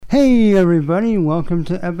Hey everybody, welcome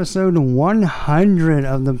to episode 100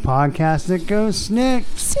 of the podcast that goes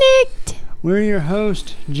Snicked. Snicked! We're your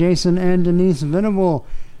host, Jason and Denise Venable,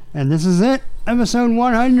 and this is it, episode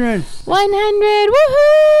 100. 100, woohoo!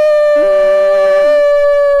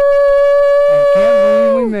 I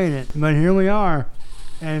can't believe we made it, but here we are.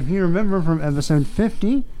 And if you remember from episode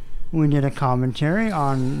 50, we did a commentary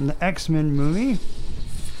on the X-Men movie,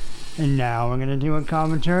 and now we're going to do a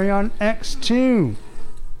commentary on X2.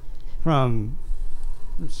 From,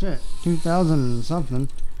 that's it, 2000 and something.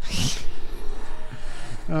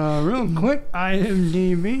 Real quick,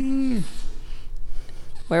 IMDb.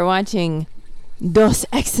 We're watching Dos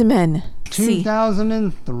X-Men.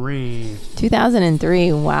 2003.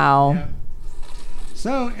 2003, wow. Yeah.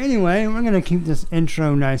 So, anyway, we're going to keep this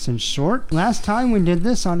intro nice and short. Last time we did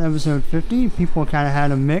this on episode 50, people kind of had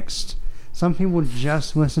a mixed. Some people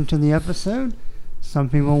just listened to the episode. Some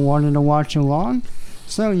people wanted to watch along.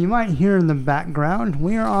 So you might hear in the background,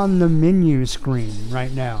 we are on the menu screen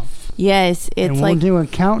right now. Yes, it's and we'll like do a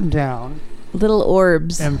countdown. Little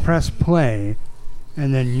orbs. And press play.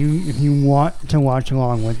 And then if you want to watch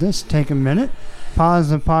along with this, take a minute, pause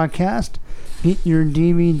the podcast, get your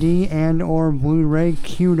DVD and or Blu-ray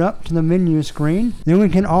queued up to the menu screen. Then we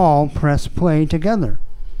can all press play together.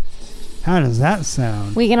 How does that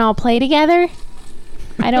sound? We can all play together?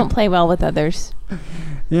 I don't play well with others.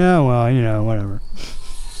 Yeah, well, whatever.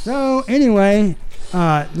 So, anyway,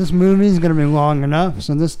 this movie is going to be long enough,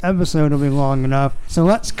 so this episode will be long enough. So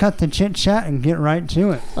let's cut the chit-chat and get right to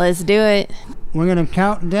it. Let's do it. We're going to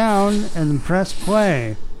count down and press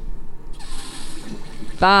play.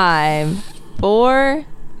 5, 4,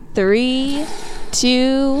 3,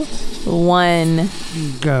 2, 1.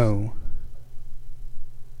 Go.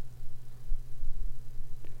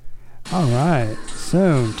 Alright,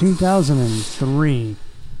 so 2003.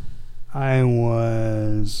 I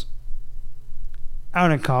was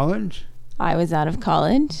out of college. I was out of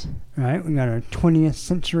college. Alright, we got our 20th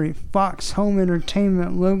Century Fox Home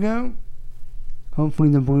Entertainment logo. Hopefully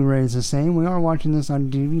the Blu-ray is the same. We are watching this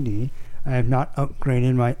on DVD. I have not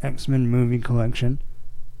upgraded my X-Men movie collection.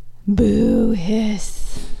 Boo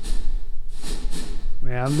hiss. We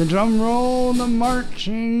have the drum roll, the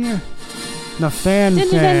marching, the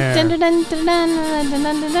fanfare.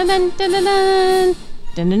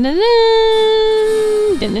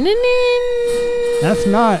 That's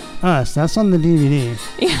not us. That's on the DVD.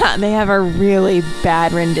 Yeah, they have a really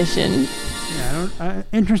bad rendition. Yeah,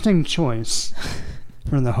 interesting choice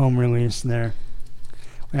for the home release there.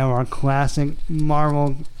 We have our classic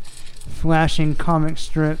Marvel flashing comic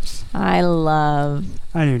strips. I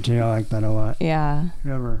do too. I like that a lot. Yeah.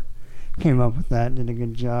 Whoever came up with that did a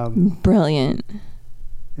good job. Brilliant.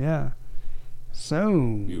 Yeah. So.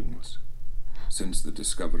 Mutants. Since the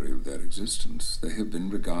discovery of their existence, they have been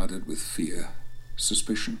regarded with fear,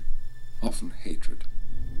 suspicion, often hatred.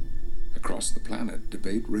 Across the planet,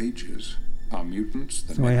 debate rages. Are mutants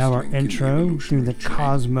the So we have our intro through the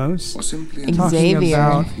cosmos, talking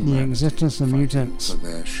about the existence of mutants. For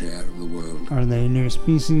their share of the world. Are they a new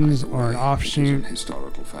species or an offshoot? It is an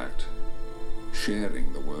historical fact.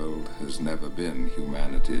 Sharing the world has never been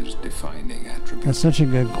humanity's defining attribute. That's such a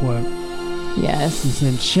good quote. Yes. He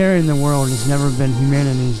said, sharing the world has never been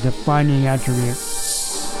humanity's defining attribute.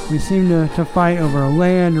 We seem to fight over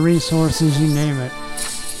land, resources, you name it.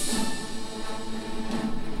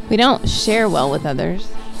 We don't share well with others.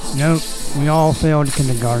 Nope. We all failed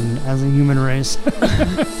kindergarten as a human race.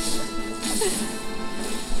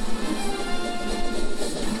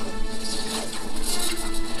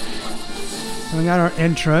 We got our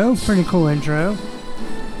intro. Pretty cool intro.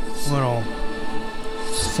 Little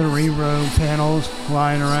Cerebro panels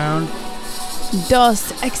flying around.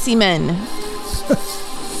 Dos X-Men.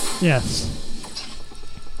 Yes.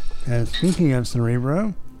 And speaking of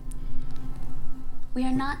Cerebro, we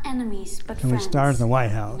are not enemies, but friends. We start at the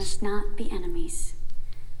White House. We must not be enemies.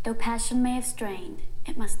 Though passion may have strained,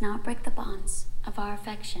 it must not break the bonds of our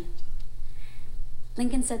affection.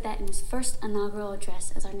 Lincoln said that in his first inaugural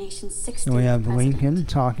address as our nation's 16th So we have president. Lincoln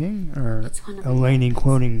talking, or a lady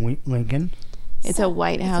quoting Lincoln. It's a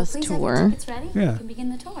White House tour. It's ready. Yeah. We can begin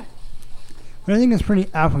the tour. But I think it's pretty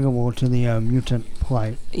applicable to the mutant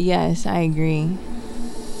plight. Yes, I agree.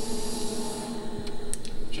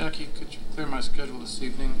 Jackie, could you clear my schedule this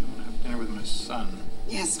evening? I want to have dinner with my son.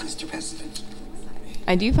 Yes, Mr. President.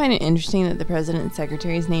 I do find it interesting that the president's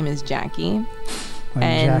secretary's name is Jackie.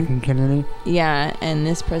 Like Jack and Kennedy. Yeah, and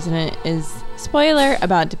this president is, spoiler,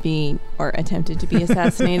 about to be, or attempted to be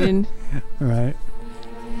assassinated. Right.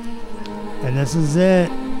 And this is it.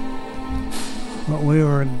 What we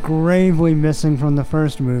were gravely missing from the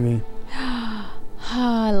first movie.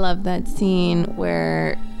 I love that scene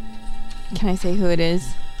where... Can I say who it is?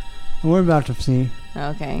 We're about to see.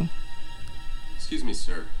 Okay. Excuse me,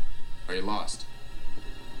 sir. Are you lost?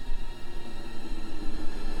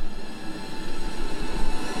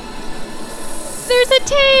 There's a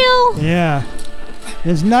tail! Yeah.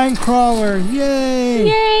 It's Nightcrawler. Yay!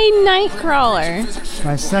 Yay, Nightcrawler.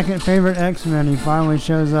 My second favorite X-Men. He finally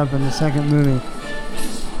shows up in the second movie.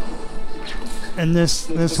 And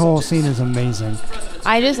this whole scene is amazing.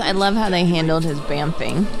 I love how they handled his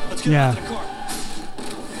vamping. Yeah.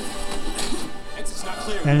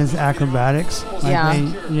 And his acrobatics. Like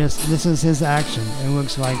Yeah. Yes, this is his action. It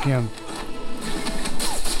looks like him.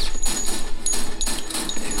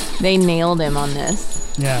 They nailed him on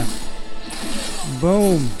this. Yeah.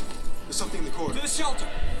 Boom. There's something in the corridor. To the shelter.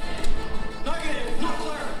 Negative. Not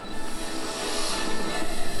clear.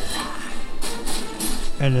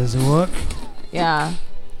 And his look. Yeah.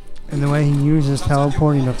 And the way he uses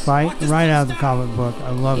teleporting to fight. Right out of the comic book.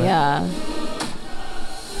 I love it. Yeah.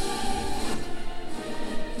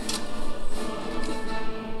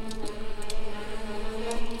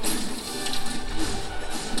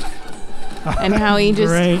 And how he just...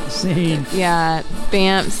 Great scene. Yeah.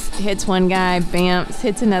 Bamps hits one guy. Bamps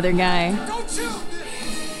hits another guy. Don't shoot.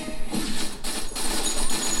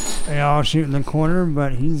 They all shoot in the corner,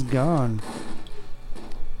 but he's gone.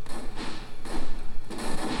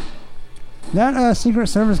 That Secret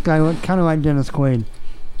Service guy looked kind of like Dennis Quaid.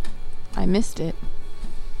 I missed it.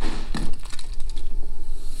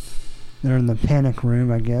 They're in the panic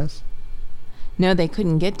room, I guess. No, they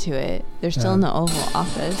couldn't get to it. They're still in the Oval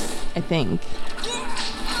Office, I think.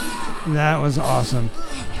 That was awesome.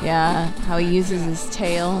 Yeah, how he uses his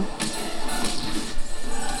tail.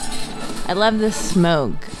 I love the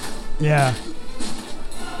smoke. Yeah.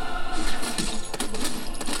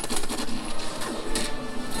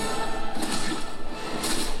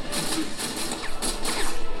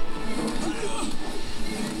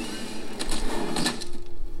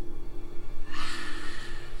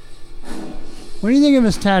 What do you think of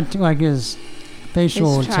his tattoo, like his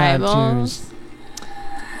facial His tribals? tattoos?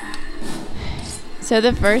 So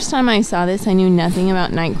the first time I saw this, I knew nothing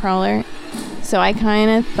about Nightcrawler. So I kind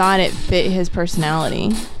of thought it fit his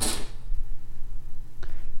personality.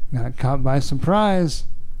 Got caught by surprise.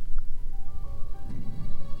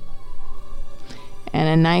 And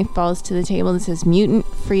a knife falls to the table that says Mutant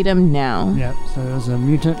Freedom Now. Yep, so it was a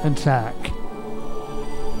mutant attack.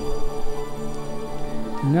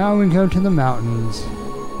 Now we go to the mountains.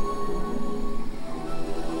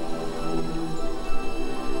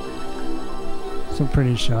 It's a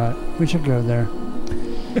pretty shot. We should go there.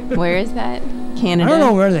 Where is that? I Canada? don't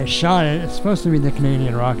know where they shot it. It's supposed to be the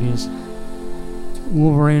Canadian Rockies.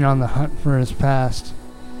 Wolverine on the hunt for his past.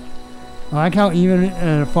 I like how even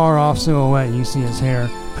in a far off silhouette you see his hair.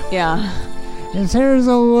 Yeah. His hair is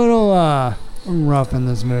a little rough in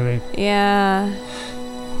this movie. Yeah.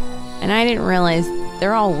 And I didn't realize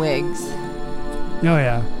they're all wigs. Oh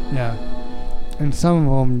yeah, yeah. And some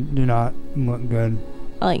of them do not look good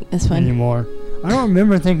I like this one. anymore. I don't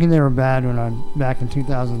remember thinking they were bad back in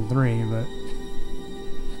 2003, but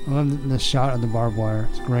I love the shot of the barbed wire.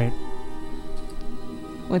 It's great.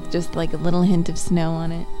 With just like a little hint of snow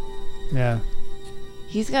on it. Yeah.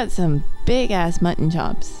 He's got some big ass mutton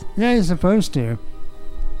chops. Yeah, he's supposed to.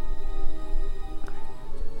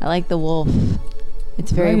 I like the wolf.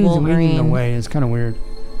 It's very He's leading the Wolverine. way. It's kind of weird.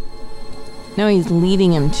 No, he's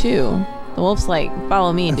leading him too. The wolf's like,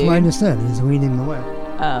 follow me, That's dude. what I just said. He's leading the way.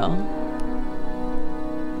 Oh.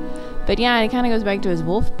 But yeah, it kind of goes back to his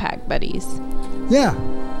wolf pack buddies. Yeah.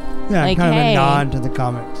 Yeah, Like, kind of hey. a nod to the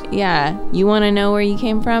comics. Yeah, you want to know where you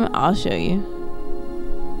came from? I'll show you.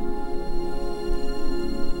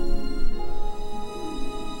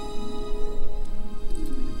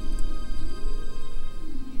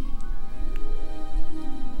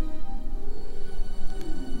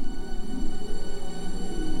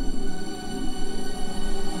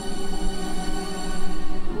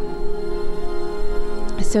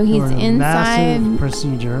 So he's Or a inside. massive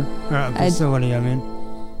procedure. Or a facility, I mean.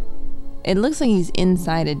 It looks like he's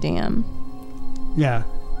inside a dam. Yeah.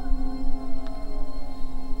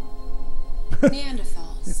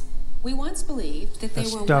 Neanderthals. We once believed that they A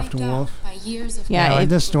were stuffed wiped wolf. out by years of Yeah, like it-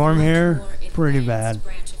 this storm here, More pretty advanced bad.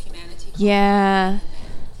 branch of humanity called Yeah.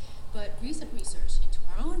 But recent research into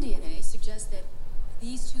our own DNA suggests that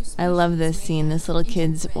these two I love this species scene. may This little have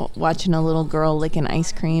kid's interbred. watching a little girl licking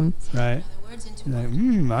ice cream. Right. In other words, into Like,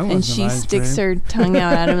 I want And some she ice sticks cream. her tongue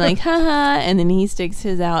out at him like, haha. And then he sticks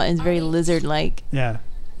his out and it's very lizard-like. Yeah.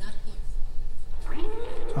 not here.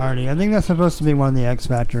 Artie. I think that's supposed to be one of the X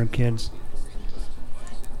Factor kids.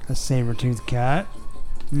 A saber-toothed cat.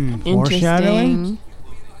 Foreshadowing? Interesting.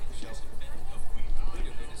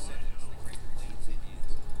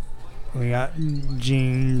 We got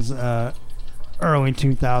Jean's early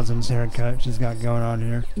 2000s haircut she's got going on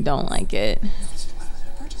here. Don't like it.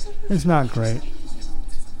 It's not great.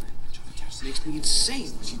 It makes me insane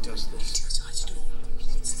when she does this.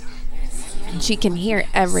 She can hear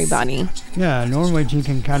everybody, Yeah, normally she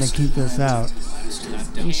can kind of keep this out.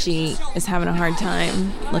 and she is having a hard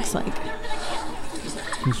time. Looks like,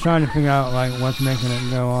 She's trying to figure out like what's making it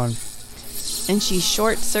go on. and she's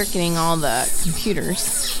short-circuiting all the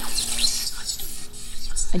computers.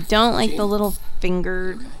 I don't like the little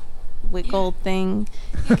finger wiggle thing,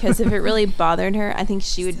 because if it really bothered her, I think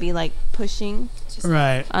she would be like pushing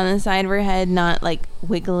Right. on the side of her head, not like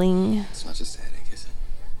wiggling. It's not just a headache, is it?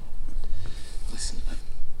 Listen,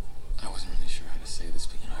 I wasn't really sure how to say this,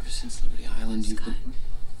 but ever since Liberty Island, you've been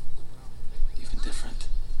different.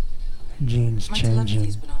 Jean's My telepathy's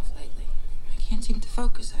changing. been off lately. I can't seem to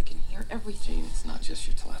focus. I can hear everything. Jane, it's not just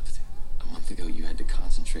your telepathy. A month ago, you had to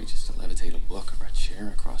concentrate just to levitate a book or a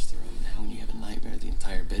chair across the room. Now, when you have a nightmare, the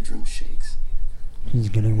entire bedroom shakes. She's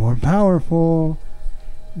getting more powerful.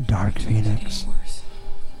 Dark Phoenix. It's getting worse.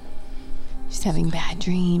 She's having bad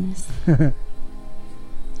dreams.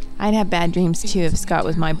 I'd have bad dreams too if Scott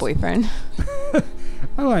was my boyfriend.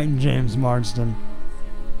 I like James Marsden.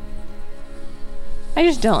 I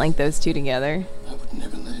just don't like those two together. I would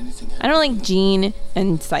never let anything happen. I don't like Jean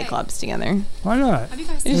and Cyclops together. Why not? Have you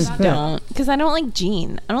guys I seen just about fit. don't. Because I don't like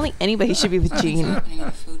Jean. I don't think anybody should be with Jean. happening in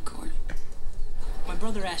the food court? My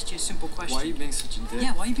brother asked you a simple question. Why are you being such a dick?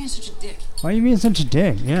 Yeah, why are you being such a dick? Why are you being such a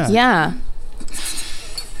dick? Yeah. Yeah.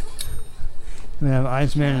 We have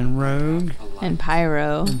Iceman and Rogue And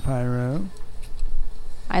Pyro. and Pyro.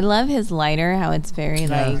 I love his lighter, how it's very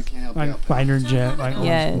like, Can't help you Like out. fighter jet, like old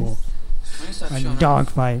yes. school. When you start Like showing dog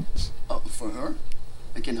fights. Oh, for her?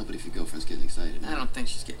 I can't help it if your girlfriend's getting excited. I don't think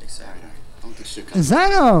she's getting excited. I don't think she'll Is that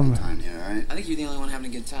time here, alright? I think you're the only one having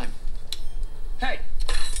a good time. Hey!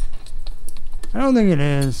 I don't think it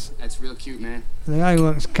is. That's real cute, man. The guy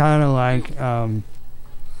looks kind of like oh,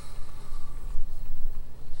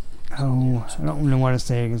 I don't know what to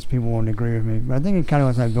say because people won't agree with me, but I think it kind of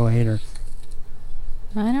looks like Bill Hader.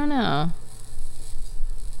 I don't know.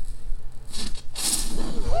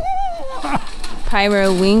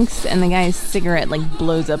 Pyro winks and the guy's cigarette like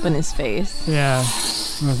blows up in his face. Yeah.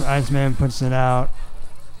 Once Iceman puts it out.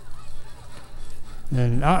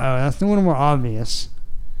 And that's a little more obvious.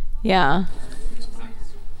 Yeah.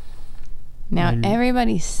 Now And-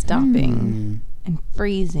 everybody's stopping and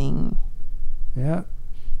freezing. Yeah.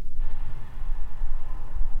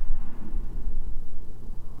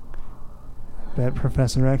 Bet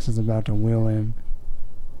Professor X is about to wheel in.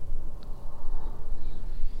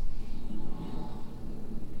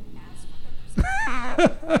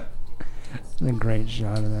 It's a great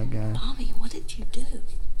shot of that guy. Bobby, what did you do?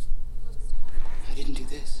 I didn't do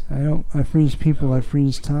this. I freeze people, I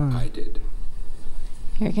freeze time. I did.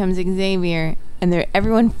 Here comes Xavier, and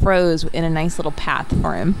everyone froze in a nice little path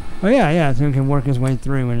for him. Oh yeah, so he can work his way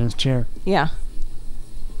through in his chair. Yeah.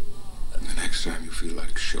 And the next time you feel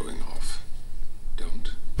like showing off,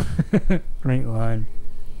 don't. Great line.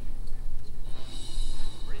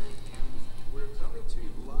 We're coming to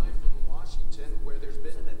you live from Washington, where there's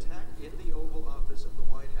been an attack in the Oval Office of the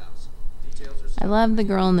White House. Details are I love the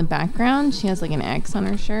girl in the background. She has like an X on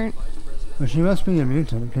her shirt. But she must be a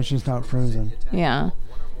mutant because she's not frozen. Yeah.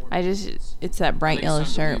 It's that bright yellow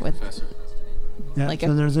shirt with, Professor. Yeah, Like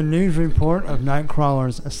so a- there's a news report of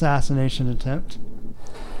Nightcrawler's assassination attempt.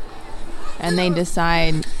 and they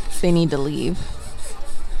decide they need to leave.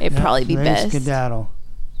 It'd Yeah, probably be they best. skedaddle.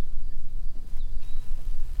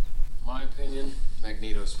 My opinion,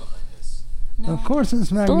 Magneto's behind this. Of course it's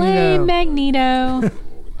Blame Magneto. Magneto.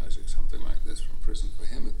 Organizing something like this from prison for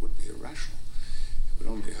him, it would be irrational. It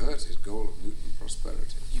would only hurt his goal of mutant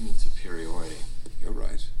prosperity. You mean superiority? You're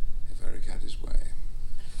right. If Eric had his way.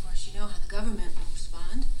 And of course, you know how the government will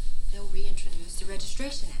respond. They'll reintroduce the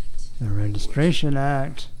Registration Act. The Registration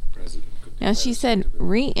Act. President could Now she said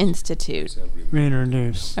reinstitute.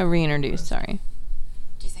 Reintroduce. Oh, reintroduce, sorry.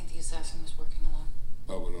 Do you think the assassin was working alone?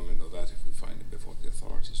 Well, we'll only know that if we find him before the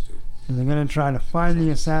authorities do. So they're going to try to find the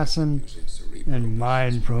assassin Using cerebral and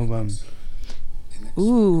mind probe him.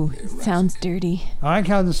 Ooh, inexplicably sounds erratic. dirty. I like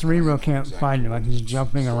how the Cerebro can't find him. Like he's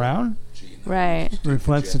jumping around. Gene Right.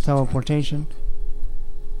 Reflects the teleportation.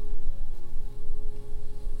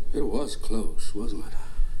 It was close, wasn't it?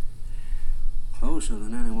 Closer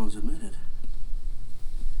than anyone's admitted.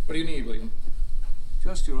 What do you need, William?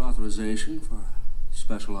 Just your authorization for a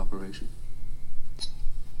special operation.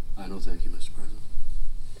 I know, thank you, Mr. President.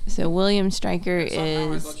 So William Stryker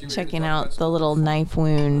is checking out the little knife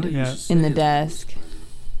wound in the desk.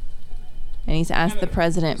 And he's asked the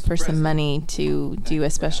president for some money to do a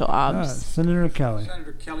special ops. Senator Kelly.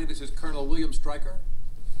 Senator Kelly, this is Colonel William Stryker.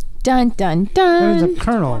 Dun, dun, There's dun. a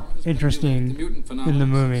colonel interesting in the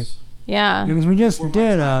movie. Yeah. Because we just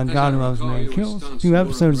did God Loves Mary Kills 2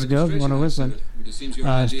 episodes ago, if you want to listen.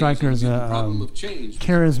 Stryker's a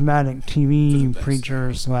charismatic TV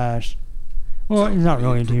preacher slash... Well, he's not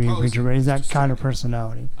really a TV preacher, but he's that kind of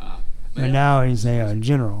personality. And now he's a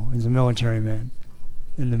general. He's a military man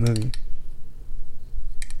in the movie.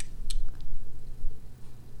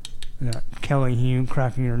 Yeah, Kelly Hugh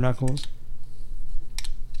cracking her knuckles.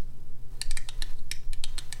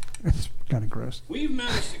 It's kind of gross. We've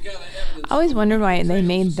managed to gather evidence. I always wondered why they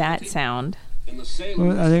made that sound.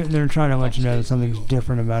 Well, I think they're trying to let you know that something's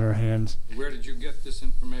different about her hands. Where did you get this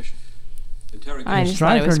information? I just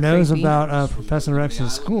thought it was Stryker knows creepy. about Professor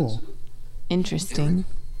X's school. Interesting.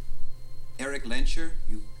 Eric Lencher,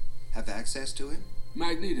 you have access to him?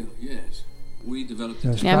 Magneto, yes. We developed So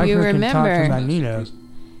it. Now, if you Stryker can talk to remember, Magneto.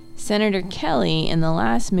 Senator Kelly in the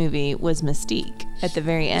last movie was Mystique at the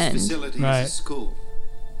very end. Facility Right. is a school.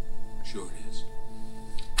 Sure it is.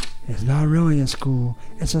 It's not really a school.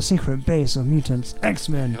 It's a secret base of mutants.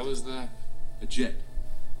 X-Men. Hell is that? A jet.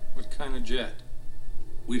 What kind of jet?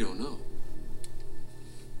 We don't know.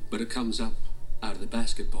 But it comes up out of the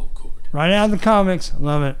basketball court. Right out of the comics.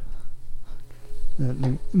 Love it.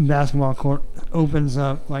 The basketball court opens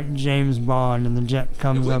up like James Bond, and the jet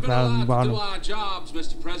comes We've up been out of the allowed to bottom. do our jobs,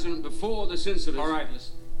 Mr. President, before this incident. All right,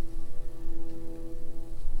 listen.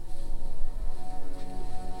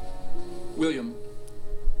 William,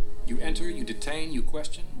 you enter, you detain, you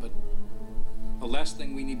question, but the last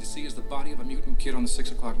thing we need to see is the body of a mutant kid on the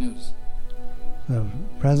 6 o'clock news. The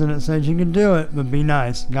president said you can do it, but be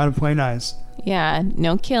nice. Gotta play nice. Yeah,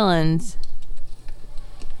 no killings.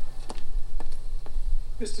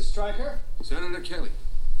 Mr. Stryker? Senator Kelly.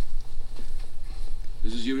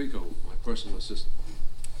 This is Yuriko, my personal assistant.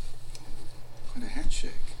 Quite a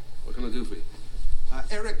handshake. What can I do for you?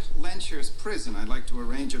 Eric Lencher's prison. I'd like to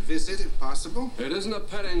arrange a visit, if possible. It isn't a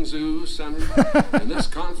petting zoo, Senator. In this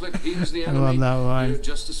conflict, he is the I enemy. love that line. You're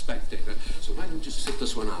just a spectator. So why don't you sit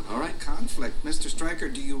this one out, all right? Conflict. Mr. Stryker,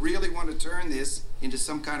 do you really want to turn this into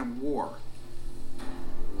some kind of war?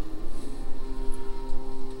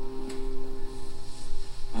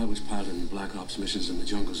 I was piloting Black Ops missions in the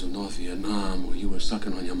jungles of North Vietnam where you were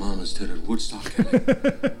sucking on your mama's tit at Woodstock, Kelly.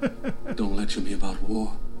 Don't lecture me about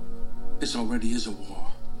war. This already is a war.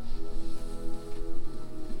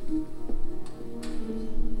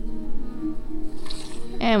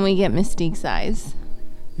 And we get Mystique's eyes.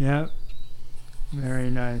 Yep. Very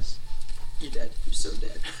nice. You're dead. You're so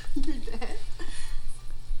dead. You're dead.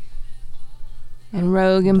 And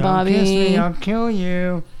Rogue and Don't Bobby. kiss me, I'll kill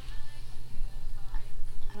you.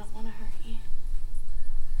 I don't want to hurt you.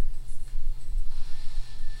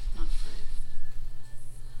 I'm not afraid.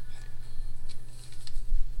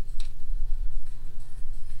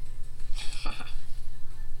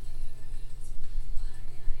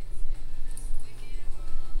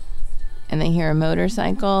 And they hear a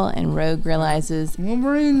motorcycle, and Rogue realizes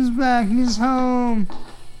Wolverine's back. He's home.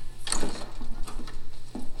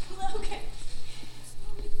 Okay.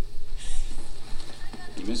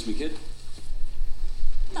 You miss me, kid?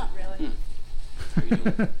 Not really. How you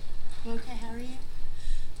doing? You okay? How are you?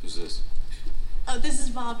 Who's this? Oh, this is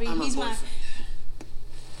Bobby. I'm her He's my.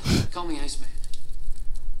 boyfriend. Call me Iceman.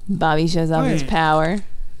 Bobby shows off his Wait. power.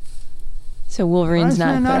 So Wolverine's not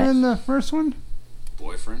Iceman not threat- in the first one?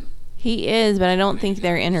 Boyfriend? He is, but I don't think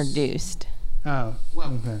they're introduced. Oh,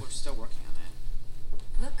 Well, okay. we're still working on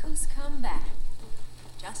that. Look who's come back.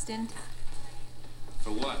 Just in time. For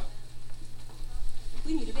what?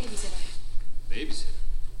 We need a babysitter. Babysitter.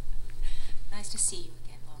 Nice to see you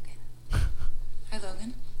again, Logan. Hi,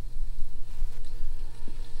 Logan.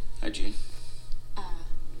 Hi, Gene.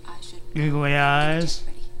 I should. Googly eyes.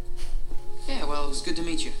 Yeah, well, it was good to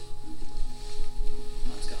meet you.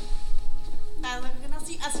 Let's go. Bye, Logan.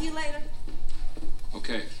 I'll see you later.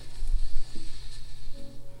 Okay.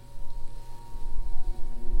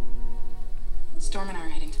 Storm and I are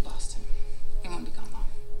heading to Boston. We won't be gone long.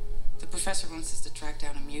 The professor wants us to track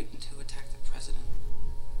down a mutant who attacked the president.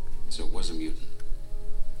 So it was a mutant.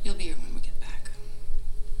 You'll be here when we get back.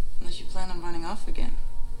 Unless you plan on running off again.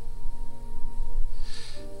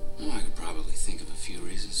 Well, I could probably think of a few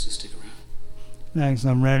reasons to stick around. Thanks,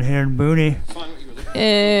 some red-haired booty. Find what you were looking for.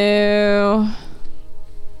 Ew.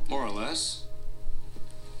 More or less.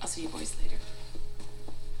 I'll see you boys later.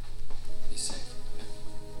 Be safe.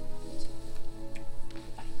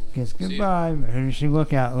 Kiss goodbye. But who does she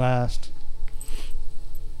look at last?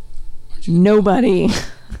 Nobody.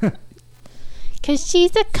 Cause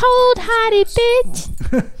she's a cold-hearted bitch.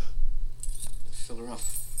 Fill her up.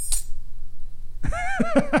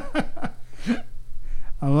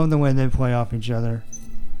 I love the way they play off each other.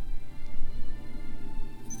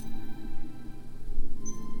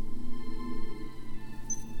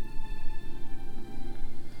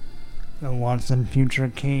 The Watson Future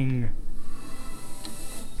King.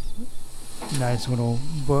 Nice little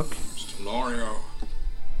book. Mr. Lorio,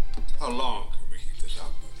 how long can we keep this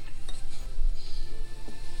up?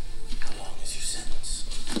 How long is your sentence?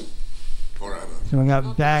 Forever. So we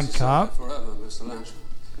got Bad Cop. Forever, Mr. Lynch.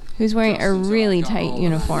 Who's wearing a really tight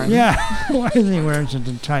uniform. Yeah, why is he wearing such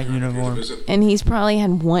a tight uniform? And he's probably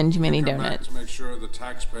had one too many Come back donuts. to make sure the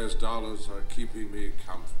taxpayers' dollars are keeping me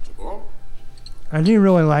comfortable. I do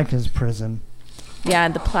really like his prison. Yeah,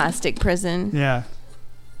 the plastic prison. Yeah.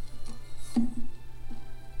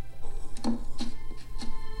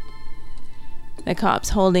 The cop's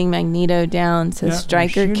holding Magneto down so Yep,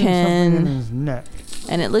 Stryker shooting something in can. his neck.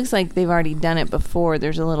 And it looks like they've already done it before.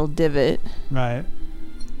 There's a little divot. Right.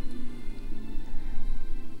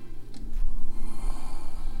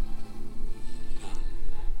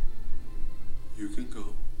 You can go.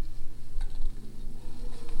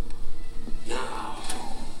 Now.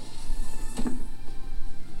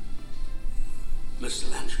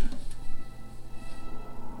 Mr. Lynch.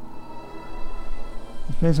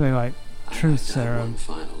 It's basically like truth serum.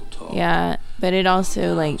 Yeah, but it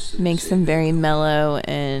also like makes them very mellow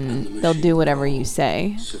and they'll do whatever you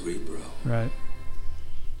say. Right.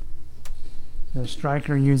 The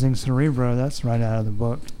Stryker using Cerebro, that's right out of the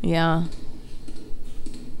book. Yeah.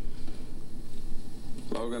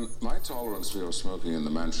 Logan, my tolerance for your smoking in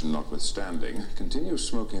the mansion notwithstanding, continue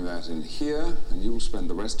smoking that in here, and you'll spend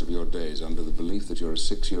the rest of your days under the belief that you're a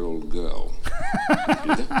 6-year-old girl.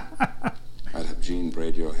 I'd have Jean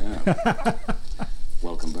braid your hair.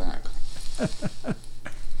 Welcome back.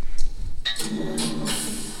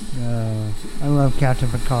 I love Captain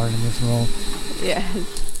Picard in this role.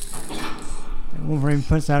 Yes. Wolverine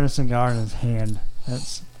puts out a cigar in his hand.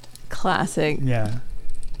 That's classic. Yeah.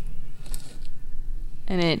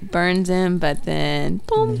 And it burns him, but then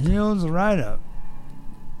boom. It heals right up.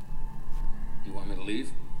 You want me to leave?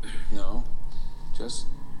 No, just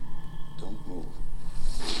don't move.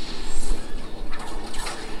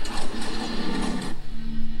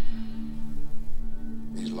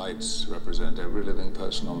 These lights represent every living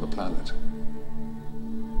person on the planet.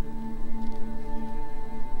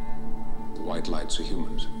 The white lights are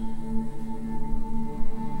humans.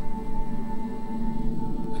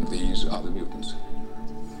 And these are the mutants.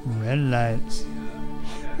 Red lights.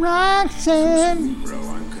 Roxanne!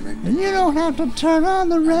 And you don't have to turn on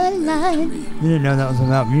the red light. You didn't know that was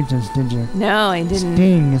about mutants, did you? No, I didn't.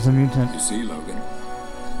 Sting is a mutant. You see, Logan?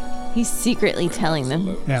 He's secretly telling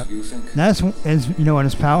them. Yeah. That's you know what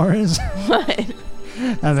his power is? What?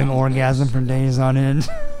 Having orgasm for days on end.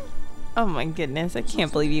 Oh my goodness, I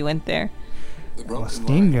can't believe you went there. Well,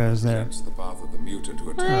 Sting goes there. The path of the mutant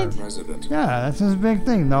who attacked the president. Yeah, that's his big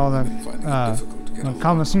thing. All the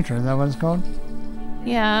Kama Sutra, is that what it's called?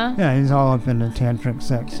 Yeah. Yeah, he's all up into tantric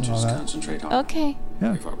sex and all that. Concentrate on Okay.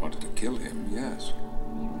 Yeah. If I wanted to kill him, yes.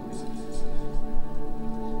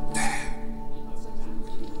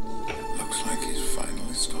 Looks like he's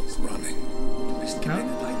finally stopped running.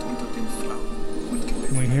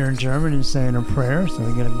 We hear Germany saying a prayer, so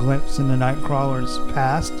we get a glimpse into Nightcrawler's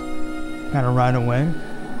past, kind of right away.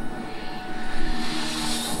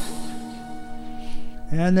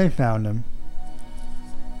 And they found him.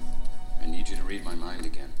 I need you to read my mind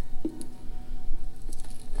again.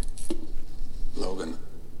 Logan.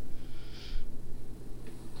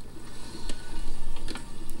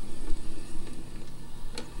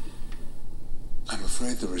 I'm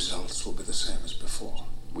afraid the results will be the same as before.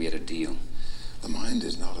 We had a deal. The mind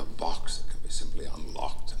is not a box that can be simply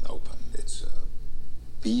unlocked and opened. It's a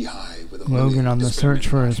beehive with a Logan on the search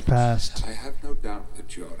for his past. I have no doubt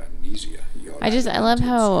that your amnesia, I love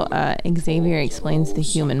how Xavier explains the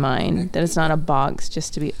human mind, that it's not a box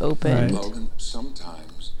just to be opened. Right. Logan,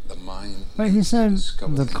 sometimes the mind. Wait, he said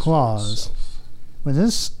the claws. Was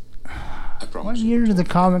this? What year did the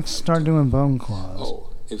comics start doing bone claws? Oh,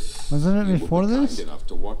 if wasn't it you before would be this? kind enough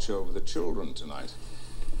to watch over the children tonight.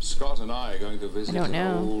 Scott and I are going to visit don't an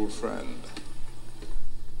know. old friend.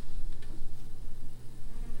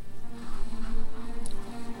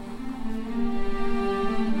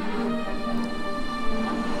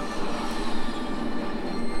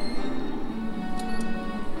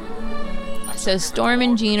 So Storm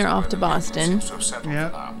and Jean are off to Boston.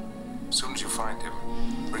 Yeah. As soon as you find him,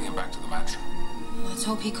 bring him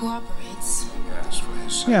hope he cooperates.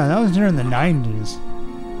 Yeah, that was during the 90s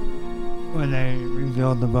when they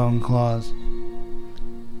revealed the bone claws.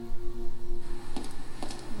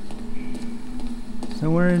 So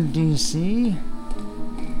we're in DC.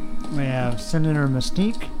 We have Senator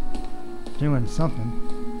Mystique doing something.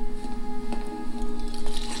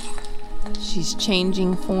 She's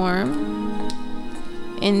changing form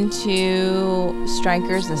into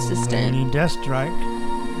Stryker's assistant. Lady Deathstrike.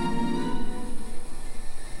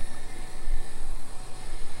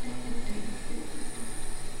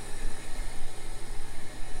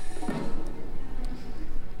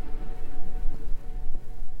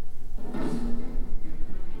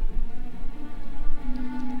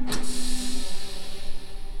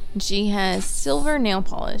 She has silver nail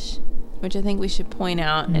polish, which I think we should point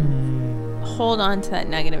out and hold on to that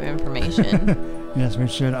nugget of information. Yes, we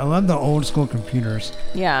should. I love the old school computers.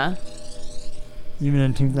 Yeah. Even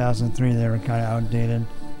in 2003, they were kind of outdated.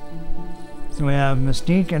 So we have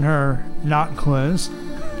Mystique and her not clothes.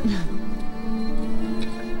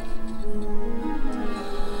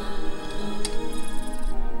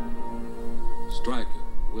 Stryker,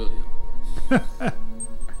 William.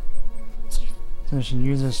 So she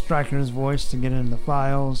uses Stryker's voice to get into the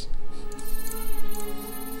files.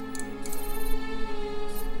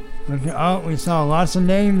 Okay, oh, we saw lots of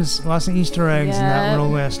names, lots of Easter eggs in that little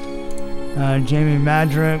list. Jamie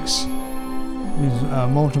Madrox, who's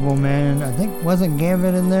Multiple Man. I think, wasn't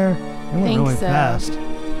Gambit in there? It went really fast.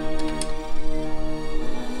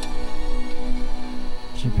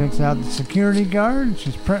 She picks out the security guard.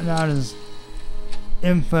 She's printing out his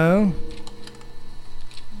info.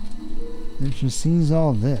 Then she sees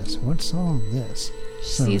all this. What's all this? She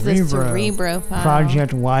sees the Cerebro file.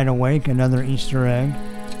 Project Wide Awake, another Easter egg.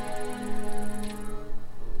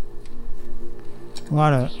 A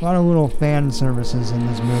lot of little fan services in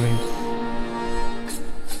this movie.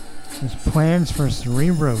 There's plans for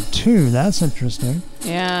Cerebro 2. That's interesting.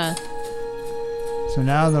 Yeah. So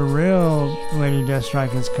now the real Lady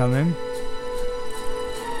Deathstrike is coming.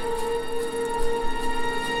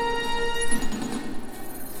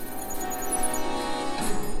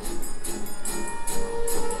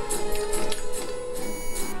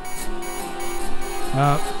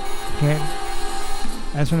 Can't.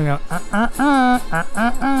 I just want to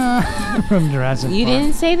go from Jurassic Park. You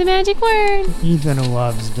didn't say the magic word. Ethan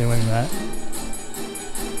loves doing that.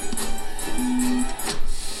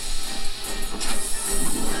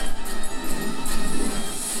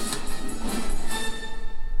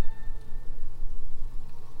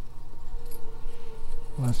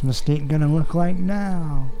 What's Mystique gonna look like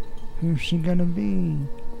now? Who's she gonna be?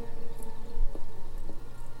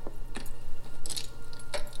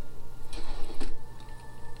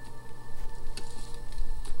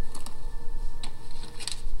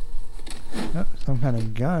 Oh, some kind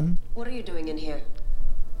of gun. What are you doing in here?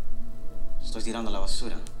 Estoy tirando la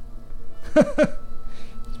basura.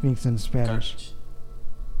 Speaks in Spanish.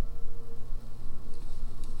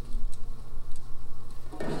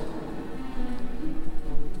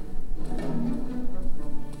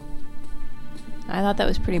 I thought that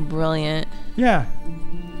was pretty brilliant. Yeah.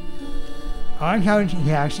 I like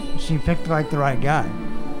how she picked like the right guy.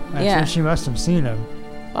 Yeah. She must have seen him.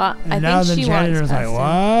 Well, and I now think the she janitor's like,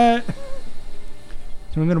 walks what?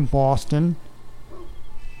 So we go to Boston.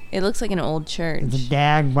 It looks like an old church. There's a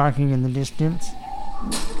dog barking in the distance.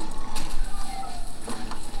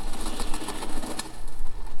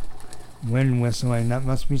 Wind whistling. That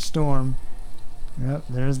must be Storm. Yep,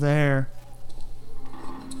 there's the hair.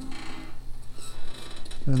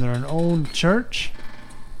 And they're an old church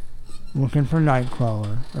looking for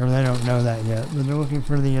Nightcrawler. Or they don't know that yet, but they're looking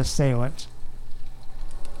for the assailant.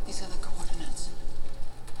 These are the coordinates.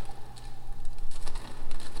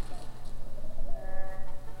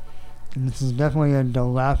 And this is definitely a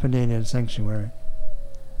dilapidated sanctuary.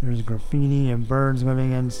 There's graffiti and birds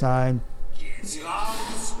living inside. He's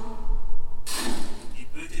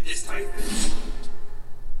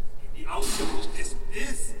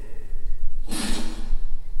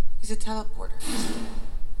a teleporter.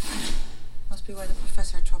 Must be why the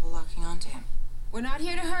professor had trouble locking onto him. We're not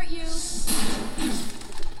here to hurt you.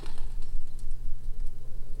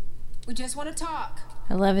 We just want to talk.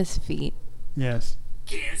 I love his feet. Yes.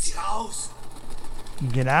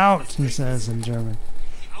 Get out, he says in German.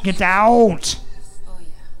 Get out! Oh, yeah.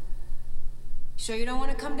 Sure you don't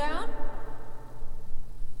want to come down?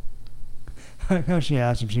 I like how she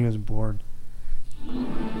asked if she was bored.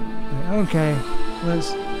 Like, okay,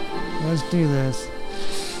 let's do this.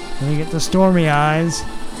 Let me get the stormy eyes.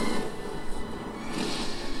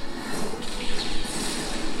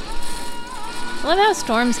 I love how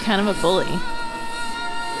Storm's kind of a bully.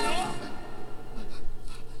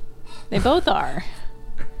 They both are.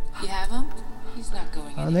 You have him? He's not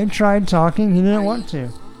going They tried talking. He didn't want to.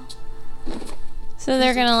 So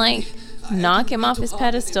they're gonna like knock him off his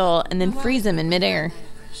pedestal and then freeze him in midair.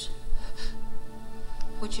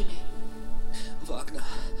 What's your name? Wagner.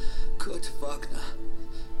 Kurt Wagner.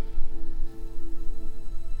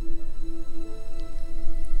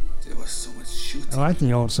 There was so much shooting. I like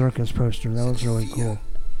the old circus poster. That was really cool.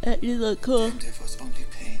 That did look cool. There was only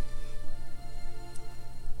pain.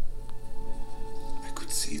 I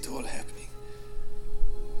could see it all happening,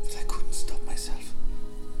 but I couldn't stop myself.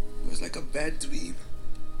 It was like a bad dream.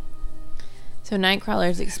 So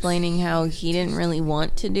Nightcrawler's explaining how he didn't really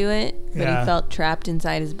want to do it, but Yeah. he felt trapped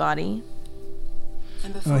inside his body.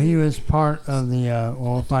 Well, he was part of the, well,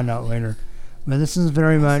 we'll find out later. But this is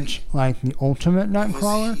very much like the ultimate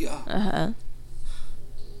Nightcrawler. Uh-huh.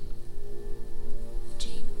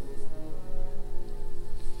 Jean.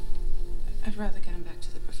 I'd rather get him back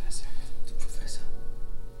to the professor. The professor?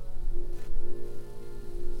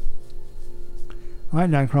 I like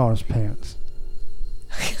Nightcrawler's pants.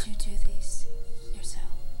 Did you do these yourself?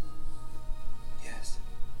 Yes.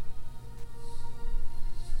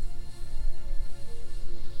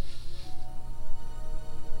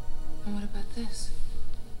 And what about this?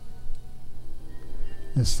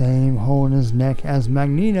 The same hole in his neck as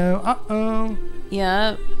Magneto. Uh-oh.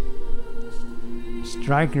 Yep.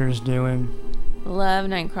 Stryker's doing Love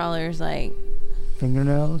Nightcrawler's like,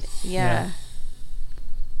 fingernails. yeah.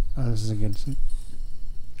 Oh, this is a good scene.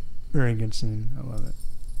 Very good scene. I love it.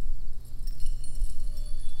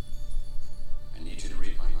 I need you to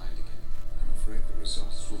read my mind again. I'm afraid the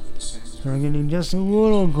results will be the same. So we're getting just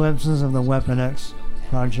little glimpses of the Weapon X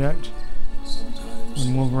project.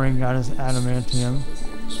 When Wolverine got his adamantium.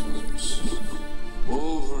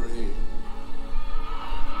 Wolverine.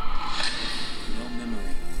 No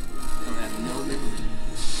memory. He'll have no memory.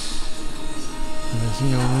 Is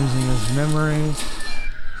he losing his memory?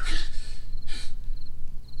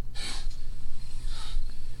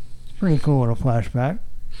 It's pretty cool little flashback.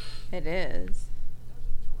 It is.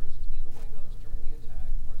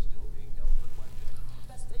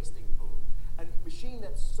 Best tasting food. A machine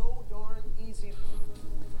that's so darn easy.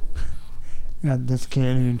 Got this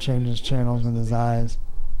kid who changes channels with his eyes.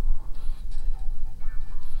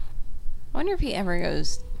 I wonder if he ever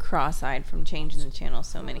goes cross-eyed from changing the channel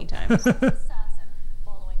so many times.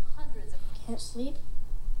 Can't sleep?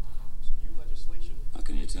 How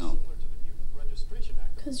can you tell?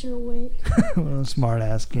 Because you're awake. What a smart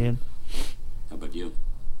ass kid. How about you?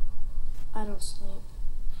 I don't sleep.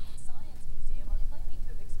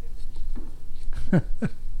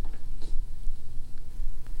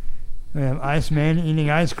 We have Iceman eating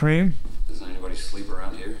ice cream. Doesn't anybody sleep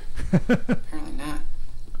around here? Apparently not.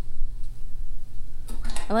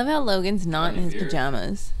 I love how Logan's not in his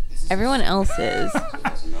pajamas. Everyone else is.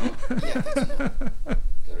 That's a no. Yeah, that's enough. Is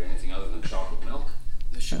there anything other than chocolate milk?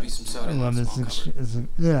 There should be some soda I in love that this small exchange.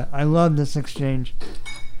 Yeah, I love this exchange.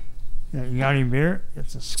 Yeah, you got any beer?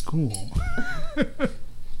 It's a school.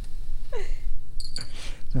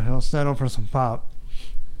 So he'll settle for some pop.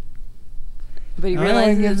 But he I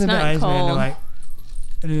realizes gives it's it to not Iceman to, cold. like,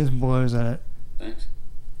 and he just blows in it. Thanks.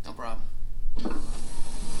 No problem.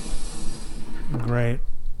 Great.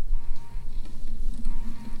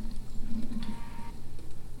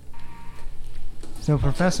 So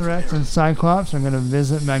Professor X and Cyclops are going to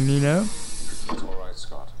visit Magneto. All right,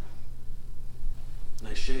 Scott.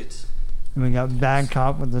 Nice shades. And we got Bad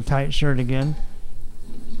Cop with the tight shirt again.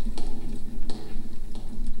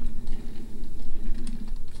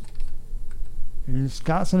 And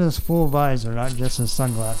Scott's in his full visor, not just his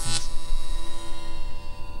sunglasses.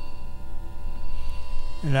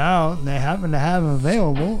 And now they happen to have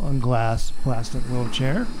available a glass plastic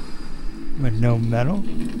wheelchair with no metal.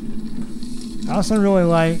 I also really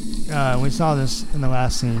like, we saw this in the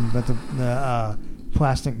last scene, but the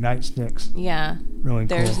plastic nightsticks. Yeah. Really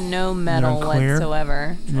cool. There's no metal They're clear.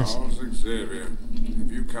 whatsoever. Just Charles Xavier,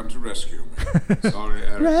 have you come to rescue me? Sorry,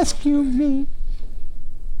 Eric. rescue me.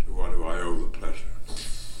 To what do I owe the pleasure?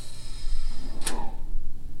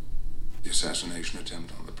 The assassination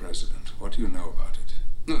attempt on the president. What do you know about it?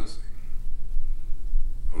 Nothing.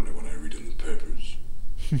 Only when I read in the papers.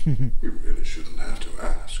 You really shouldn't have to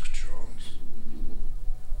ask, Charles.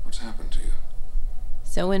 What's happened to you?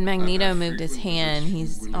 So when Magneto moved his hand,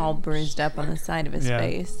 he's all bruised up on the side of his Yeah.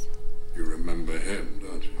 face. You remember him,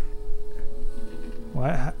 don't you?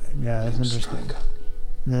 What? Yeah, that's interesting.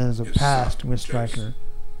 There's a His past son, with Stryker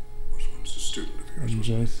Was once a student of yours. and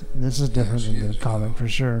Jace. This is different than the comic for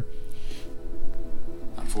sure.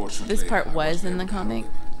 Unfortunately, This part I was wasn't in the able to comic.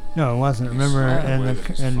 help him. No, it wasn't. Remember,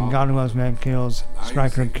 in God Loves Man Kills,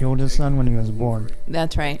 Stryker killed his son when he was born.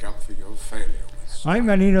 That's right. I like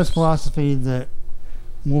Magneto's philosophy that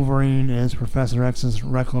Wolverine is Professor X's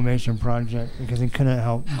reclamation project because he couldn't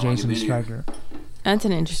help Jason Stryker. That's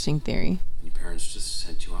an interesting theory. Your parents just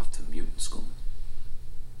sent you off to mutant school.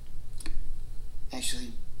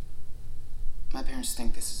 Actually, my parents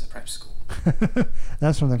think this is a prep school.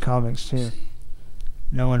 That's from the comics, too.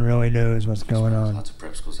 No one really knows what's going on. Lots of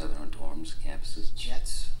prep schools have their own dorms, campuses.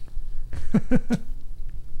 Jets.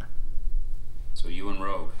 So you and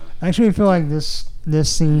Rogue, huh? I actually feel like this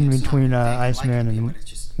scene between Iceman and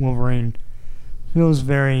Wolverine feels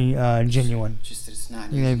very genuine. Just that it's not I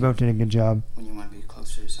think they both did a good job. when you want to be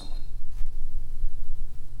closer to someone.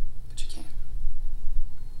 But you can't.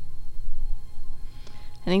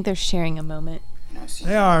 I think they're sharing a moment.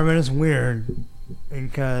 They are, but it's weird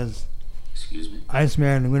because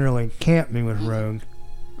Iceman literally can't be with Rogue,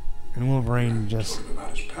 and Wolverine just...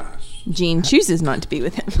 Jean chooses not to be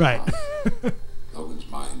with him. Right. Logan's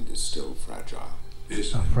mind is still fragile. A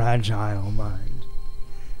fragile mind.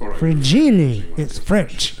 Fragile, it's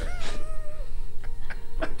French.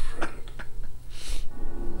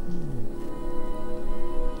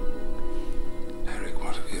 Eric,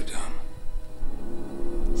 what have you done?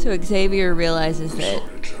 So Xavier realizes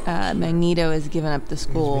that Magneto has given up the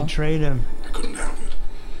school. Betrayed him. I couldn't help it.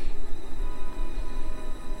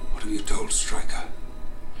 What have you told Stryker?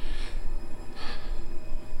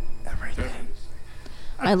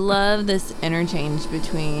 I love this interchange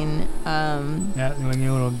between Yeah, when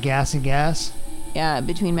you're a little gassy gas. yeah,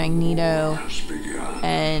 between Magneto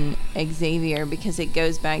and Xavier, because it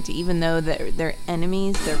goes back to, even though they're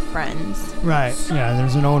enemies, they're friends. Right, yeah,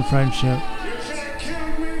 there's an old friendship.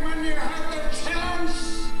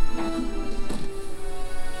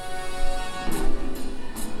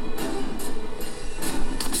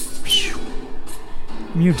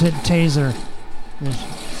 Mutant taser. There's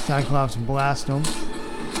Cyclops blast him.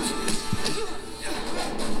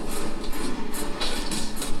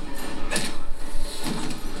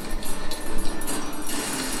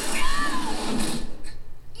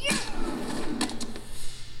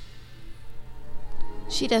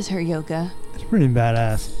 She does her yoga. It's pretty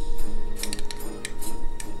badass.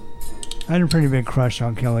 I had a pretty big crush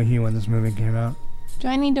on Kelly Hu when this movie came out. Do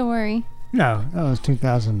I need to worry? No, that was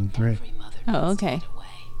 2003. Oh, okay.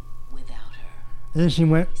 And then she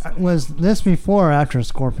went... Was this before or after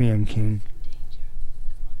Scorpion King?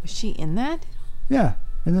 Was she in that? Yeah.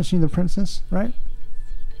 Isn't she the princess, right?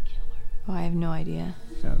 Oh, I have no idea.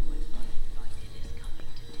 No.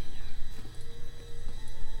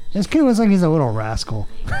 This kid looks like he's a little rascal.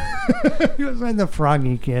 He was like the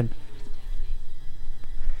froggy kid.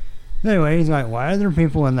 Anyway, he's like, why are there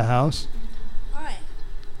people in the house? Alright.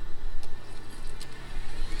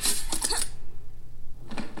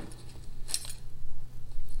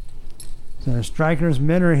 So the Stryker's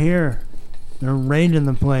men are here. They're raiding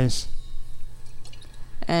the place.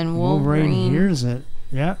 And Wolverine hears it.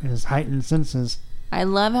 Yeah, his heightened senses. I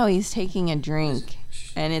love how he's taking a drink,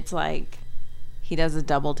 and it's like he does a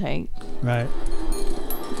double take. Right.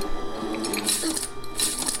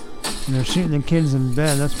 And they're shooting the kids in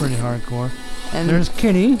bed. That's pretty hardcore. And there's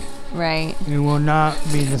Kitty. Right. It will not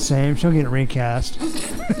be the same. She'll get recast.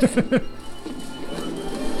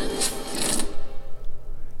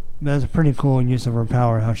 That's a pretty cool use of her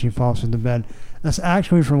power, how she falls through the bed. That's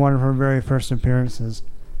actually from one of her very first appearances.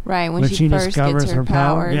 Right, when she first discovers gets her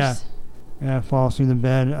powers. Yeah, falls through the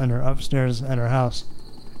bed under upstairs at her house.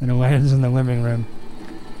 And it lands in the living room.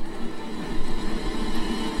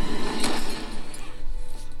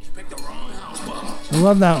 I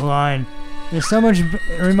love that line. There's so much...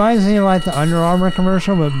 It reminds me of like the Under Armour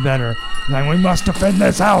commercial, but better. Like, we must defend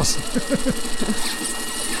this house!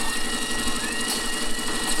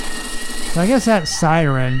 So I guess that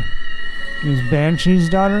Siren is Banshee's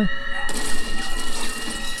daughter.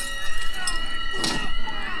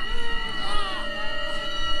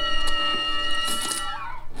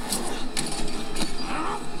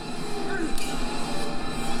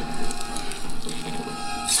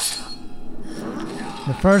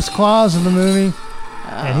 The first claws of the movie,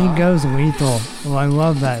 and he goes lethal. Well, I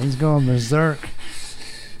love that. He's going berserk.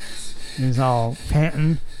 He's all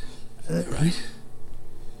panting.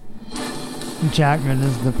 Jackman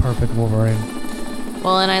is the perfect Wolverine.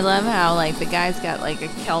 Well, and I love how like the guy's got like a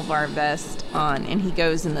Kelvar vest on, and he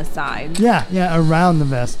goes in the side. Yeah, around the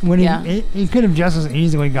vest. When he could have just as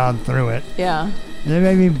easily gone through it. Yeah. They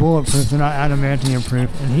may be bulletproof, they're not adamantium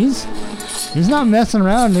proof, and he's not messing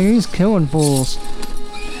around, dude. He's killing fools.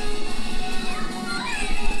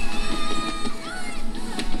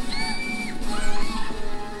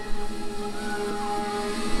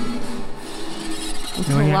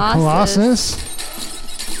 Colossus.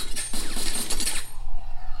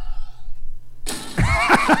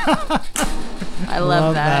 I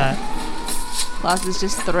love that. Colossus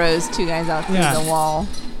just throws two guys out through the wall.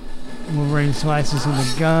 Wolverine slices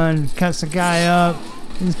with a gun, cuts the guy up.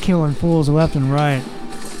 He's killing fools left and right.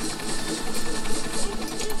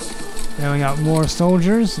 Then we got more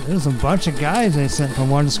soldiers. There's a bunch of guys they sent from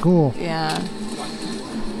one school. Yeah.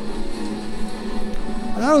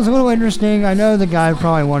 That was a little interesting. I know the guy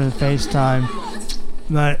probably wanted FaceTime,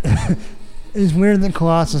 but it's weird that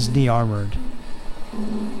Colossus de-armored.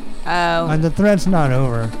 Oh. Like, the threat's not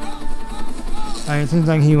over. Like, it seems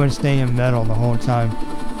like he would stay in metal the whole time.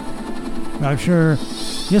 But I'm sure,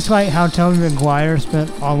 just like how Tobey Maguire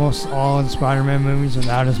spent almost all of the Spider-Man movies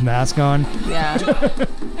without his mask on. Yeah.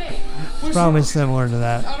 It's probably similar to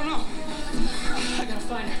that. I don't know. I gotta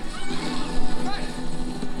find her.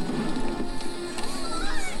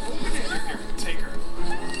 Here, take her.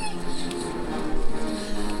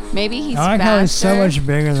 Maybe he's I like faster. how he's so much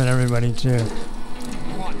bigger than everybody, too.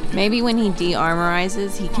 Maybe when he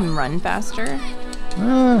de-armorizes, he can run faster.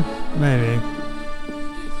 Maybe.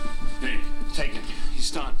 Hey, take it. He's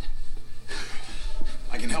stunned.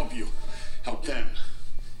 I can help you. Help them.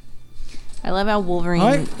 I love how Wolverine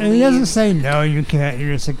And he doesn't say, no, you can't,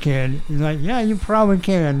 you're just a kid. He's like, yeah, you probably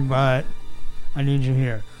can, but I need you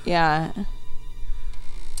here. Yeah.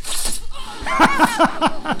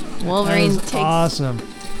 Wolverine takes awesome.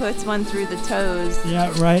 Puts one through the toes.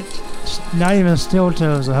 Yeah, right. Not even steel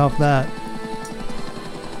toes will help that.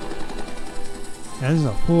 This is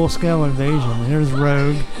a full-scale invasion. Here's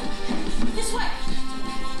Rogue. This way.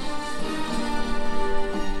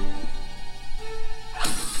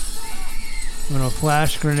 Little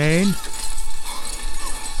flash grenade.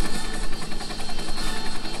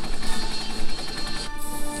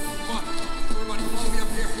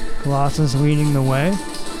 Colossus leading the way.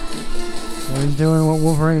 So he's doing what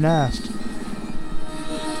Wolverine asked.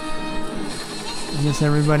 He gets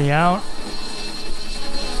everybody out.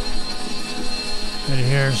 And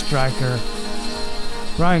here's Stryker.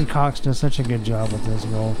 Brian Cox does such a good job with this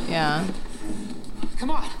role. Yeah.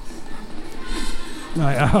 Come on.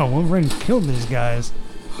 Like, oh, Wolverine killed these guys.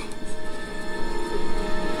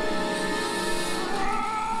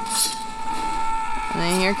 And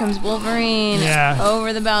then here comes Wolverine. Yeah.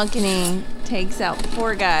 Over the balcony. Takes out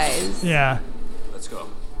 4 guys. Yeah. Let's go.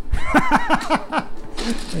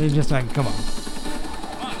 And he's just like, come on.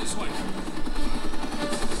 Come on, this way.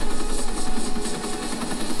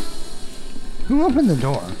 Who opened the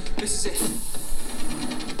door? This is it.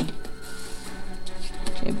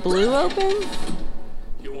 It blew open?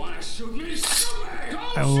 You want to shoot me?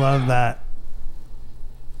 I love that.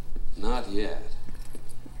 Not yet.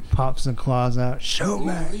 Pops the claws out. Show me.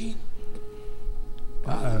 Wolverine?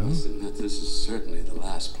 I must admit, this is certainly the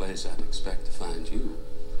last place I'd expect to find you.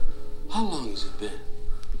 How long has it been?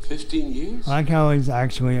 15 years? I like how he's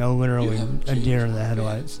actually literally a deer in the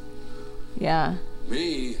headlights. Yeah.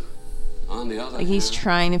 Me, on the other Like he's hand,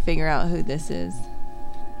 trying to figure out who this is.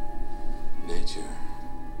 nature.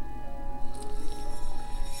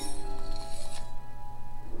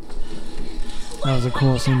 That was a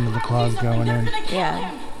cool scene with the claws going in.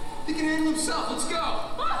 Yeah. He can handle himself. Let's go.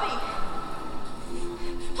 Bobby!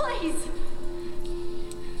 Please!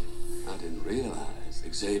 I didn't realize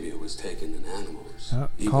Xavier was taking in animals.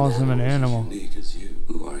 Even Calls him an animals animal. as unique as you.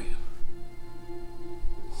 Who are you?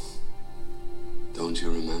 Don't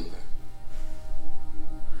you remember?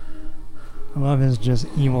 I love his just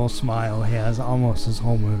evil smile he has almost his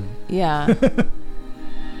whole movie. Yeah.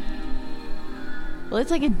 Well,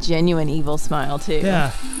 it's like a genuine evil smile, too.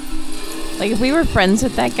 Yeah. Like, if we were friends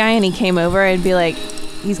with that guy and he came over, I'd be like,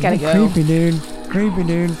 he's gotta go. Creepy dude. Creepy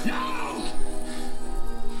dude.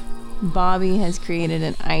 Bobby has created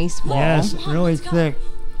an ice wall. Yes, really thick.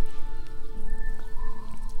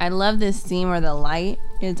 I love this scene where the light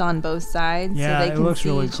is on both sides Yeah, so they it can looks see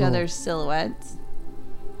really each cool. other's silhouettes.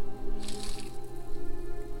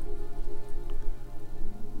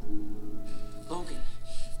 Logan.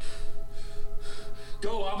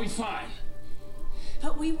 Go, I'll be fine.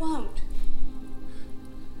 But we won't.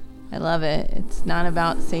 I love it. It's not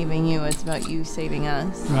about saving you, it's about you saving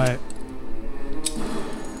us. Right.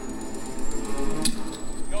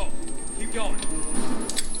 Go. Keep going.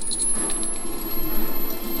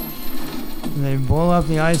 They blow up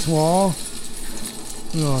the ice wall.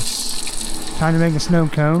 Trying to make a snow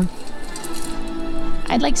cone.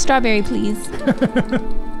 I'd like strawberry, please.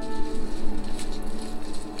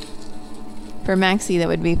 For Maxie, that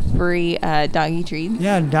would be free doggy treats.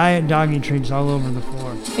 Yeah, diet doggy treats all over the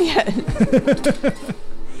floor. Yeah.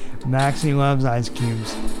 Maxie loves ice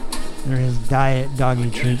cubes. They're his diet doggy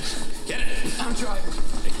treats. Get it. I'm driving.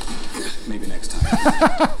 Maybe next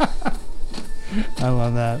time. I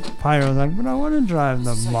love that. Pyro's like, but I want to drive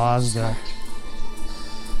the Mazda.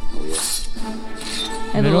 Oh,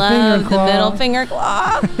 yeah. I Middle love finger the claw. middle finger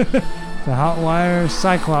claw. The hot wire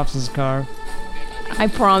Cyclops' car. I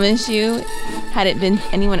promise you, had it been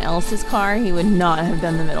anyone else's car, he would not have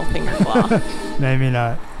done the middle finger claw. Maybe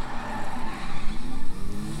not.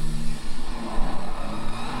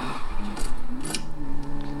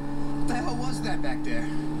 What the hell was that back there?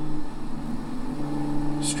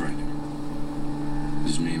 Stryker.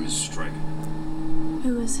 His name is Stryker.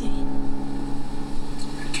 Who is he?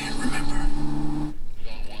 I can't remember.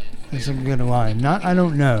 That's a good line. Not, I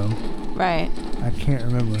don't know. Right. I can't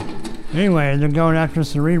remember. Anyway, they're going after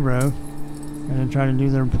Cerebro and they're trying to do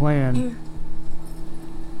their plan. Here.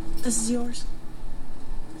 This is yours.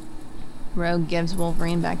 Rogue gives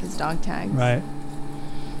Wolverine back his dog tags. Right.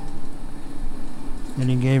 And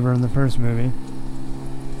he gave her in the first movie.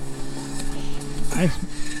 I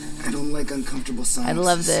don't like uncomfortable I silences.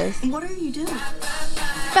 love this. What are you doing?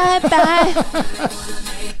 Bye-bye.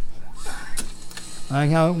 I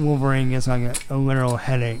like how Wolverine gets like a literal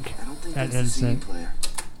headache at instant.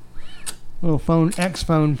 Little phone, X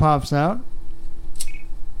phone pops out.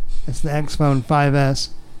 It's the X phone 5S.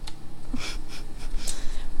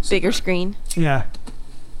 Bigger screen. Yeah.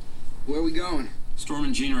 Where are we going? Storm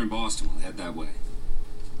and Jean are in Boston. We'll head that way.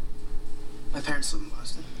 My parents live in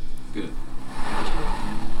Boston. Good.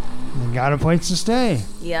 They got a place to stay.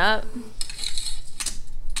 Yep.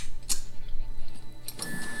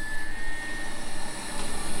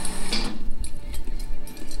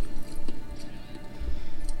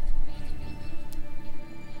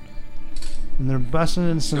 And they're busting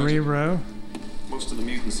in Cerebro. Most of the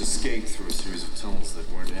mutants escaped through a series of tunnels that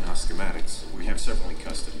weren't in our schematics. We have several in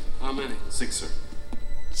custody. How many? 6, sir.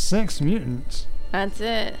 6 mutants. That's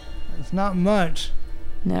it. It's not much.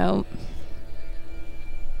 Nope.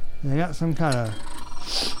 They got some kind of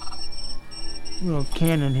little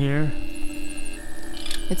cannon here.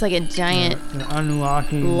 It's like a giant They're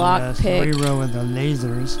unlocking lock pick. Cerebro with the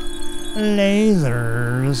lasers.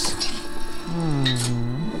 Lasers.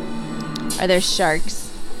 Are there sharks?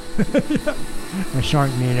 A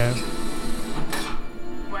Sharknado.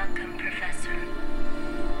 Welcome, Professor.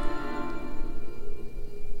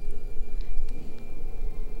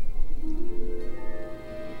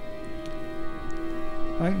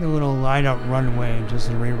 I like the little light up runway to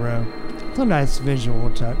Cerebro. It's a nice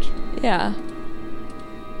visual touch. Yeah.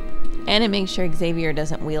 And it makes sure Xavier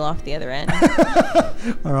doesn't wheel off the other end.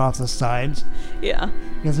 Or off the sides. Yeah.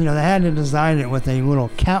 Because, you know, they had to design it with a little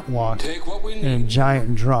catwalk Take what we and a need.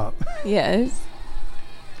 giant drop. Yes.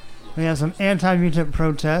 We have some anti-mutant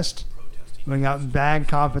protest. We got Bad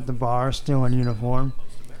Cop at the bar, still in uniform.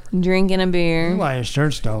 Drinking a beer. Why his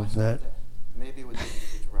shirts don't fit. Maybe it would be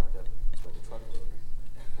easy to round up by the truckload.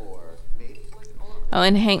 Or maybe... Oh,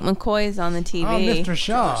 and Hank McCoy's on the TV. Oh, Mr.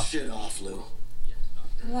 Shaw. Shit off, Lou.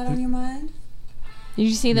 What on your mind? Did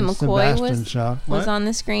you see that McCoy Sebastian Shaw. was What? on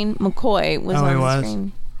the screen? McCoy was Oh, he on the was?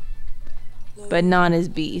 screen. But not as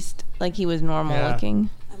Beast. Like he was normal Yeah. looking.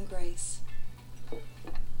 I'm Grace.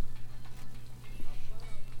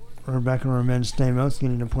 Rebecca Ramin Stamos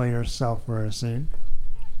getting to play herself for a scene.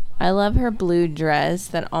 I love her blue dress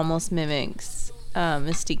that almost mimics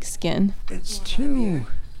Mystique's skin. It's too...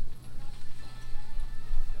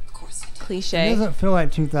 It Cliche. doesn't feel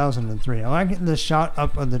like 2003. I like the shot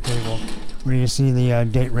up of the table where you see the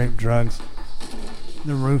date rape drugs.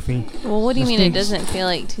 The roofie. Well, what do you mean it Mystique's- doesn't feel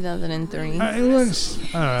like 2003? It looks,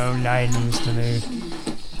 I don't know, 90s to me.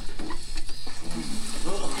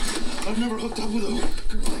 I've never hooked up with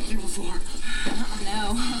a girl like you before.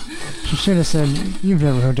 No. She should have said, you've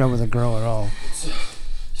never hooked up with a girl at all.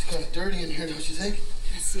 It's kind of dirty in here, don't you think?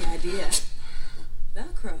 That's the idea.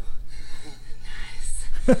 Velcro.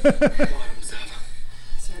 Bottoms up.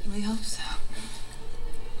 Certainly hope so.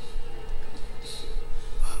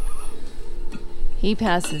 He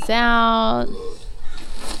passes out.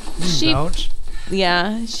 She, Ouch.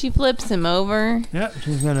 yeah, she flips him over. Yep,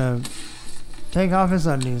 she's gonna take off his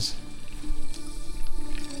undies.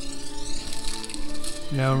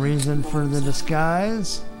 No reason for the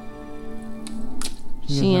disguise. She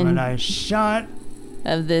gives She him a and- nice shot.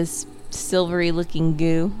 Of this silvery looking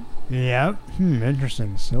goo. Yep.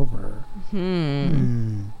 Interesting. Silver.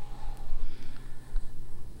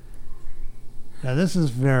 Now this is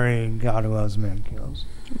very God Who Loves Man Kills.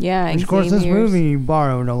 Yeah, Which, of course, this Xavier's- movie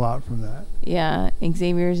borrowed a lot from that. Yeah,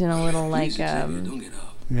 Xavier's in a little like Easy, Xavier, don't get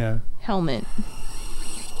up. Yeah. helmet.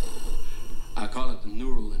 I call it the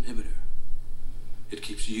neural inhibitor. It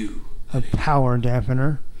keeps you. A power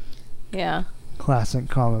dampener. Yeah. Classic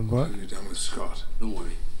comic book. What have you done with Scott? Don't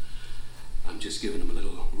worry. I'm just giving him a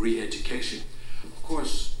little re-education. Of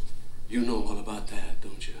course, you know all about that,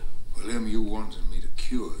 don't you? William, you wanted me to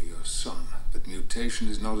cure your son, but mutation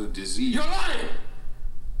is not a disease. You're lying!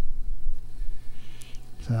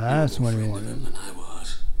 So that's what he Than wanted. I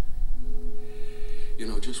was. You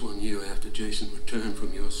know, just 1 year after Jason returned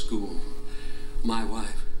from your school, my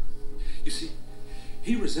wife, you see,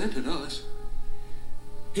 he resented us.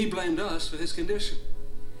 He blamed us for his condition.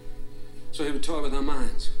 So he would toy with our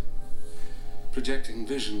minds, projecting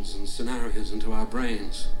visions and scenarios into our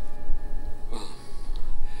brains. Well,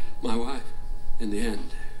 my wife, in the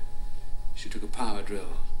end, she took a power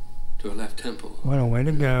drill to her left temple. What a way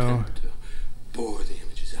to go. To bore the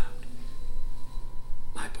images out.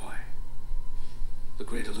 My boy, the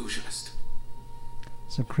great illusionist.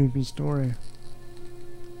 It's a creepy story.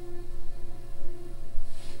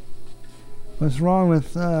 What's wrong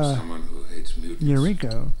with Someone who hates mutants.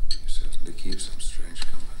 Yuriko? He certainly keeps some strange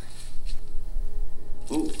company.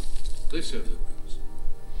 Oh, they said that.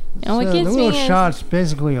 And what So gets the me little is, shot's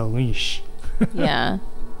basically a leash. yeah.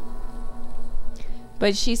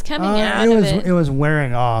 But she's coming out it of was it. It was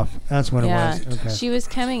wearing off. That's what Yeah. it was. Okay. She was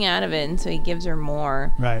coming out of it, and so he gives her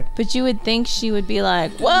more. Right. But you would think she would be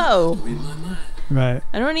like, whoa, Right.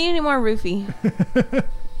 I don't need any more roofie.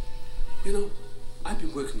 You know, I've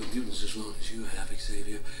been working with mutants as long as you have,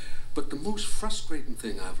 Xavier. But the most frustrating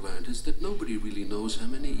thing I've learned is that nobody really knows how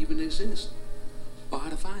many even exist, or how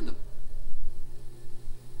to find them.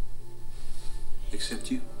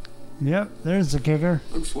 Except you. Yep, there's the kicker.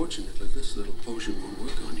 Unfortunately, this little potion won't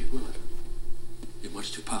work on you, will it? You're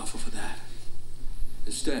much too powerful for that.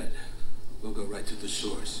 Instead, we'll go right to the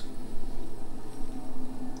source.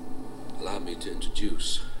 Allow me to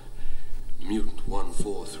introduce Mutant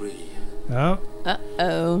 143. Oh.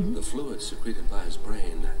 Uh-oh. The fluid secreted by his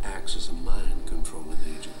brain acts as a mind-controlling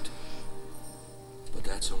agent. But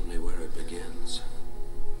that's only where it begins.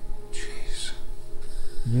 Jeez.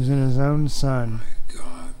 Using his own son.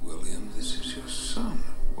 God, William, this is your son.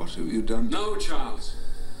 What have you done? No, Charles.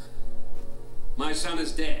 My son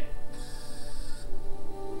is dead.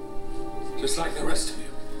 Just like the rest of you.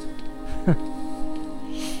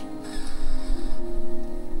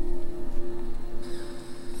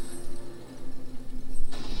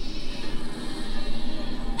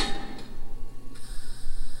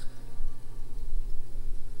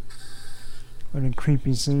 What a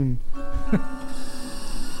creepy scene.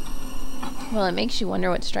 Well, it makes you wonder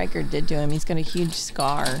what Stryker did to him. He's got a huge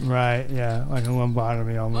scar. Right, yeah. Like a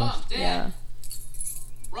lobotomy almost. Yeah.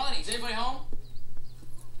 Ronnie, is anybody home?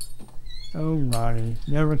 Oh, Ronnie.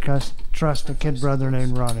 Never trust a kid brother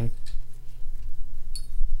named Ronnie.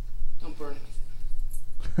 Don't burn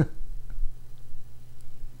anything.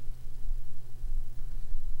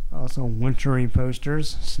 Also, wintry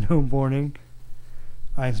posters, snowboarding.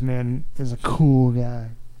 Iceman is a cool guy.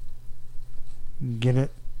 Get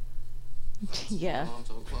it? Yeah. Mom's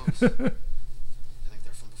old clothes. I think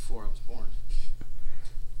they're from before I was born.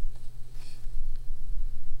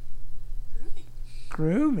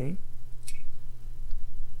 Groovy.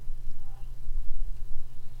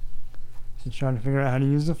 He's trying to figure out how to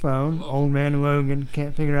use the phone. Hello? Old man Logan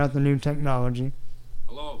can't figure out the new technology.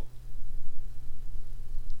 Hello?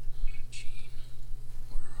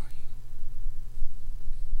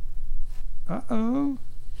 Uh-oh.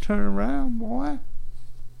 Turn around, boy.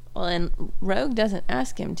 Well, and Rogue doesn't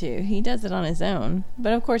ask him to. He does it on his own.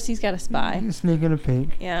 But of course, he's got a spy. He's sneaking a peek.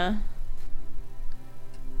 Yeah.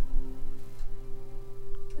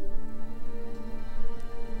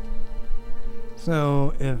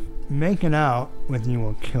 So, if making out with you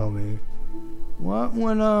will kill me, what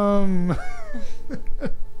would,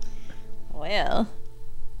 Well.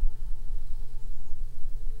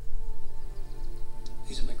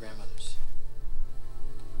 These are my grandmother's.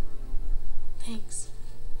 Thanks.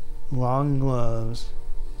 long gloves.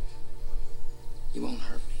 You won't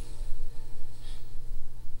hurt me.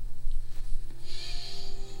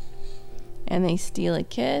 And they steal a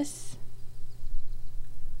kiss.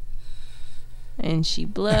 And she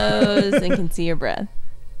blows and can see her breath.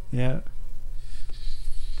 Yeah.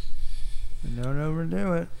 But don't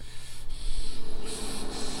overdo it.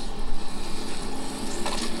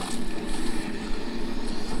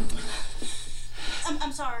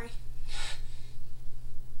 I'm sorry.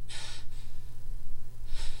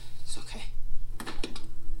 It's okay.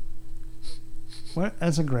 What?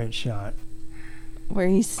 That's a great shot. Where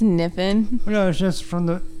he's sniffing. No, it's just from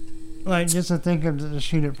the, like, just to think of to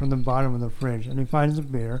shoot it from the bottom of the fridge, and he finds a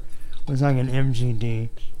beer. It was like an MGD.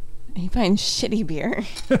 He finds shitty beer.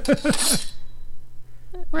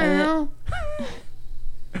 Well,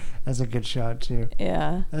 That's a good shot too.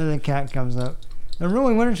 Yeah. And then the cat comes up. And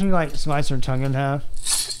really, why don't you like slice her tongue in half?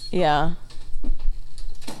 Yeah.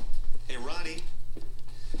 Hey, Ronnie.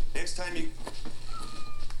 Next time you...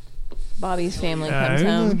 Bobby's family comes Here's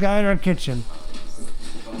the home. guy in our kitchen.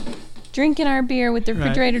 Drinking our beer with the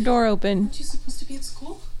refrigerator door open. Aren't you supposed to be at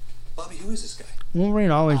school? Bobby, who is this guy?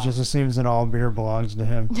 Wolverine always just assumes that all beer belongs to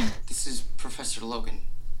him. This is Professor Logan.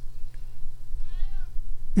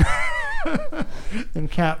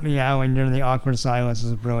 And cat meowing during the awkward silence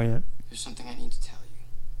is brilliant. There's something I need to tell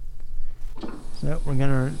you. So we're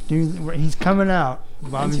gonna do. He's coming out.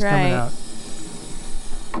 Bobby's coming out.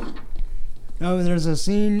 Oh, there's a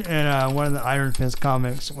scene in one of the Iron Fist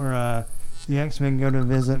comics where the X-Men go to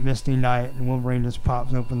visit Misty Knight, and Wolverine just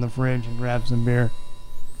pops open the fridge and grabs some beer,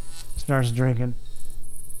 starts drinking.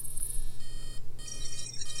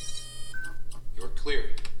 You're clear.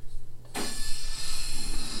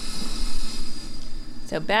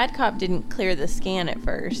 So Bad Cop didn't clear the scan at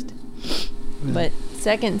first, but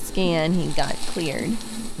second scan he got cleared.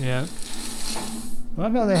 Yeah. Well,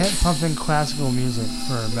 I thought they had pumping classical music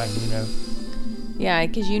for Magneto. Yeah,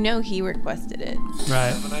 because you know he requested it.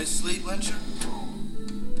 Right. Have a nice sleep, Lyncher?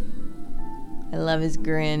 I love his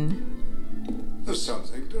grin. There's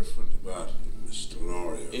something different about him, Mr.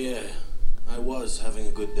 Lorio. Yeah, I was having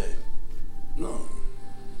a good day. No.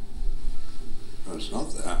 No, it's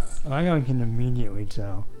not that. Oh, I know we can immediately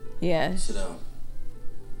tell. Yeah. Sit down.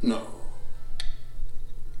 No.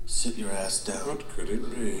 Sit your ass down. What could it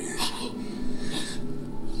be?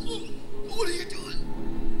 What are you doing?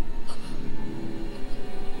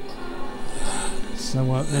 So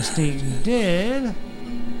what Mystique did,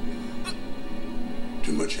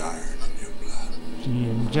 Too much iron in your blood. she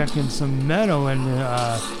injected some metal into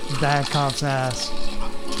Bad Cop's ass.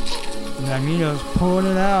 And Magneto's pulling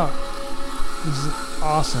it out. This is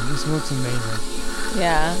awesome. This looks amazing.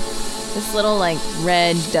 Yeah. This little, like,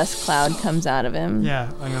 red dust cloud comes out of him.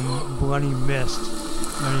 Yeah, like a bloody mist.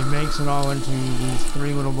 And he makes it all into these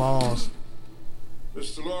three little balls.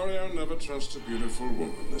 Mr. Lorio, never trust a beautiful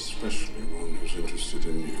woman, especially one who's interested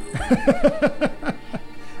in you.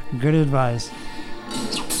 Good advice.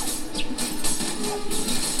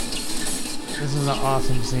 This is an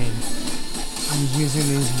awesome scene. He's using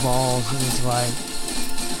these balls as like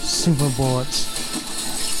super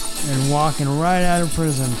bullets and walking right out of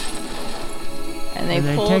prison. And they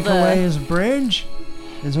take away his bridge,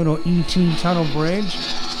 his little ET tunnel bridge.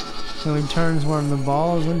 So he turns one of the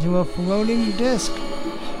balls into a floating disc.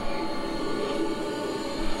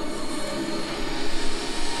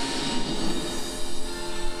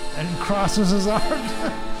 And he crosses his arms.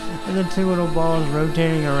 And the two little balls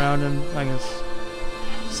rotating around him like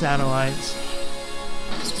satellites.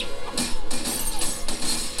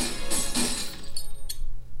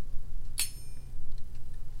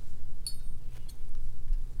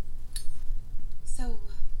 So,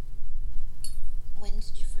 when did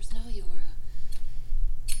you first know you were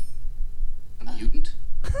A mutant?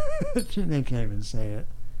 They can't even say it.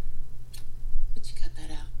 But you cut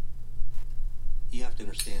that out. You have to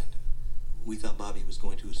understand, we thought Bobby was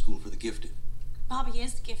going to a school for the gifted. Bobby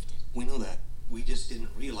is gifted. We know that. We just didn't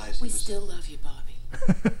realize he We was... still love you, Bobby.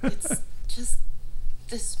 It's just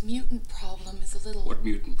this mutant problem is a little. What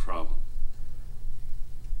mutant problem?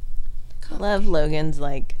 I love Logan's,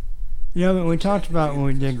 like... You know, but we talked about when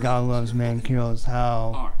we did God Loves Man Kills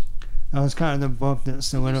how that was kind of the book that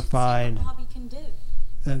solidified Bobby can do.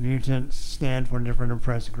 that mutants stand for different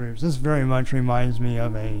oppressed groups. This very much reminds me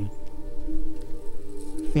of a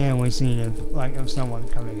family scene of someone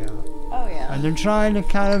coming out. Oh yeah. And they're trying to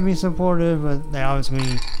kind of be supportive, but they obviously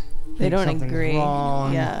They think don't something's agree.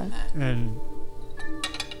 wrong. Yeah. And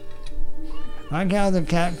I like how the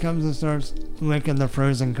cat comes and starts licking the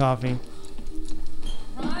frozen coffee.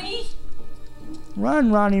 Ronnie?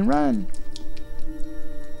 Run, Ronnie, run!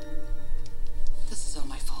 This is all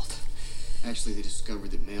my fault. Actually, they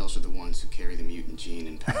discovered that males are the ones who carry the mutant gene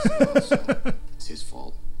and pass it on, so it's his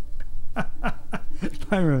fault.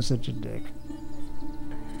 Pyro's such a dick.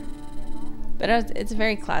 But it's a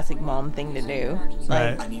very classic mom thing to do.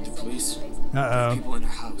 Right. I need the police. Uh-oh. People in our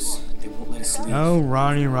house. They won't let us leave. Oh,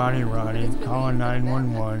 Ronnie, calling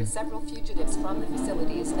 911. Several fugitives from the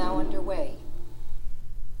facility is now underway.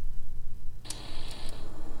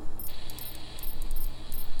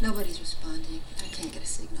 Nobody's responding. I can't get a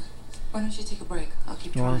signal. Why don't you take a break? I'll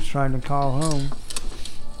keep Storm's trying to call home.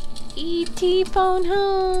 E.T. phone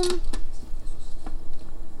home.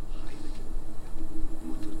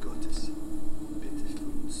 Mutter Gottes, bitte für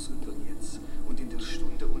uns Sündern jetzt und in der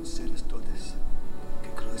Stunde unseres Todes.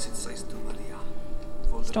 Gegrüßet seist du, Maria.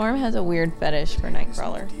 Storm has a weird fetish for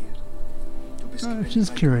Nightcrawler. Du bist She's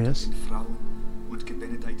curious. Frauen und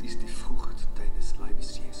gebenedeit ist die Frucht deines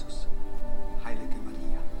Leibes, Jesus. Heilige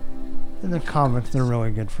Maria. In the comics, they're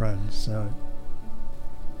really good friends, so.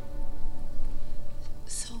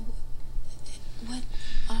 So, what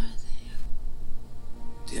are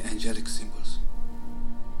they? The angelic symbols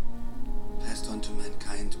passed on to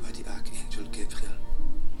mankind by the Archangel Gabriel.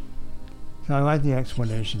 So I like the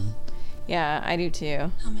explanation. Yeah, I do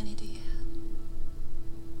too. How many do you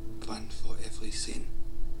have? One for every sin.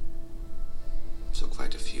 So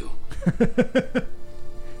quite a few.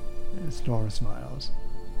 Storm smiles.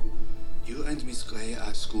 You and Miss Gray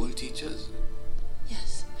are school teachers?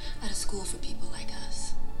 Yes, at a school for people like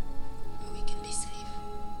us, where we can be safe.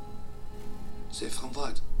 Safe from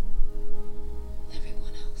what?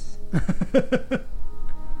 Everyone else.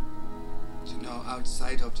 You know,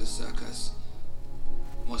 outside of the circus,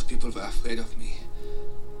 most people were afraid of me.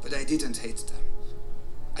 But I didn't hate them.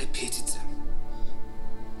 I pitied them.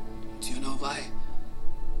 Do you know why?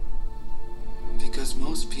 Because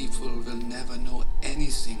most people will never know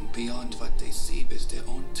anything beyond what they see with their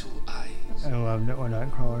own two eyes. I love what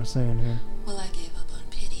Nightcrawler's saying here. Well, I gave up on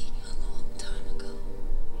pity a long time ago.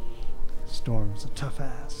 Storm's a tough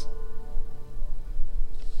ass.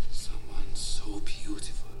 Someone so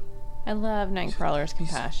beautiful. I love Nightcrawler's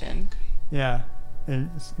compassion. Yeah, and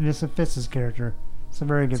it fits his character. It's a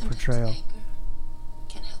very good portrayal.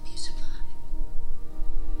 Can help you survive.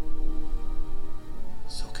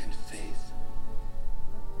 So can faith.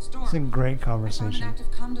 It's a great conversation.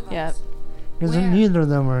 Yep. Because neither of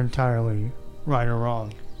them are entirely right or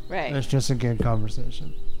wrong. Right. It's just a good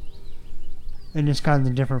conversation. And just kind of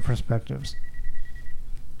the different perspectives.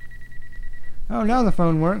 Oh, now the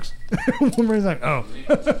phone works. Wolverine's like, oh.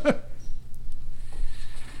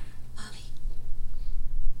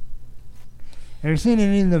 Have you seen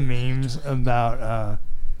any of the memes about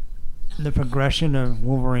the progression of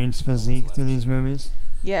Wolverine's physique through these movies?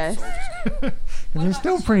 Yes. And he's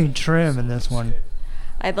still pretty trim in this one.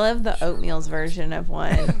 I love the Oatmeal's version of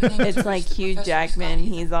one. It's like Hugh Jackman.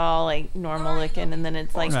 He's all like normal looking, and then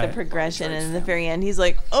it's like the progression, and at the very end, he's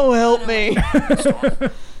like, "Oh, help me!"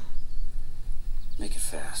 Make it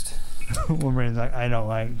fast. Wolverine's like, I don't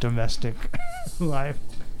like domestic life.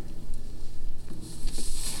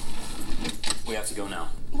 We have to go now.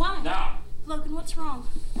 Why? Now! Logan, what's wrong?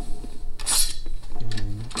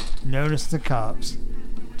 Notice the cops.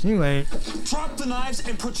 Too late. Drop the knives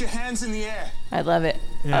and put your hands in the air. I love it.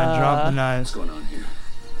 Yeah, drop the knives. What's going on here?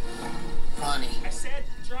 Ronnie. I said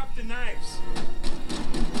drop the knives.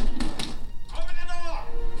 Open the door.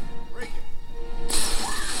 Break it.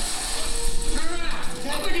 Turn around.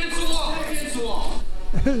 Up against the wall. Up against the wall.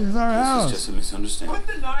 It's our house. This is just a misunderstanding. Put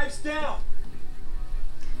the knives down.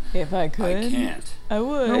 If I could, I can't. I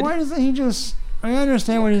would. But why doesn't he just... I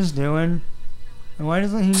understand what he's doing. And why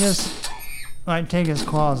doesn't he just, like, take his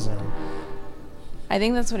claws in? I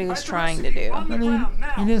think that's what he was trying to do. I mean,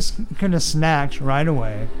 he just could have snacked right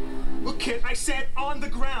away. Look, kid, I said on the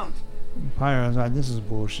ground. Pyro's like, this is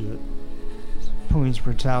bullshit. Police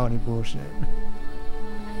brutality bullshit.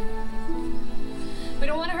 We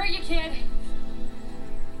don't want to hurt you, kid.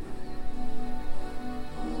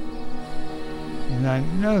 He's like,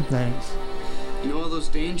 no thanks. You know all those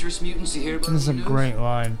dangerous mutants you hear about? This is a great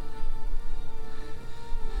line.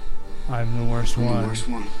 I'm the worst one. I'm the worst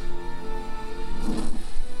one.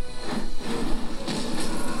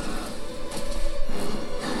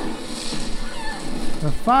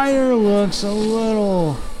 The fire looks a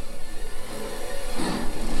little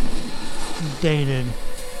dated.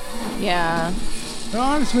 Yeah. But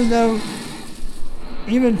honestly though,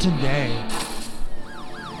 even today,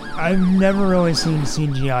 I've never really seen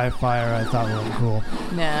CGI fire I thought looked cool.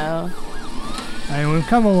 No. I mean, we've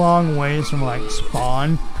come a long ways from like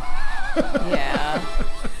Spawn. Yeah.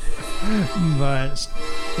 But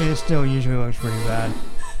it still usually looks pretty bad.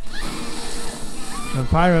 The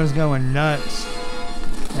Pyro's going nuts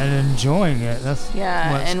and enjoying it. That's what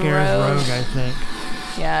and scares Rogue, I think.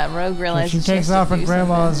 Yeah, Rogue So realizes she takes off her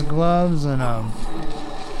grandma's gloves and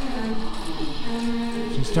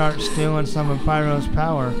she starts stealing some of Pyro's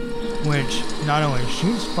power, which not only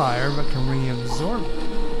shoots fire but can reabsorb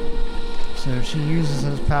it. So she uses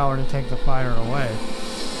his power to take the fire away.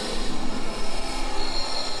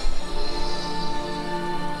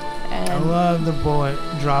 I love the bullet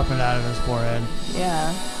dropping out of his forehead.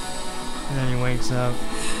 Yeah. And then he wakes up.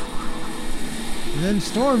 And then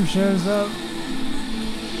Storm shows up.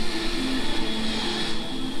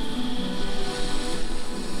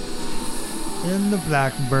 In the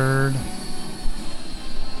Blackbird.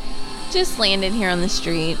 Just landed here on the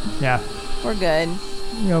street. Yeah. We're good.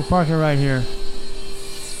 You know, park it right here.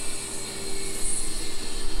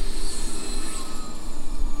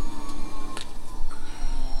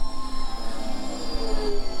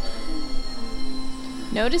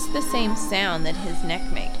 Notice the same sound that his neck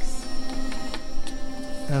makes.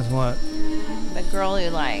 That's what? The girl who,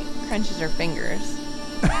 like, crunches her fingers.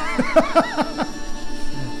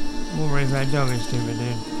 Wolverine's like, don't be stupid,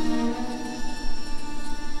 dude.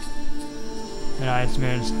 And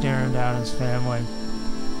Iceman staring down his family.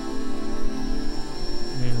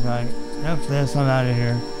 And he's like, F this, I'm out of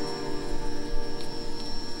here.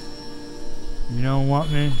 You don't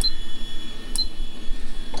want me?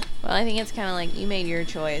 Well, I think it's kind of like, you made your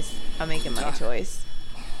choice, I'm making my choice.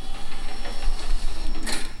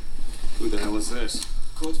 Who the hell is this?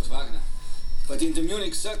 Kurt Wagner. But in the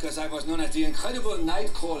Munich circus, I was known as the Incredible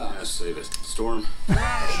Nightcrawler. Yes, save it. Storm.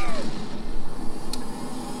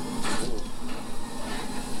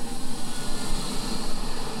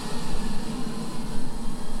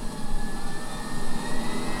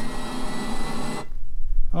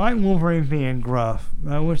 I like Wolverine being gruff.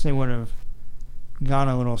 I wish they would have gone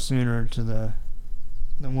a little sooner to the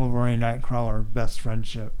Wolverine Nightcrawler best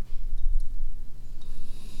friendship.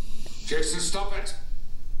 Jason, stop it!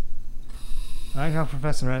 I like how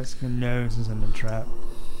Professor X knows he's in the trap.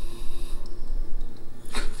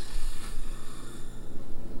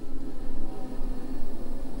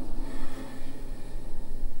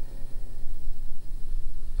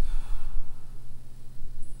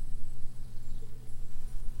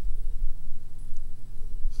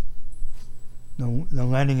 The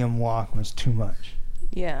letting him walk was too much.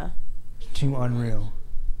 Yeah. Too unreal.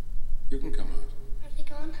 You can come out. Are they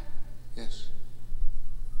gone? Yes.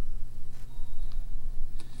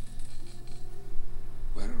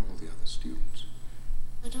 Where are all the other students?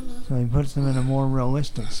 I don't know. So he puts them in a more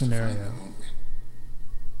realistic scenario.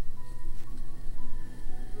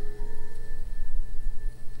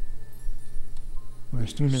 Where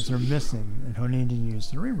students are missing and he'll need to use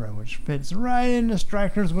Cerebro, which fits right into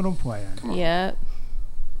Stryker's little plan. Yep.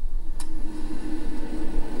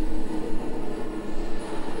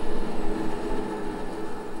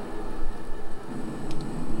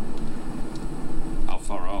 How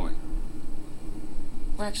far are we?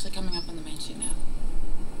 We're actually coming up on the main sheet now.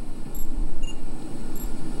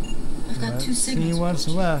 I've got two signals. See what's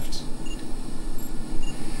left.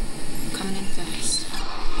 Coming in fast.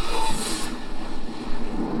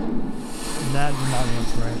 That did not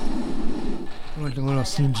look right. It looked a little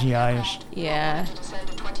CGI-ish. Yeah. Descend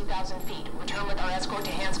to 20,000 feet. Return with our escort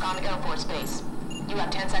to Hanscom Air Force Base. You have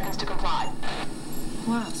 10 seconds to comply.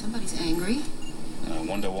 Wow, somebody's angry. I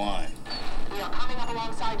wonder why. We are coming up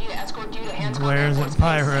alongside you to escort you to Hanscom Air Where's Force it,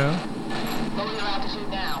 Pyro? Base. Lower your altitude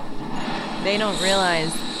now. They don't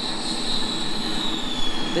realize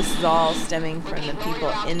this is all stemming from the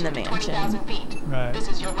people in the mansion. 20,000 feet. Right. This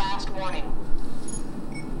is your last warning.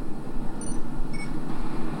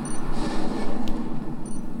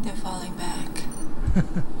 They're falling back.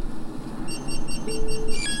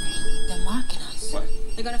 They're marking us. What?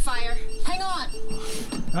 They're gonna fire. Hang on!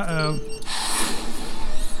 Uh-oh.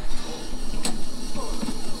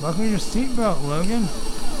 Buckle your seatbelt, Logan.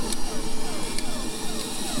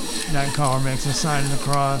 Nightcrawler makes a sign of the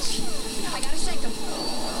cross. I gotta shake them.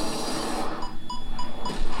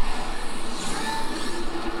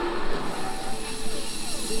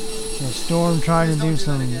 So Storm trying to do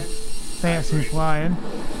some fancy flying.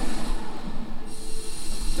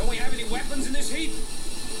 Don't we have any weapons in this heat?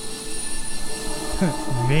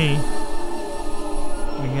 Me.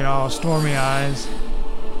 We get all stormy eyes.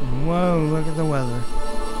 And whoa, look at the weather.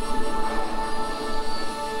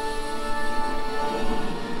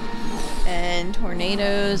 And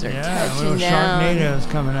tornadoes are Yeah, touching little down. Sharknadoes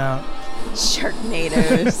coming out.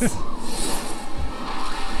 Sharknadoes.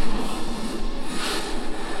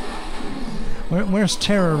 Where's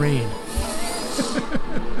Tara Reid?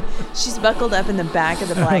 She's buckled up in the back of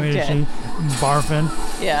the black Is jet. she barfing?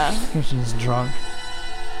 Yeah. Because she's drunk.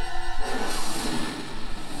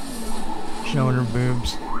 Showing her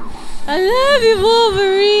boobs. I love you,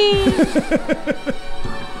 Wolverine.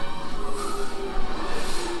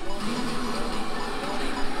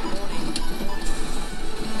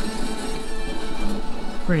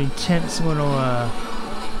 Pretty tense little,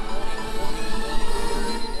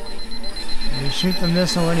 we shoot the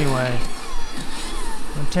missile anyway.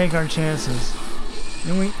 We'll take our chances.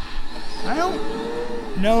 And I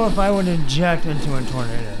don't know if I would inject into a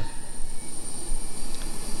tornado.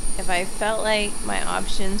 If I felt like my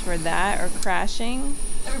options were that or crashing,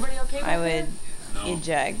 Everybody okay I with would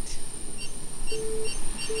eject.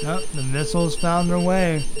 Nope, the missiles found their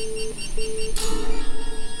way.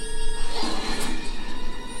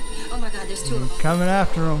 Oh my god, there's two of them. Coming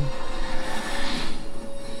after them.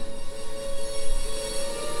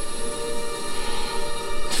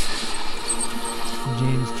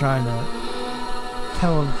 Jean's trying to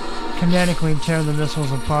telekinetically tear the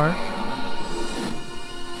missiles apart.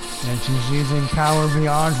 And she's using power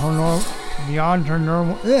beyond her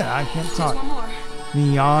normal. I can't talk.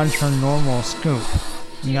 Beyond her normal scope.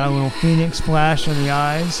 You got a little phoenix flash in the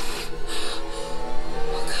eyes.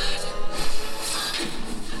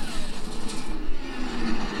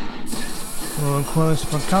 A little close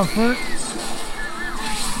for comfort.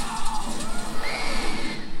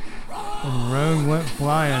 And Rogue went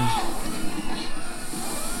flying.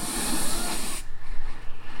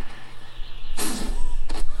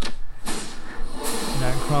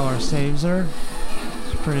 Nightcrawler saves her.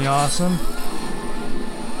 It's pretty awesome.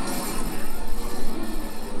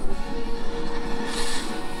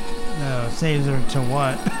 No, saves her to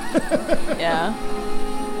what? Yeah.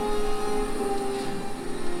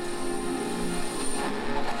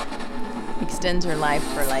 Extends her life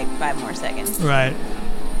for like 5 more seconds. Right.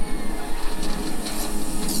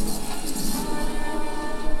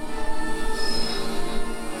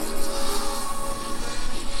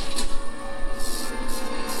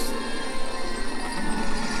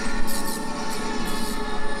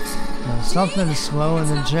 Now, something's slowing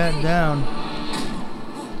the jet down.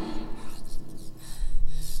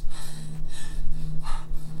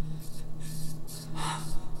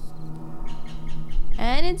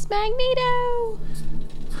 And it's Magneto!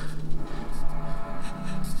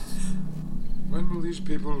 When will these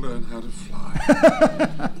people learn how to fly?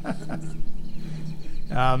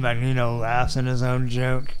 Magneto laughs at his own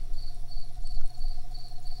joke.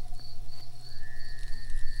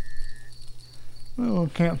 A little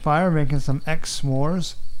campfire making some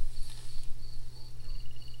X-s'mores.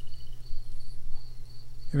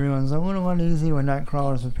 Everyone's a little uneasy with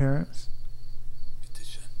Nightcrawler's appearance.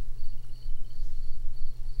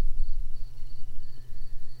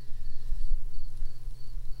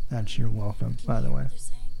 That's your welcome, by the way.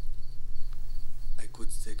 I could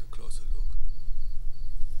take a closer look.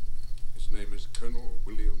 His name is Colonel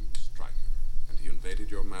William Stryker, and he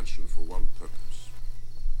invaded your mansion for one purpose.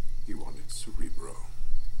 He wanted Cerebro.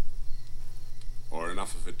 Or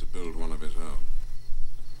enough of it to build one of his own.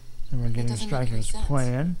 So we're getting Stryker's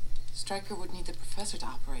plan. Stryker would need the professor to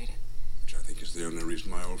operate it. Which I think is the only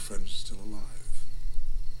reason my old friend is still alive.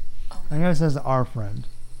 I know it says our friend.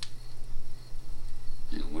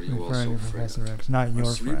 What are you all so Referring to afraid Professor of? X, not your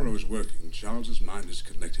When Cerebro friend. is working, Charles's mind is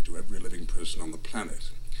connected to every living person on the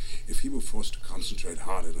planet. If he were forced to concentrate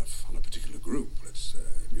hard enough on a particular group, let's say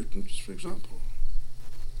mutants, for example,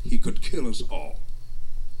 he could kill us all.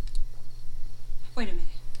 Wait a minute.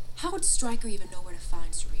 How would Stryker even know where to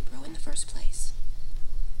find Cerebro in the first place?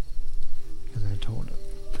 Because I told him.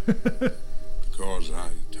 Because I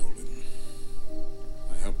told him.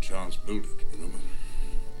 I helped Charles build it, remember?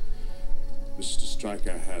 Mr.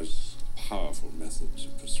 Stryker has powerful methods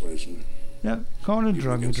of persuasion. Yep, call it a Even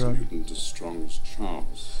drug, against drug. a mutant as strong as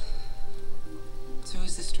Charles. So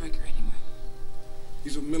who's this Stryker anyway?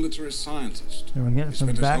 He's a military scientist. So we're getting He some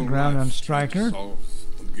spent his whole background life on trying to Stryker. solve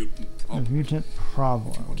the mutant The problem. mutant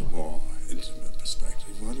problem. If you want a more intimate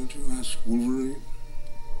perspective, why don't you ask Wolverine?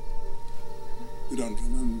 You don't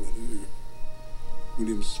remember, do you?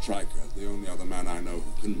 William Stryker, the only other man I know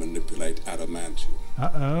who can manipulate adamantium.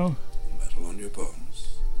 Uh-oh. Metal on your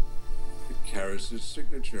bones. It carries his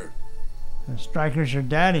signature. So Stryker's your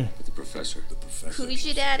daddy. But the professor. Who's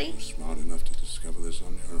your daddy? Was smart enough to discover this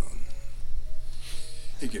on your own.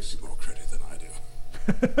 He gives you more credit than I do.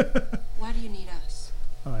 Why do you need us?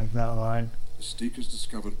 I like that line. Mystique has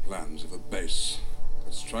discovered plans of a base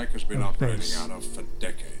that Stryker's been A operating base. out of for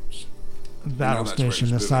decades. A We battle know that's where station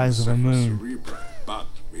he's the building size of a second moon. Cerebro, but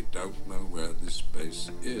we don't know where this base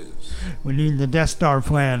is. We need the Death Star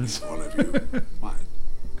plans. One of you might.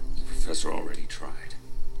 The professor already tried.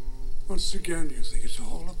 Once again, you think it's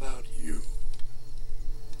all about you.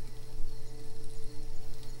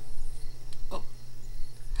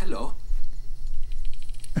 Hello.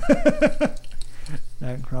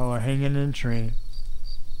 Nightcrawler hanging in a tree.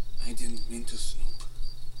 I didn't mean to snoop.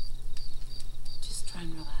 Just try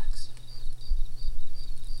and relax.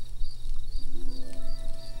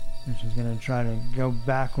 And she's gonna try to go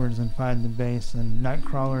backwards and find the base in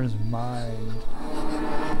Nightcrawler's mind.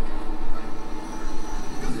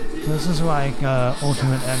 So this is like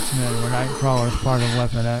Ultimate X-Men, where Nightcrawler's part of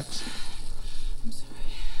Weapon X. I'm sorry.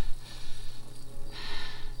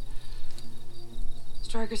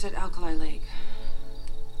 Stryker said Alkali Lake.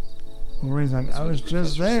 Wolverine's like, I was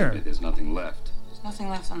just there. There's nothing left. There's nothing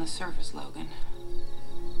left on the surface, Logan.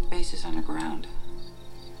 The base is underground.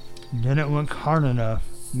 You didn't look hard enough.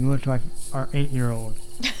 You looked like our 8-year-old.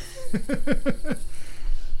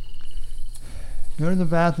 Go to the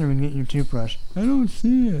bathroom and get your toothbrush. I don't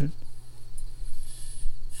see it.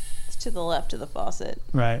 To the left of the faucet.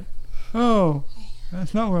 Right. Oh,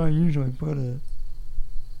 that's not where I usually put it.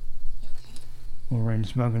 Wolverine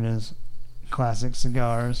smoking his classic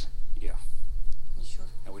cigars. Yeah. You sure?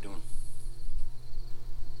 How we doing?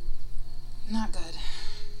 Not good.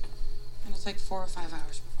 It'll take 4 or 5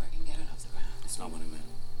 hours before I can get it off the ground. That's not what I meant.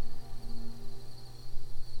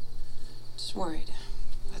 Just worried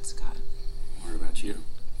about Scott. Worried about you.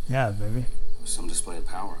 Yeah, baby. There was some display of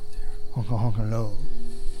power up there. Honka honka low.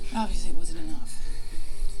 Obviously, it wasn't enough.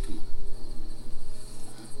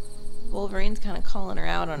 Wolverine's kind of calling her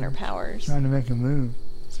out on her powers. Trying to make a move.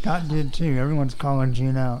 Scott did too. Everyone's calling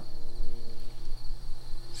Jean out.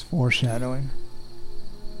 It's foreshadowing.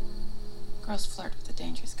 Girls flirt with the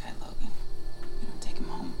dangerous guy, Logan. They don't take him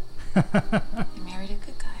home. They married a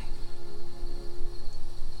good guy.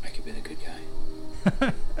 I could be the good guy.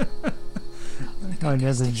 Oh, he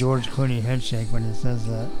does a George Clooney head shake when he says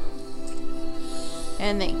that.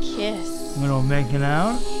 And they kiss. Little making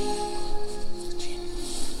out.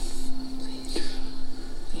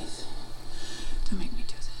 Please. Don't make me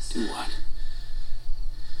do this. Do what?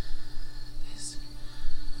 This.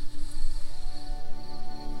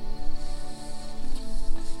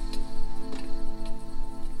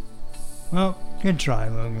 Well, good try,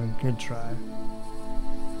 Logan. Good try.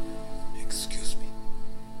 Excuse me.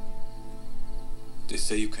 They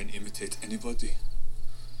say you can imitate anybody.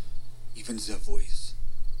 Even their voice.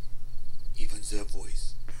 Even their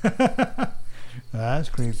voice. That's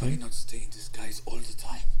Why creepy. not stay in disguise all the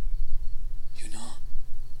time? You know?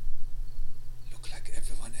 Look like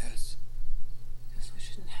everyone else. Because we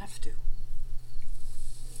shouldn't have to.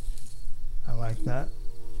 I like that.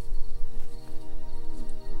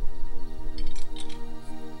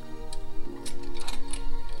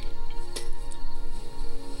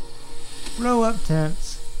 Blow up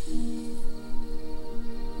tents.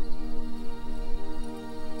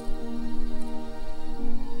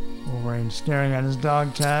 Wolverine staring at his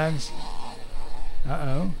dog tags.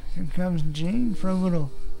 Uh-oh. Here comes Jean for a little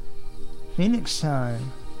Phoenix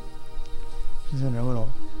time. She's in her little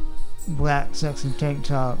black sexy tank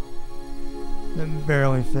top that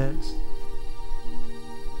barely fits.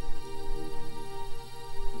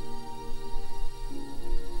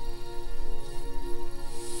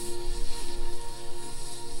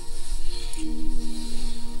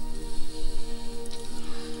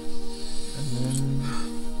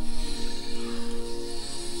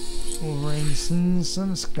 Wolverine sees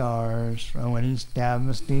some scars from when he stabbed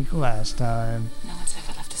Mystique last time. No one's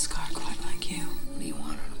ever left a scar quite like you. What do you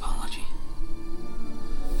want? An apology?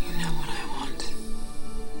 You know what I want.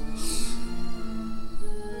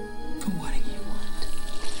 But what do you want?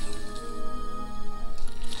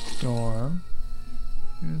 Storm.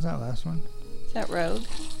 Who's that last one? Is that Rogue?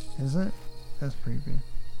 Is it? That's creepy.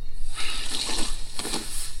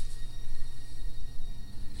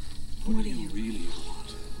 What do you really want?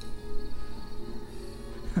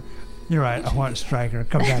 You're right. I want Stryker.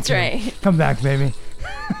 Come back. That's baby. right. Come back, baby.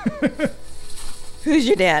 Who's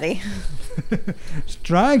your daddy?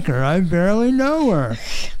 Stryker. I barely know her.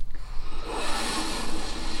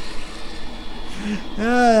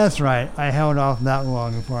 Yeah, that's right. I held off that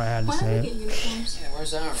long before I had to say it. Yeah,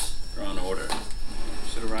 where's ours? They're on order.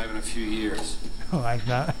 Should arrive in a few years. I like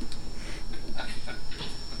that.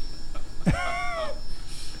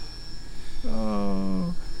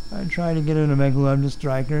 Oh, I tried to get her to make love to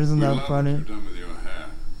Stryker. Isn't that funny? You're done with your hair.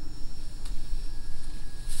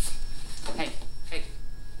 Hey, hey.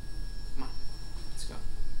 Come on. Let's go.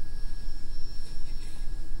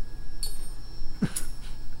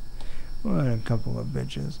 What a couple of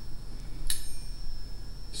bitches.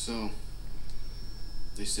 So,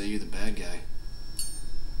 they say you're the bad guy.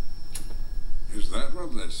 Is that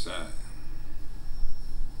what they say?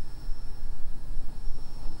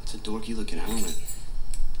 It's a dorky looking helmet.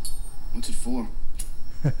 What's it for?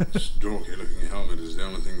 This dorky looking helmet is the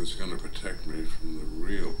only thing that's going to protect me from the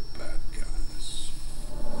real bad guys.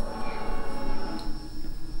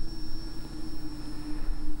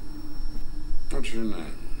 What's your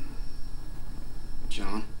name?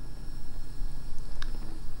 John?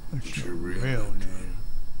 What's your real name?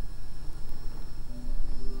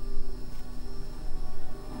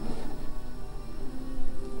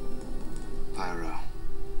 Pyro.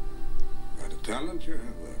 Got a talent you have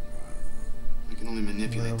there, I can only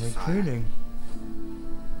manipulate the fire. Recruiting.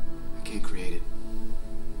 I can't create it.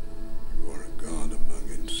 You are a god among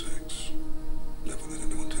insects. Never let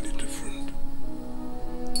anyone tell you different.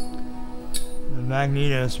 The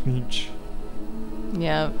Magneto speech.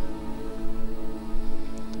 Yep.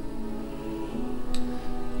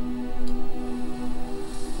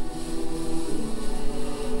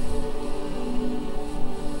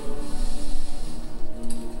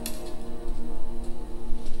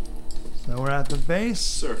 at the base.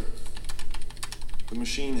 Sir, the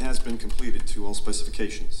machine has been completed to all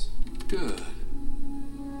specifications. Good.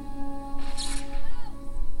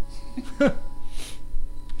 If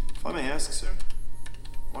I may ask, sir,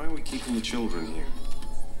 why are we keeping the children here?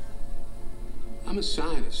 I'm a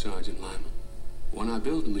scientist, Sergeant Lyman. When I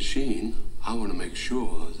build a machine, I want to make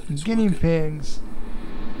sure that it's Guinea pigs,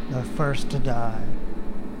 the first to die.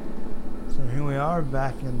 So here we are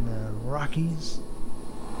back in the Rockies.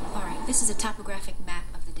 All right, this is a topographic map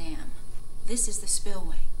of the dam. This is the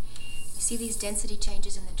spillway. You see these density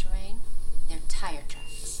changes in the terrain? They're tire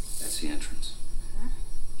tracks. That's the entrance.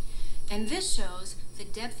 And this shows the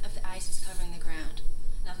depth of the ice is covering the ground.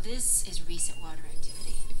 Now this is recent water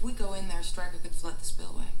activity. If we go in there, Stryker could flood the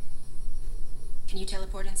spillway. Can you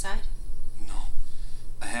teleport inside? No.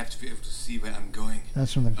 I have to be able to see where I'm going.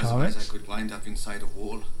 That's from the Otherwise, comics. I could wind up inside a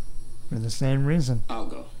wall. For the same reason. I'll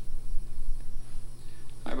go.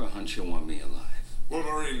 I have a hunch you'll want me alive.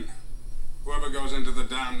 Wolverine, whoever goes into the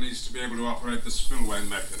dam needs to be able to operate the spillway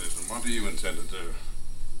mechanism. What do you intend to do?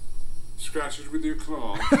 Scratch it with your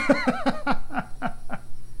claw?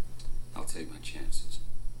 I'll take my chances.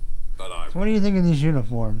 But I... So what do you think of these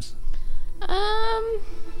uniforms? I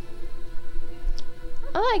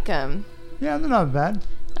like them. Yeah, they're not bad.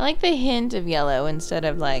 I like the hint of yellow instead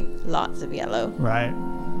of like lots of yellow. Right.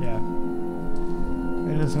 Yeah.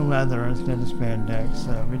 It is leather instead of spandex,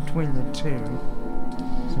 so between the two,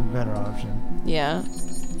 it's a better option. Yeah.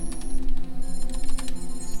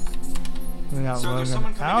 We got Sir, there's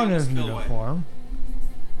Logan someone coming out down the of spillway. uniform.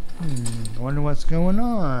 Wonder what's going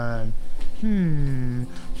on. I'm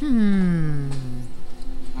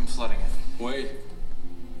flooding it. Wait.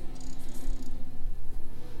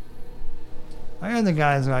 I heard the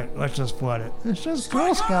guys like, let's just flood it. It's just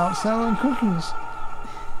Girl Scouts selling cookies.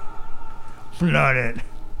 Flood it.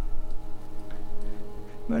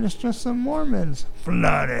 But it's just some Mormons.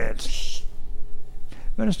 Flood it.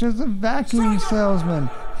 But it's just a vacuum salesman.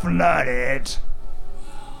 Flood it.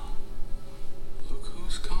 Look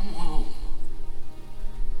who's come home.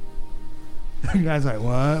 The guy's like,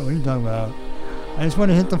 what? What are you talking about? I just want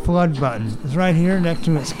to hit the flood button. It's right here next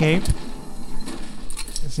to escape.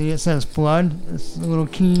 See, it says flood. It's a little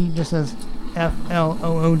key. Just says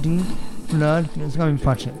F-L-O-O-D. Flood. It's going to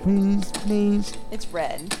punch it. Please, please. It's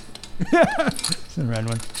red. It's a red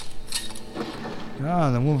one.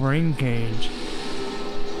 Ah, the Wolverine cage.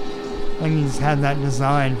 I think he's had that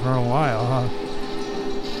design for a while, huh?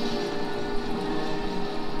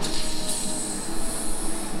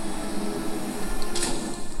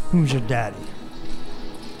 Who's your daddy?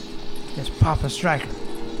 It's Papa Stryker.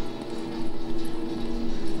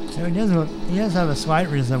 So he does have a slight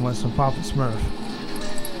resemblance to Papa Smurf.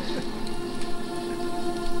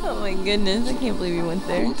 Oh my goodness, I can't believe you went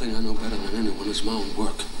there. One thing I know better than anyone is my own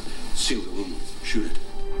work. Seal the room. Shoot it.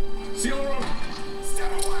 Seal the room!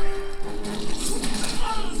 Step away!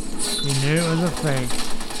 He knew it was a fake.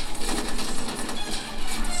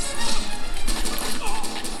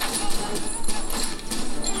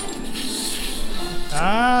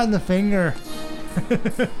 Ah, the finger.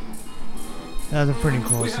 That was a pretty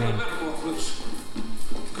cool We have a scene. metaphor, Bruce.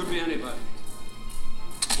 Could be anybody.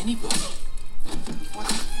 Anybody?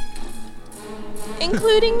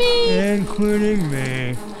 Including me. Including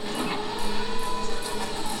me.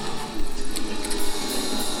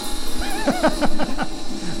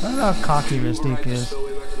 I don't know how cocky Mystique is.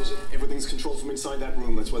 Spillway mechanism. Everything's controlled from inside that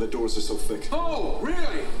room. That's why the doors are so thick. Oh,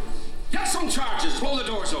 really? Get some charges. Blow the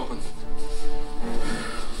doors open.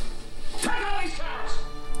 Take all these cars.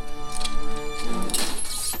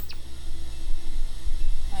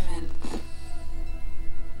 I'm in.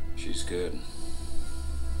 She's good.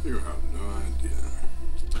 You have no idea.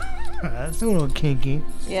 That's a little kinky.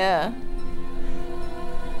 Yeah.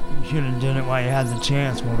 You should have done it while you had the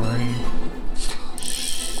chance, Wolverine.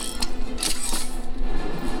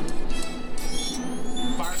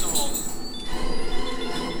 Fire in the hole.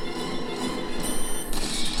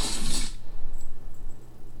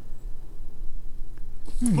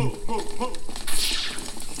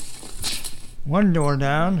 One door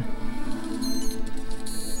down.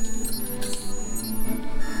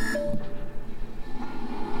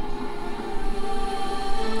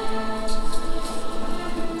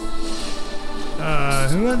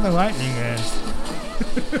 Who let the lightning in?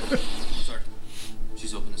 Sorry.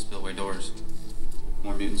 She's opened the spillway doors.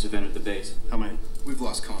 More mutants have entered the base. How many? We've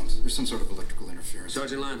lost comms. There's some sort of electrical interference.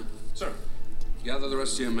 Sergeant Lyman. Sir. Gather the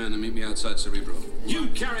rest of your men and meet me outside Cerebro. You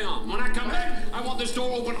carry on. When I come back, I want this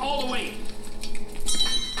door open all the way.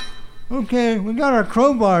 Okay, we got our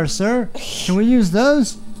crowbars, sir. Can we use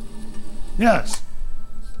those? Yes.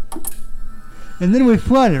 And then we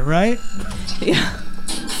flood it, right? Yeah.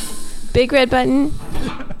 Big red button.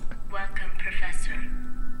 Welcome, Professor.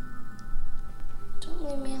 Don't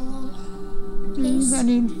leave me alone. Please, I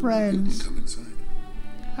need friends. Come inside.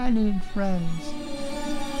 I need friends.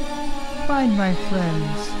 Find my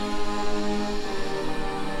friends.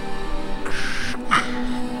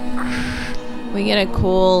 We get a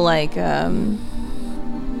cool, like,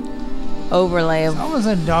 overlay of... That was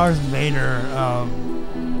a Darth Vader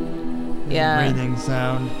breathing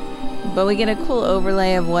sound. But we get a cool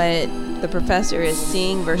overlay of what the professor is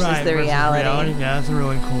seeing versus the reality. Yeah, that's a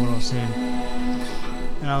really cool little scene.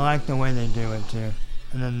 And I like the way they do it, too.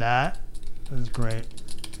 And then that is great.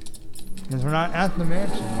 Because we're not at the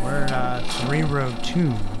mansion. We're at Cerebro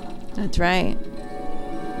 2. That's right.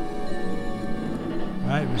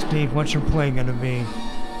 Alright, Mystique, what's your play going to be?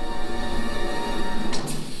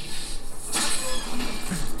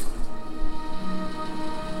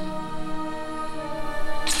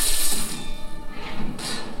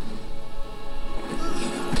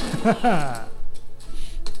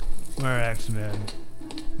 We're X-Men.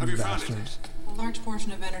 Have you Bastards. A large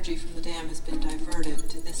portion of energy from the dam has been diverted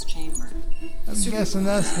to this chamber. I'm guessing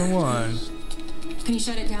that's the one. Can you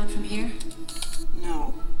shut it down from here?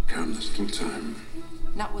 No. Come, there's still time.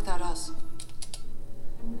 Not without us.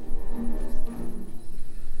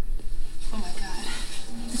 Oh my god.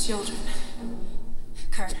 The children.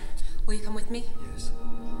 Kurt, will you come with me? Yes.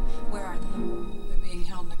 Where are they? They're being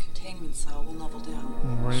held in a containment cell. We'll level down.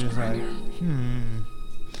 Where is that?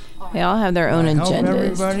 They all have their own Help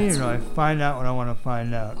agendas. everybody, or do I find out what I want to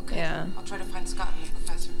find out? Okay. Yeah. I'll try to find Scott and the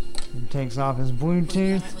professor. He takes off his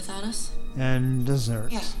Bluetooth Without us? and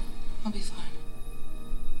desserts. Yeah, I'll be fine.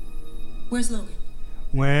 Where's Logan?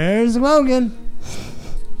 Where's Logan?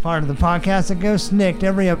 Part of the podcast that goes snicked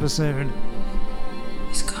every episode.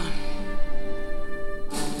 He's gone.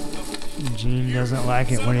 Gene doesn't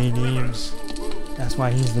like it when he leaves. That's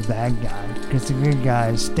why he's the bad guy. Because the good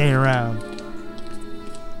guys stay around.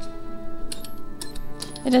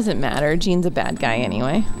 It doesn't matter. Gene's a bad guy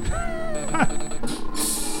anyway.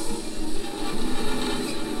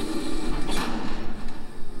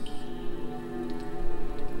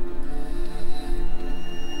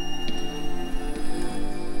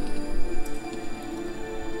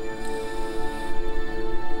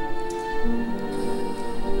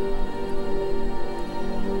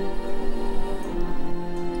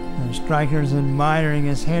 Stryker's admiring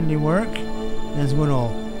his handiwork. His little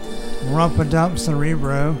rump-a-dump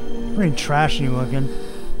Cerebro. Pretty trashy looking.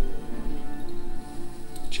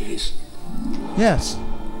 Jason. Yes.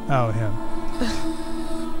 Oh, him.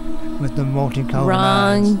 With the multicolored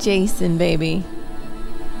Wrong eyes. Jason, baby.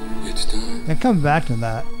 It's time. And come back to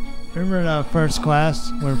that. Remember in First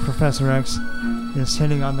Class where Professor X is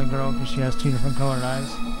hitting on the girl because she has two different colored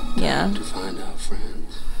eyes? Yeah. To find our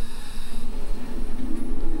friends.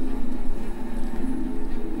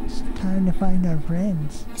 Time to find our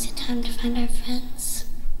friends. Is it time to find our friends?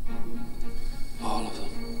 All of them.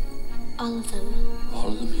 All of them. All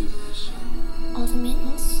of the mutants. All the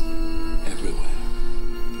mutants? Everywhere.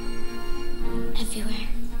 Everywhere.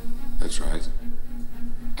 That's right.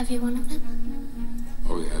 Every one of them?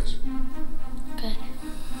 Oh, yes. Good.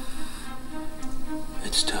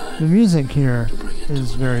 It's time. The music here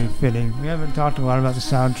is very fitting. We haven't talked a lot about the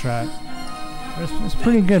soundtrack. It's a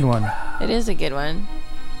pretty good one. It is a good one.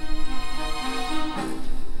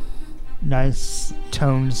 Nice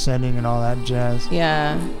tone setting and all that jazz.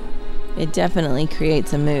 Yeah. It definitely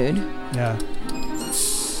creates a mood. Yeah.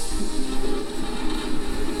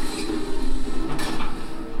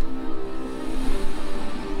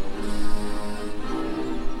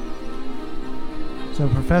 So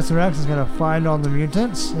Professor X is going to find all the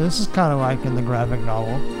mutants. This is kind of like in the graphic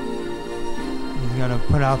novel. He's going to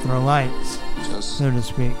put out their lights, so to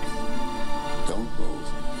speak. Don't move.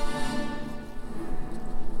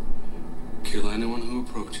 Kill anyone who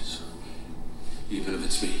approaches. Even if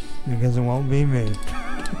it's me. Because it won't be me.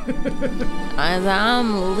 As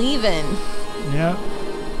I'm leaving. Yep.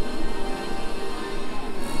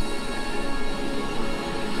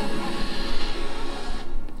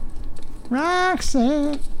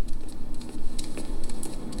 Roxanne.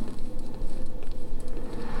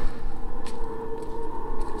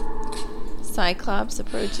 Cyclops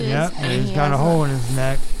approaches. Yep, and and he's he got a has hole in his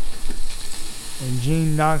neck. And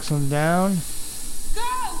Jean knocks him down. Go!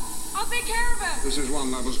 I'll take care of him! This is one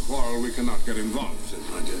lover's quarrel we cannot get involved in,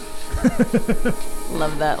 my dear.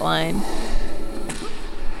 Love that line.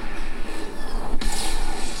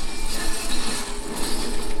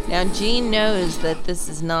 Now Jean knows that this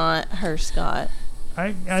is not her Scott.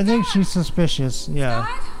 I think she's suspicious, yeah.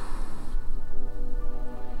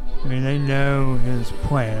 I mean, they know his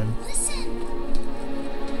plan. Listen.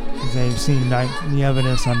 because they've seen the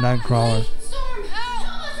evidence on Nightcrawler.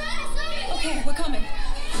 Okay, we're coming.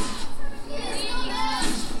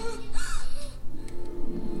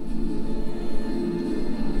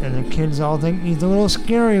 And the kids all think he's a little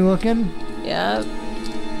scary looking. Yep.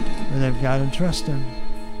 But they've got to trust him.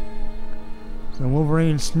 So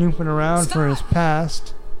Wolverine's snooping around for his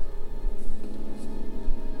past.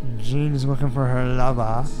 Jean's looking for her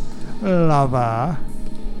lover.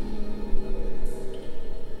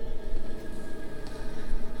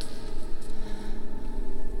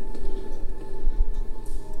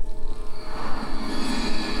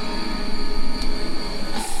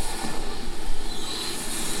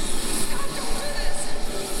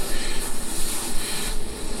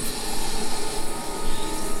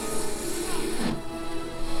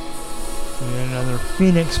 Another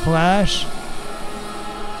Phoenix Flash.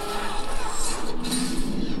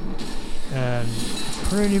 And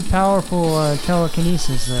pretty powerful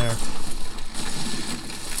telekinesis there.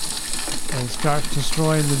 And starts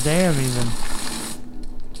destroying the dam even.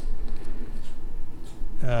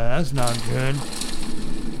 That's not good.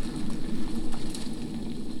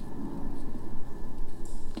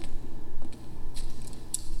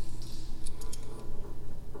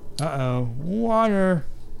 Uh-oh. Water!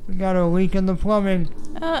 We got a leak in the plumbing.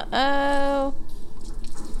 Uh-oh.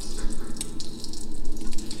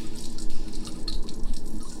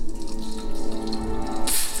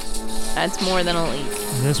 That's more than a leak.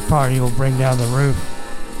 This party will bring down the roof.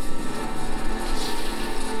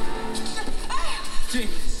 Gee,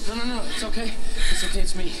 no, it's okay. It's okay,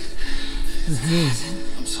 it's me. It's me.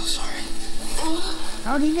 I'm so sorry.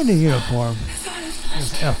 How did he get a uniform?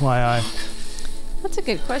 Just FYI. That's a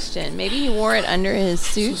good question. Maybe he wore it under his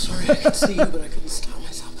suit. So sorry, I could see you, but I couldn't stop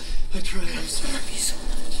myself. I tried. I'm sorry. I so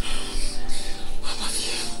much. I love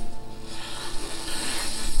you.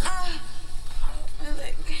 My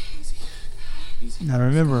leg. Easy. Now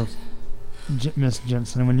remember, Miss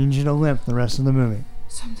Jensen, we need you to limp the rest of the movie.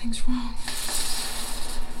 Something's wrong.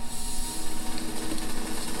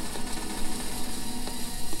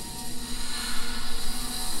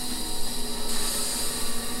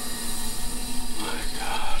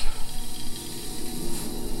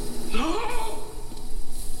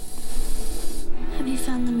 Have you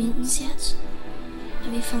found the mutants yet?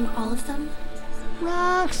 Have you found all of them?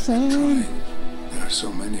 Roxanne! There are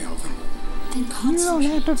so many of them. Then You don't concentrate.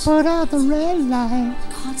 have to put out the red light.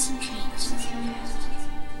 Concentrate. Is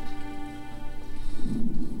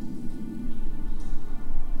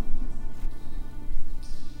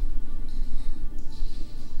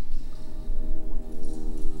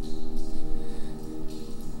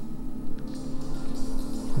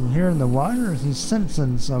he hearing the water or is he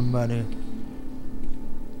sensing somebody?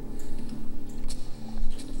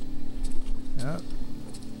 Yep.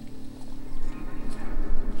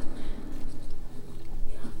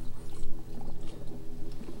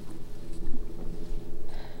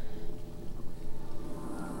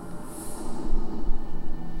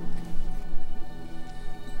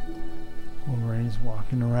 Wolverine's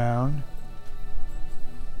walking around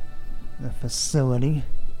the facility.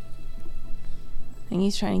 I think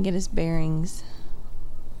he's trying to get his bearings.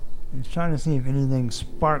 He's trying to see if anything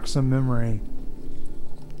sparks a memory.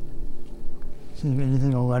 See if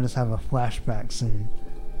anything will let us have a flashback scene.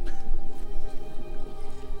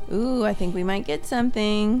 Ooh, I think we might get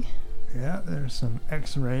something. Yeah, there's some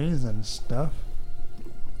x-rays and stuff.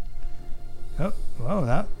 Oh, whoa,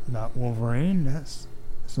 that not Wolverine. That's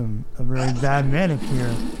a very bad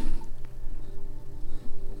manicure.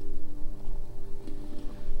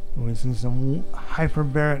 We see some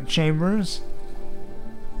hyperbaric chambers.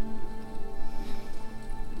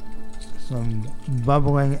 Some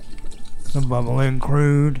bubbling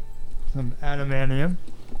crude. Some adamantium.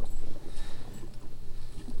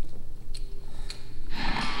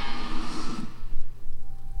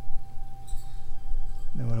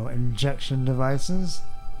 The little injection devices.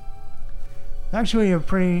 Actually,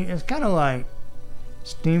 it's kind of like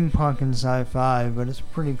steampunk and sci-fi, but it's a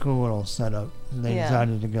pretty cool little setup they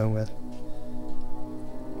decided to go with.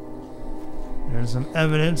 There's some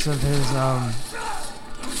evidence of his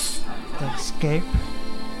escape.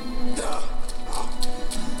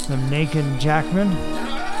 Some naked Jackman.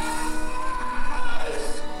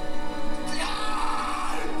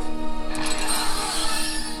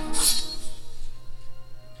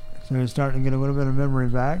 So he's starting to get a little bit of memory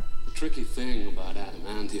back. The tricky thing about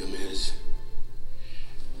adamantium is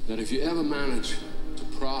that if you ever manage to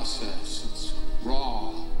process its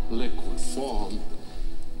raw liquid form,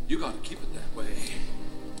 you gotta keep it that way.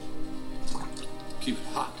 Keep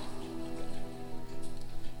it hot.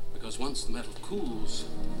 Because once the metal cools,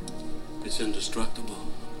 it's indestructible.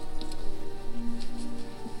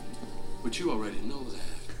 But you already know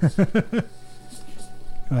that.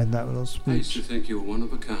 I had that little I used speech. to think you were one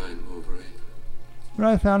of a kind, Wolverine. But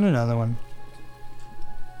I found another one.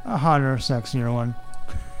 A hotter, sexier one.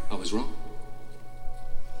 I was wrong.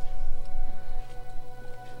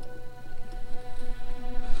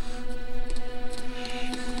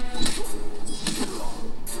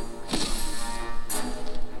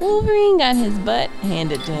 Wolverine got his butt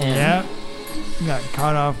handed to him. Yeah. Got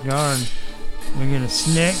caught off guard. We get a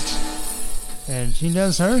snicked. And she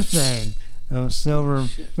does her thing. Those silver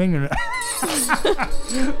finger.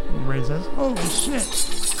 Ray says, holy shit.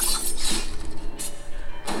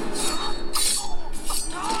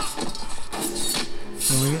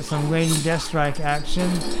 So we get some Lady Deathstrike action.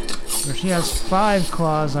 Where she has 5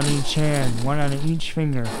 claws on each hand. 1 on each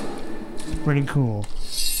finger. Pretty cool.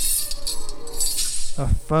 A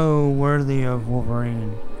foe worthy of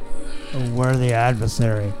Wolverine. A worthy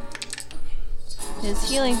adversary. His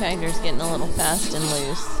healing factor's getting a little fast and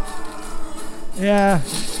loose. Yeah,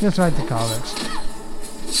 just like the comics.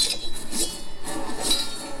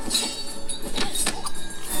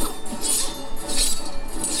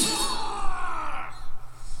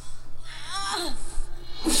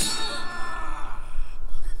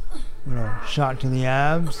 Little shot to the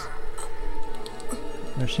abs.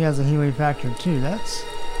 But she has a healing factor too. That's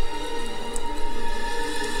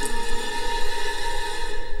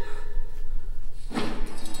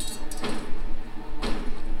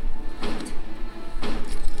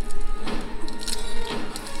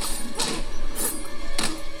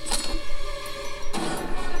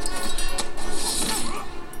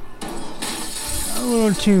a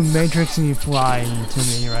little too Matrix-y flying to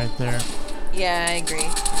me right there. Yeah, I agree.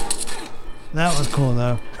 That was cool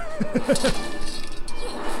though.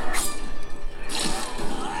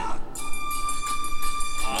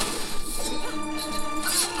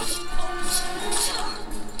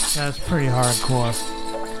 That's pretty hardcore.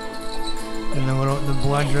 And the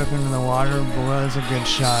blood dripping in the water below is a good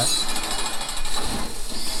shot.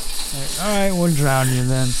 Alright, we'll drown you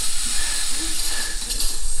then.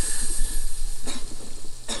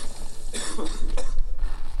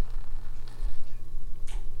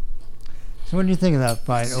 So what do you think of that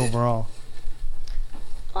fight overall?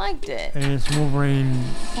 I liked it. And it's Wolverine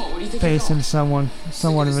facing somewhat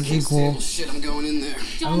of an equal. Shit, I'm going in there.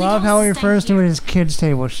 I love how he refers to it as kids'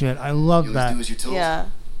 table shit. I love that. Yeah.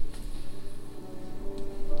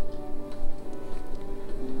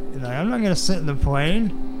 He's like, I'm not gonna sit in the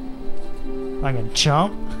plane like a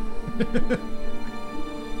chump.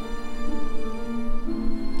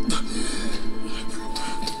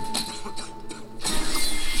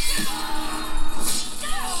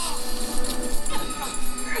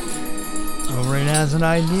 Wolverine has an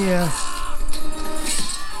idea.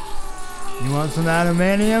 You want some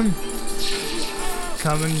adamantium?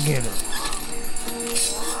 Come and get it.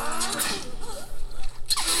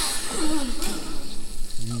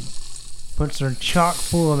 Puts her chock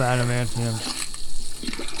full of adamantium.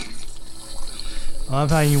 I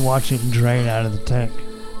love how you watch it drain out of the tank.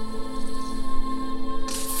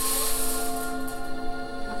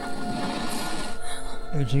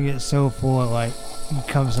 And she gets so full it like it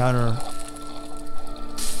comes out her.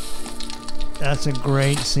 That's a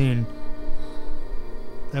great scene.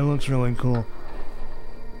 That looks really cool.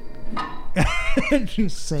 She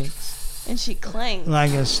sinks. And she clanks.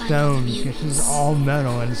 Like a stone, because she's all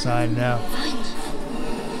metal inside now.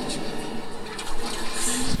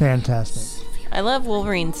 It's fantastic. I love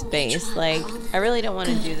Wolverine's face. Like, I really don't want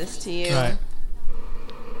to do this to you. Right.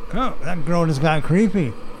 Oh, that girl just got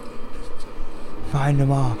creepy. Find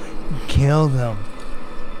them all. Kill them.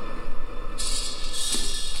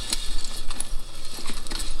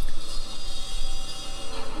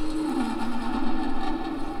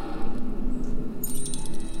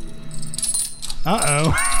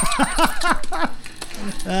 Uh-oh.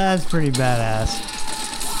 That's pretty badass.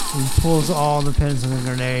 He pulls all the pins of the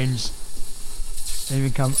grenades. They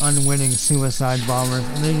become unwitting suicide bombers.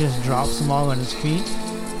 And then he just drops them all at his feet.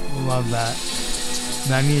 Love that.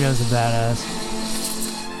 Magneto's a badass.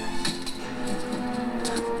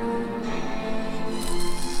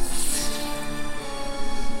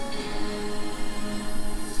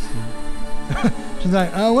 She's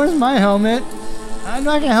like, oh, where's my helmet? I'd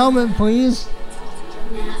like a helmet, please.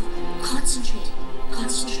 Now, concentrate.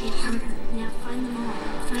 Concentrate harder. Now find them all.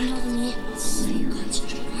 Find all the mutants.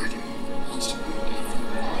 Concentrate harder. Each and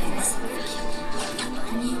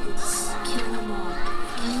every mutants. Kill them all.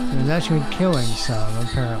 He was actually killing some,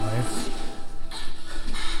 apparently.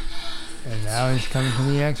 And now he's coming to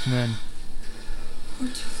the X-Men. We're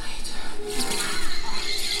too late.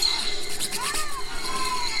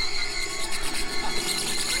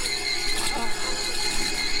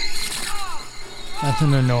 That's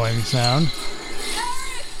an annoying sound.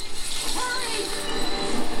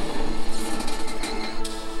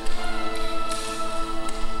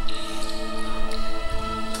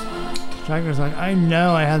 Stryker's like, I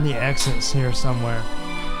know I had the exits here somewhere.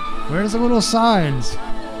 Where's the little signs?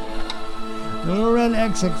 The little red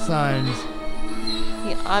exit signs.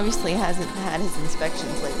 He obviously hasn't had his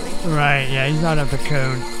inspections lately. Right, yeah, he's not up to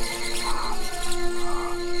code.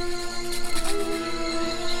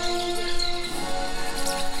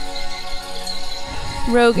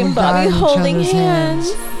 Rogue and Bobby in each holding other's hands.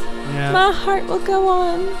 Yeah. My heart will go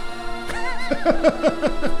on.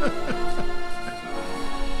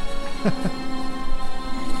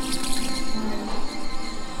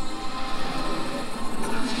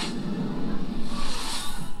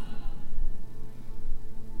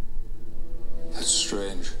 That's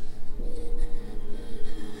strange.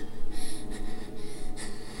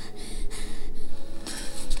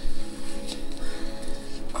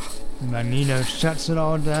 Magneto shuts it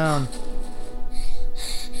all down.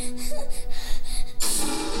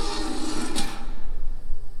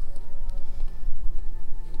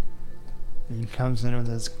 He comes in with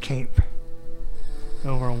his cape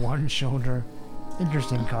over one shoulder.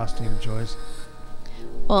 Interesting costume choice.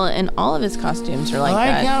 Well, and all of his costumes are like I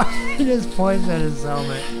that. like how he just points at his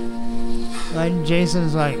helmet. Like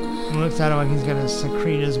Jason's like looks at him like he's gonna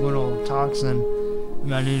secrete his little toxin.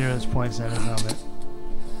 Magneto just points at his helmet.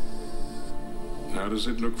 How does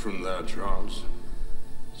it look from there, Charles?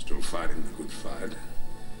 Still fighting the good fight?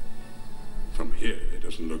 From here, it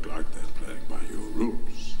doesn't look like they're playing by your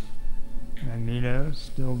rules. Magneto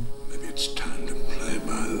still. Maybe it's time to play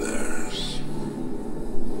by theirs.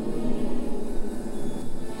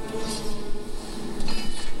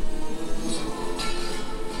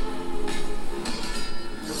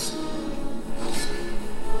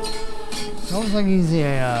 It's almost like he's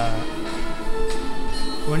a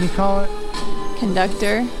what do you call it?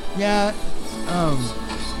 Conductor? Yeah.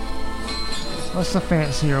 What's the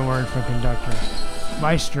fancier word for conductor?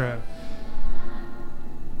 Maestro.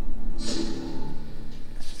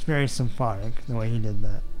 It's very symphonic the way he did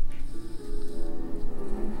that.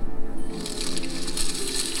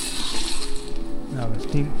 Now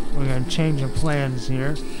we're gonna change of plans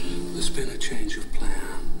here. There's been a change of plan.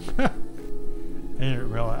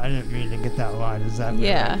 I didn't mean to get that line. Is that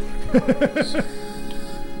Yeah.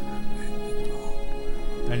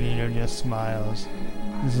 Magneto just smiles.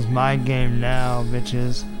 This is my game now,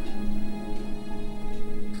 bitches.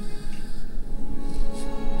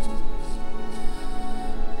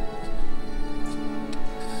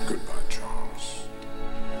 Goodbye, Charles.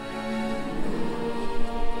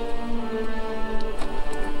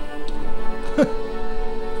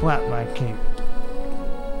 Flap my cape.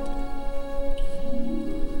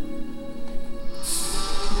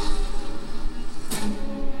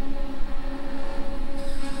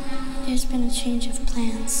 There's been a change of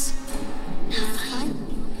plans. Find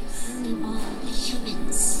all the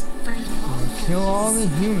humans. Kill all the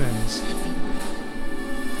humans.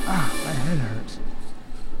 Ah, my head hurts.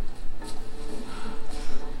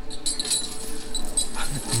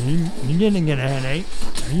 You didn't get a headache.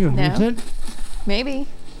 Are you a No. mutant? Maybe.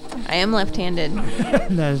 I am left-handed.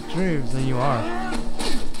 That's true, so you are.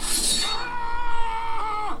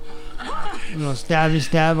 A little stabby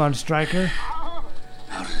stab on Stryker. How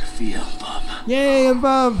did it feel, Bob? Yay, a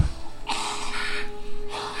bub!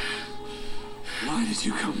 Why did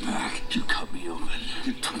you come back? You cut me open.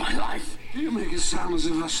 You took my life. You make it sound as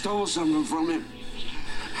if I stole something from him.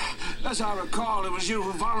 As I recall, it was you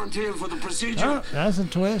who volunteered for the procedure. Oh, that's a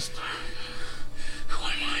twist. Who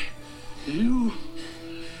am I? You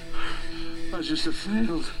are just a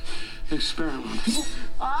failed experiment.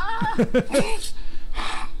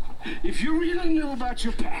 If you really knew about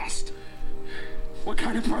your past, what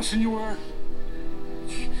kind of person you were,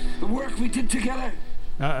 the work we did together.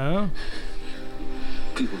 Uh-oh.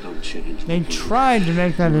 People don't change. They tried to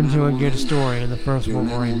make that into a good story in the first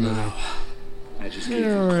Wolverine movie. I just They gave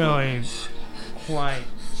didn't you really clothes. quite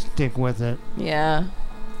stick with it. Yeah.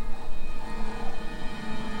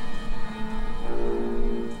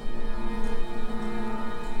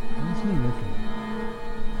 What's he looking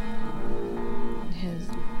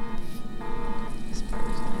His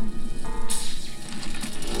first line.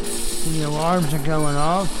 The alarms are going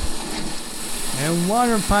off. And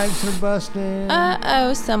water pipes are busting.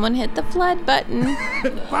 Uh-oh, someone hit the flood button.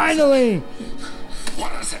 Finally!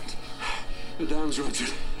 What is it? The dam's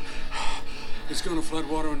ruptured. It's going to flood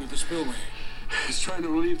water into the spillway. It's trying to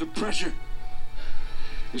relieve the pressure.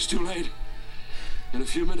 It's too late. In a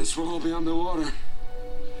few minutes, we'll all be underwater.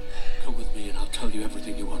 Come with me and I'll tell you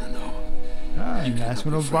everything you want to know. Ah, You And nice can't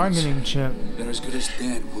little help your friends. bargaining chip. They're as good as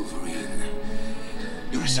dead, Wolverine.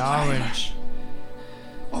 You're a Knowledge. survivor.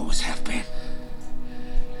 Always have been.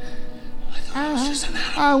 I thought it was just an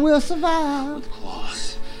animal I will survive. with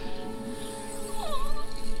claws.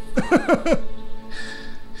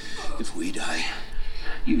 If we die,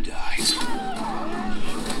 you die.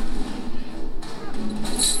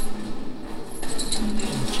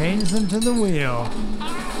 Chains them to the wheel.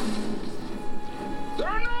 There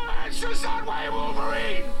are no answers that way,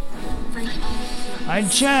 Wolverine! I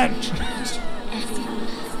checked.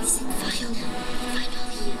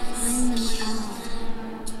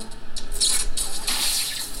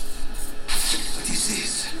 What is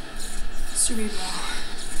this? Cerebro.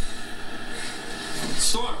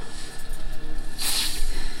 Storm!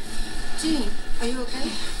 Jean, are you okay?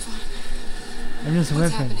 I'm just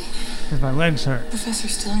What's whipping. happening? Because my legs hurt.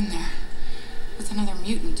 Professor's still in there. With another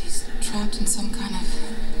mutant. He's trapped in some kind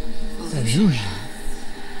of Illusion.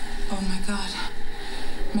 Oh my god.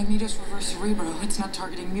 Magneto's reverse Cerebro. It's not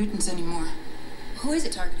targeting mutants anymore. Who is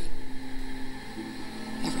it targeting?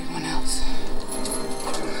 Everyone else.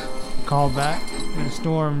 Call back. And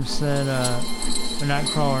Storm said, the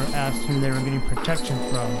Nightcrawler asked who they were getting protection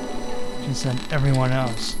from. She said, everyone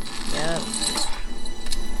else. Yep.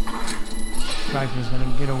 Striker's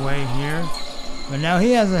gonna get away here. But now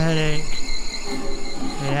he has a headache.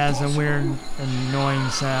 It has a weird, annoying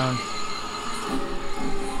sound.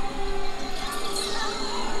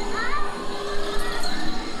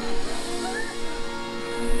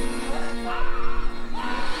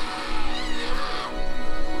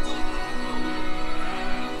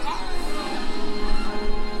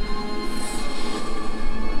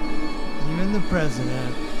 Even the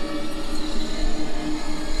president.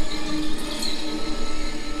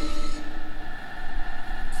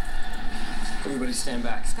 Everybody stand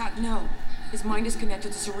back. Scott, no. His mind is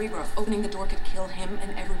connected to Cerebro. Opening the door could kill him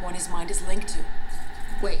and everyone his mind is linked to.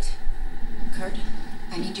 Wait. Kurt,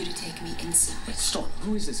 I need you to take me inside. Wait, Storm,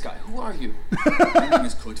 who is this guy? Who are you? My name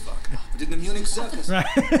is Kotfuck. But in the Munich circus. Right.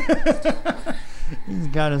 He's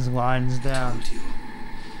got his lines down.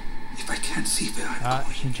 If I can't see where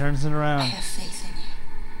I'm She turns it I around. have faith in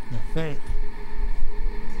you. The faith.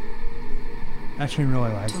 Actually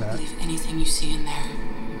really like Don't that. believe anything you see in there.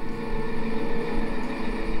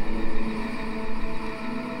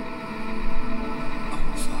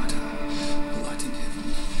 Our Father, who art in heaven,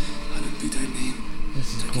 hallowed be thy name.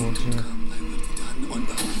 This is cool too. Come, thy will be done on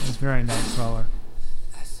earth It's very Nightcrawler.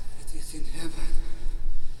 as it is in heaven.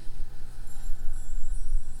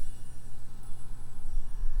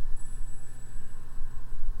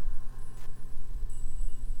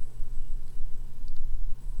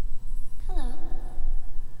 Hello.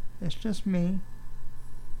 It's just me.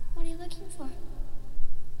 What are you looking for?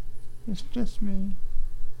 It's just me.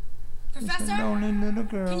 Just a Professor? lonely little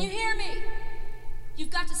girl. Can you hear me? You've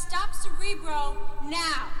got to stop Cerebro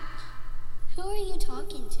now. Who are you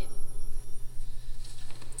talking to?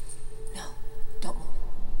 No, don't move.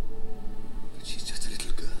 But she's just a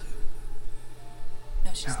little girl.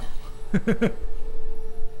 No, she's not.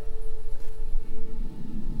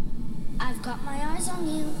 I've got my eyes on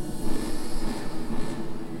you.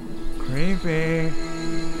 Creepy.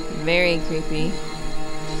 Very creepy.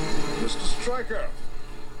 Mr. Stryker!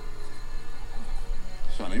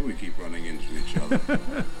 Sonny, we keep running into each other.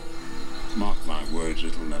 Mark my words,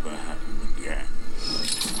 it'll never happen again.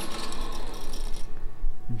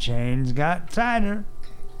 Chains got tighter.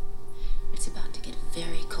 It's about to get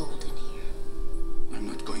very cold in here. I'm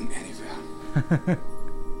not going anywhere.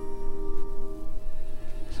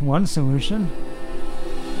 It's one solution.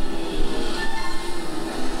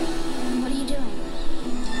 What are you doing?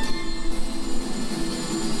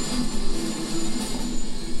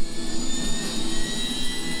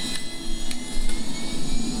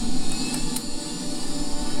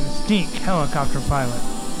 Mystique, helicopter pilot.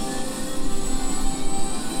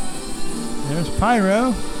 There's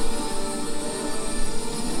Pyro.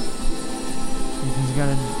 Think he's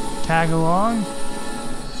gonna tag along?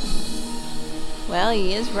 Well,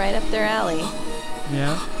 he is right up their alley.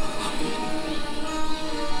 Yeah.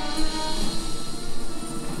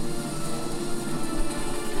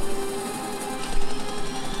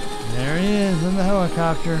 There he is in the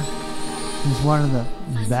helicopter. He's one of the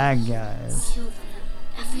bad guys. Kill them.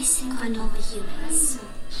 Every single one of the humans.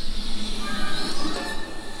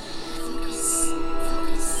 Focus.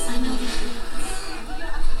 Focus. I know.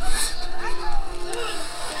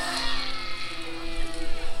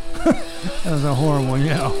 That was a horrible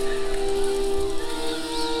yell.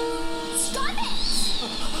 Stop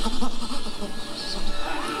it!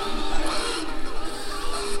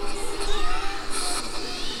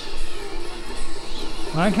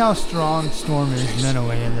 I like how strong Storm is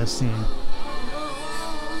mentally in this scene.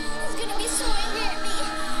 He's gonna be so angry at me.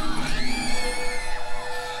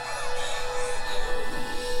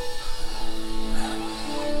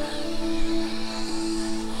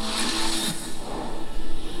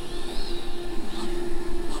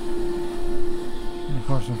 And of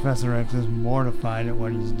course, Professor X is mortified at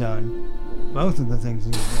what he's done. Both of the things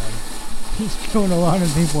he's done. He's killed a lot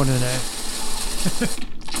of people today.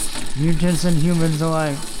 Mutants and humans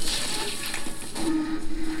alike.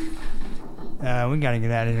 We gotta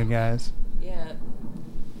get out of here, guys. Yeah.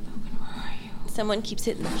 Someone keeps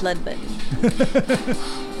hitting the flood button.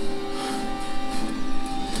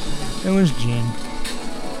 It was Jean.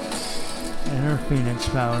 And her Phoenix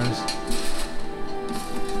powers.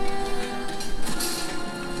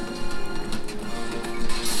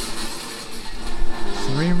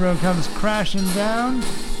 Cerebro comes crashing down.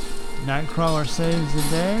 Nightcrawler saves the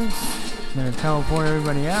day. Gonna teleport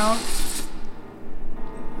everybody out.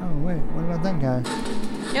 Oh wait, what about that guy?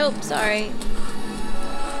 Nope, sorry.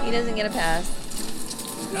 He doesn't get a pass.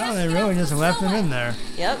 Oh, they really just left him in there.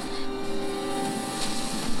 Yep.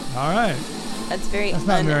 Alright. That's very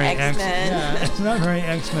not very X-Men. Yeah, it's not very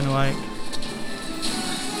X-Men-like.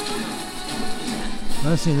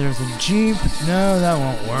 Let's see, there's a Jeep. No, that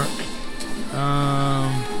won't work.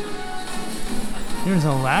 Here's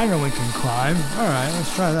a ladder we can climb. Alright,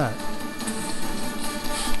 let's try that.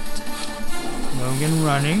 Logan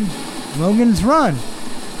running. Logan's run!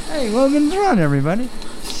 Hey, Logan's run, everybody!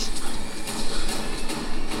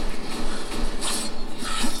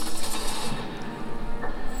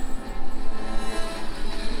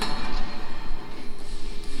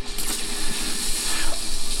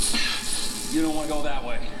 You don't want to go that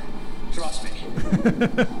way. Trust me.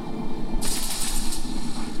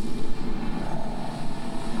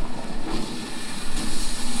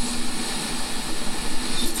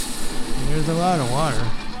 There's a lot of water.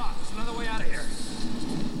 There's another way out of here.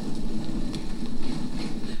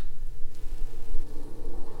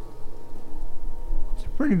 It's a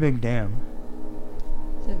pretty big dam.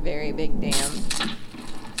 It's a very big dam.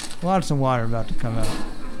 Lots of water about to come out.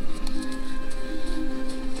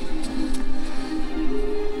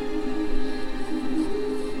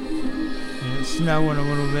 And it's snowing a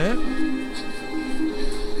little bit.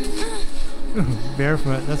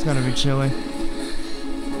 Barefoot, that's gonna be chilly.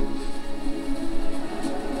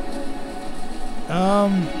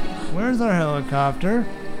 Where's our helicopter?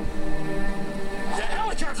 The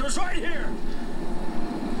helicopter's right here!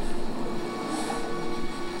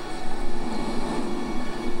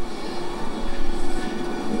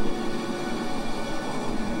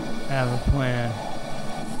 I have a plan.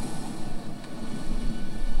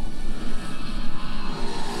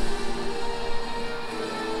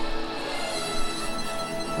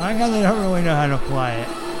 I like how they don't really know how to fly it.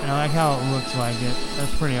 And I like how it looks like it.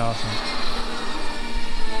 That's pretty awesome.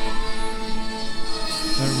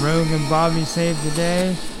 But Rogue and Bobby saved the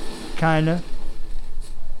day. Kinda.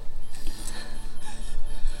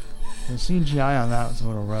 The CGI on that was a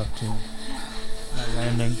little rough too. That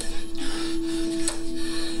landing.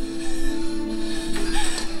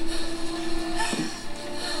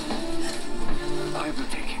 I will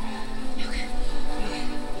take him.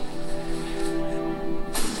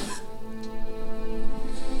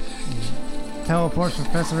 Teleports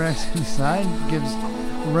Professor X inside, gives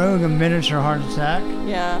Rogue a miniature heart attack.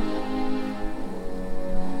 Yeah.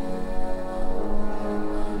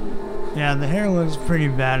 Yeah, the hair looks pretty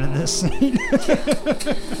bad in this scene.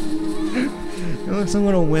 It looks a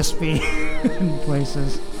little wispy in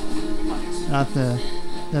places. Not the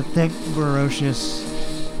thick, ferocious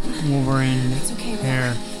Wolverine It's okay, Rogue.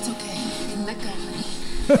 hair. It's okay. You can let go, honey.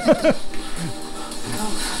 Let go.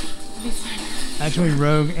 You'll be fine. Actually,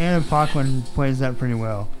 Rogue and Apoquin plays that pretty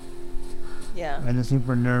well. Yeah. And they're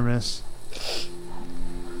super nervous.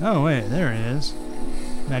 Oh wait, there it is.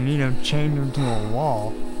 Magneto chained him to a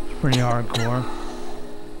wall. It's pretty hardcore.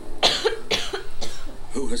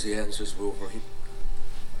 Who has the answers, Wolverine?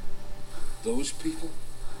 Those people?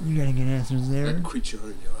 You gotta get answers there. That creature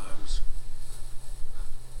in your arms.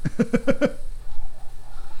 Huh?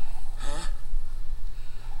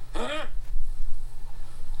 Huh?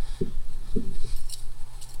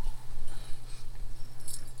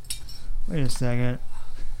 Wait a second.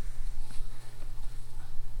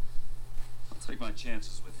 I'll take my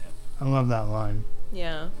chances with him. I love that line.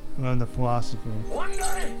 Yeah. I love the philosophy. One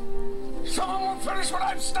day, someone will finish what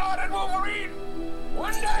I've started, Wolverine.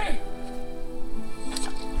 One day.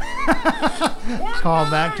 Call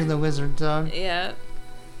back to the wizard tongue. Yeah.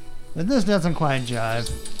 But this doesn't quite jive.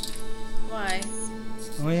 Why?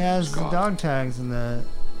 Well, he has the dog tags and the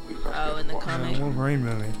Oh, in the comic. Wolverine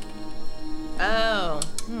movie. Oh.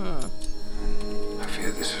 I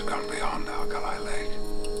fear this has gone beyond Alkali Lake.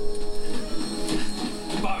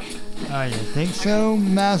 Bobby. Oh, you think so,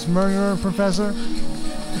 mass murderer professor?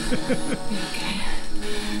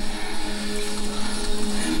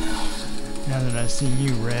 Now that I see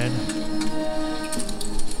you, Red.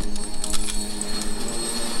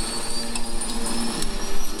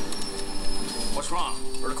 What's wrong?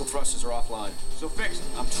 Vertical thrusters are offline. So fix it.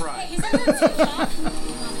 I'm trying. Hey, is that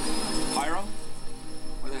Pyro?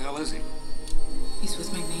 Where the hell is he? He's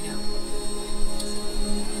with Magneto.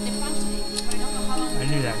 I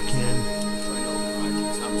knew that kid.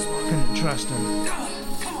 Couldn't trust him.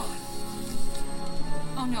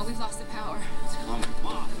 Oh no, we've lost the power.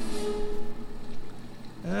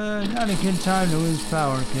 Not a good time to lose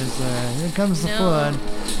power, because here comes the No. flood.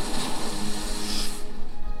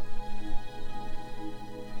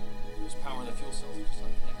 There's power in the fuel cells. Just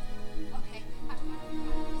unconnected. Okay.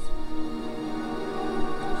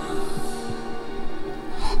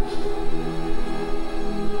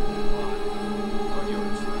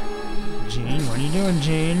 Gene, what are you doing,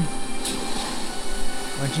 Gene?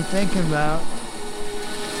 What you thinking about?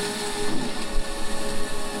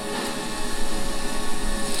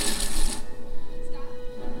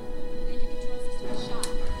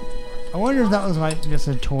 I wonder if that was like just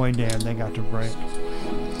a toy dam they got to break.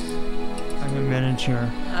 Like a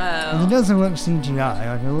miniature. Oh. It doesn't look CGI,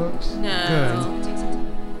 like it looks good.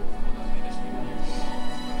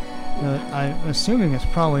 I'm assuming it's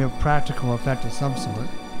probably a practical effect of some sort.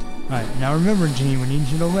 Alright, now remember, Gene, we need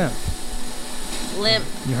you to limp. Limp.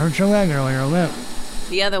 You hurt your leg earlier, limp.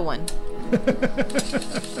 The other one.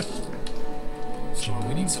 Gene,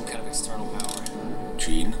 we need some kind of external power.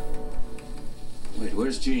 Jean? Wait,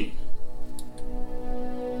 where's Jean?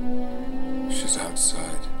 She's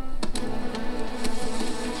outside.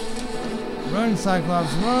 Run,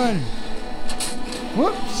 Cyclops, run!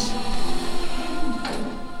 Whoops!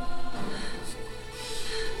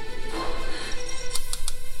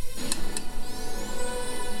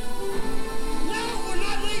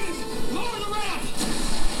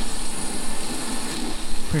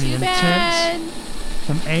 Pretty Too intense. bad.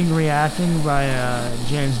 Some angry acting by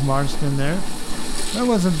James Marsden there. That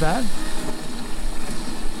wasn't bad.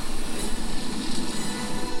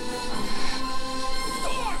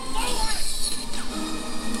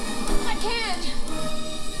 I can't.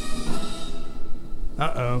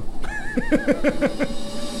 Uh-oh.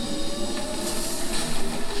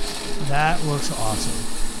 That looks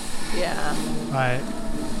awesome. Yeah. Right.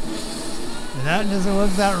 And that doesn't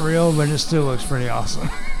look that real, but it still looks pretty awesome.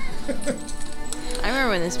 I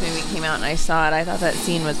remember when this movie came out and I saw it, I thought that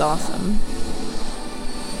scene was awesome.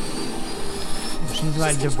 She's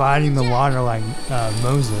like dividing the water like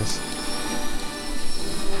Moses.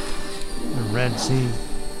 The Red Sea.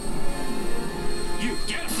 You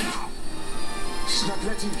get him now! She's not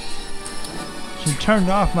letting me. She turned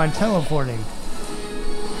off my teleporting.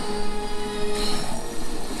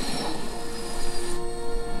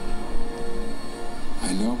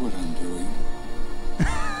 I know what I'm doing.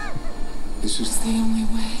 This is The only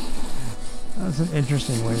way. That's an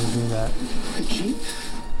interesting way to do that. Jean,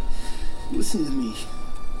 listen to me.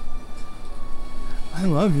 I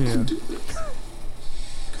love you.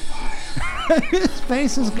 His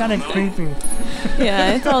face is kind of creepy.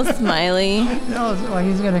 Yeah, it's all smiley. No, it's like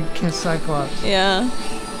he's gonna kiss Cyclops. Yeah.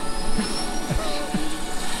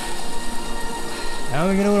 Now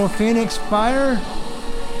we get a little Phoenix fire.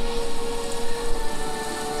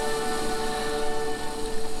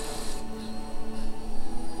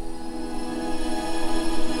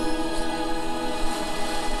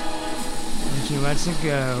 And she lets it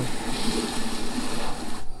go.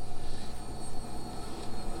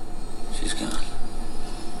 She's gone.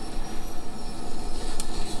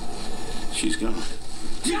 She's gone.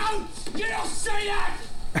 Don't! You don't say that!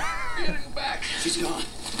 Get her back. She's gone.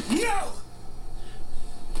 No!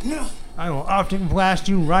 No! I will optic blast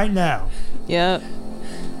you right now. Yep.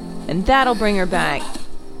 And that'll bring her back.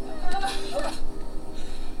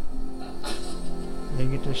 They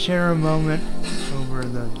get to share a moment over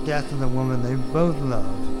the death of the woman they both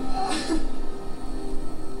love.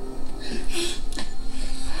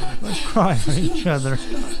 Let's cry on each other.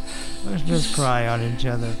 Let's just cry on each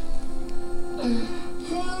other.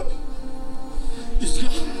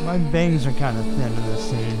 My bangs are kind of thin in this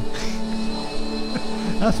scene.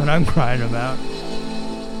 That's what I'm crying about.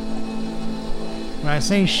 When I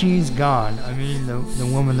say she's gone, I mean the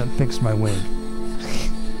woman that fixed my wig.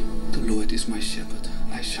 The Lord is my shepherd,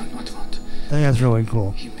 I shall not want. I think that's really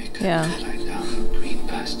cool. He maketh Yeah. me lie down in green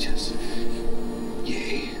pastures.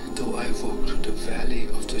 Yea, though Though I walk through the valley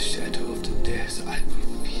of the shadow of the death, I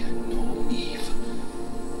will fear no evil.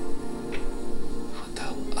 For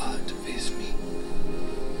thou art with me.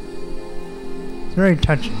 It's very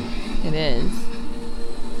touching. It is.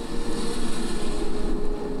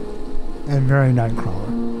 And very Nightcrawler.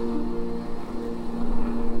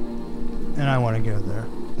 And I want to go there.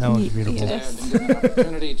 That was beautiful. Yes.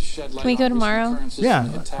 Can we go tomorrow?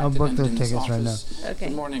 Yeah, I'll book those tickets right now. Okay.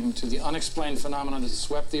 Good morning to the unexplained phenomenon that has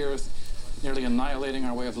swept the earth, nearly annihilating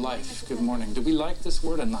our way of life. Good morning. Do we like this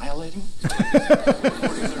word, annihilating?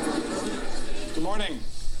 Good morning.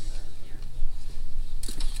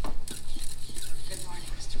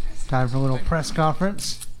 Time for a little press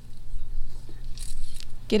conference.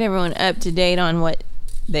 Get everyone up to date on what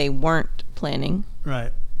they weren't planning.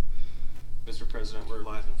 Right. Mr. President, we're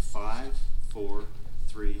live in 5, 4,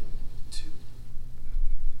 3, 2.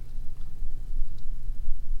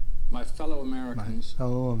 My fellow Americans,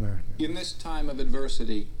 in this time of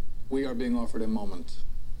adversity, we are being offered a moment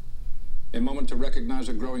to recognize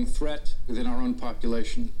a growing threat within our own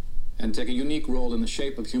population and take a unique role in the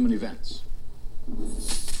shape of human events.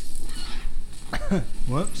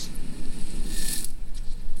 Whoops.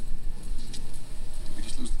 Did we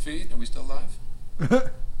just lose the feed? Are we still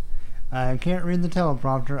live? I can't read the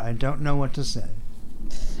teleprompter. I don't know what to say.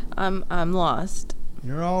 I'm lost.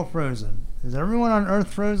 You're all frozen. Is everyone on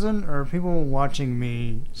Earth frozen, or are people watching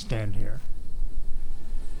me stand here?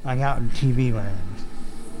 Like out in TV land.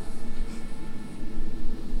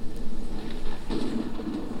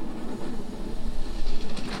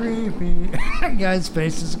 Creepy. That guy's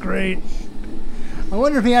face is great. I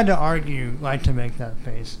wonder if he had to argue, like, to make that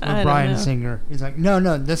face. With Bryan Singer. He's like,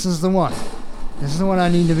 no, this is the one. This is the one I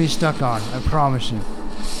need to be stuck on. I promise you.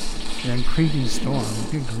 And then creepy storm.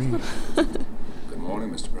 Good grief. Good morning,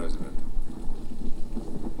 Mr. President.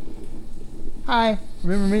 Hi.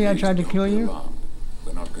 Remember me? I tried to kill you?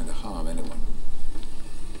 We're not going to harm anyone.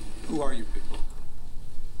 Who are you people?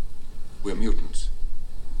 We're mutants.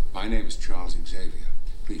 My name is Charles Xavier.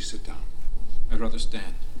 Please sit down. I'd rather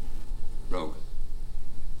stand. Rogue.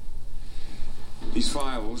 These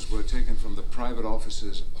files were taken from the private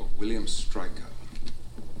offices of William Stryker.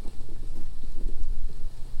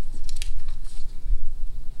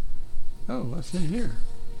 Oh, what's in here?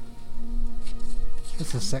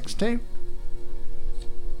 It's a sex tape?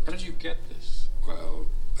 How did you get this? Well,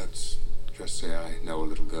 let's just say I know a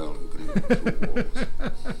little girl who can walk through walls.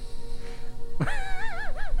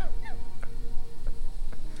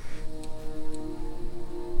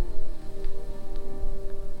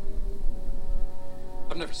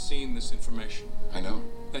 I've never seen this information. I know.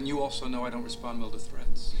 Then you also know I don't respond well to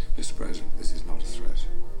threats. Mr. President, this is not a threat.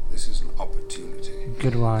 This is an opportunity.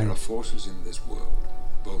 Good line. There are forces in this world,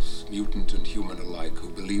 both mutant and human alike, who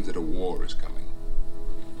believe that a war is coming.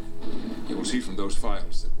 You will see from those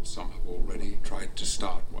files that some have already tried to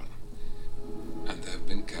start one. And there have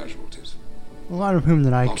been casualties. A lot of whom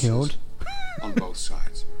that I Losses killed. on both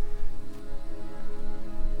sides.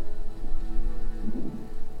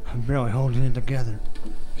 I'm barely holding it together.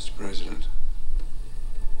 Mr. President,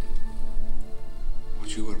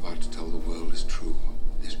 what you are about to tell the world is true.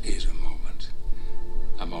 This is a moment.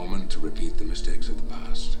 A moment to repeat the mistakes of the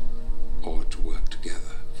past, or to work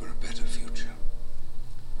together for a better future.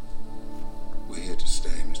 We're here to stay,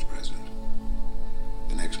 Mr. President.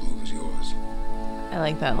 The next move is yours. I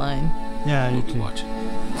like that line. Yeah, you We'll be too. watching.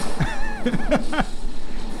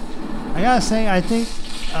 I gotta say, I think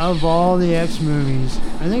of all the X movies,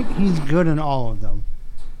 I think he's good in all of them.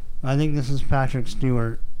 I think this is Patrick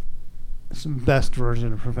Stewart's best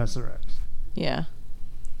version of Professor X. Yeah.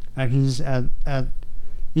 Like he's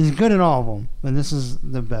he's good in all of them, but this is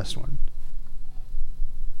the best one.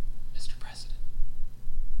 Mr. President.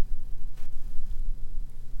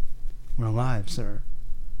 We're alive, sir.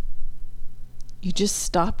 You just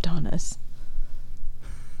stopped on us.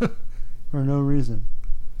 For no reason.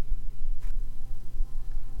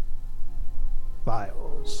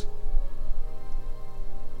 Files.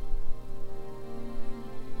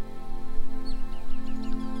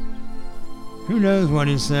 Who knows what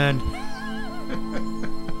he said?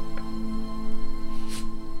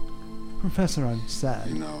 Professor, I'm sad.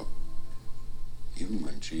 You know, even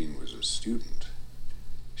when Jean was a student,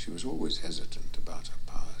 she was always hesitant about her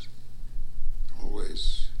past.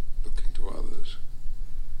 Always looking to others.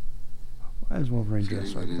 Why is Wolverine Feeling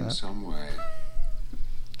dressed that like in that? some way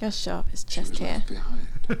Go show off his she chest was hair. left behind.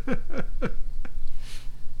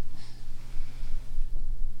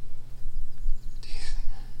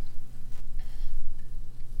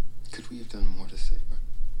 Could we have done more to save her?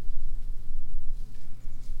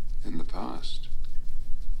 In the past,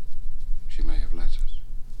 she may have let us.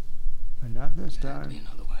 this time. Be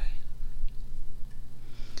another way.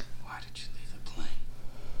 Why did you leave the plane?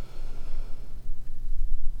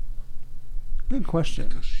 Good question.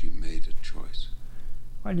 Because she made a choice.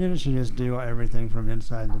 Why didn't she just do everything from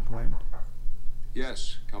inside the plane?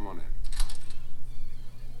 Yes, come on in.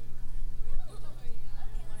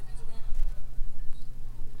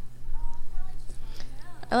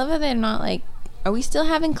 I love how they're not like, are we still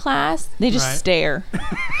having class? They just stare.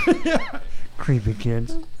 Creepy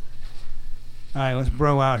kids. Alright, let's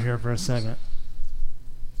bro out here for a second.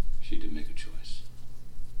 She did make a choice.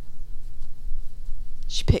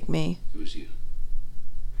 She picked me. It was you.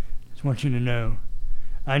 Just want you to know.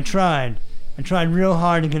 I tried real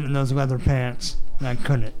hard to get in those leather pants, and I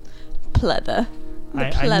couldn't. Pleather.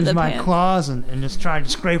 I used my claws and just tried to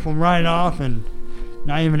scrape them right off, and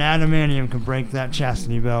not even adamantium could break that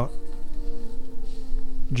chastity belt.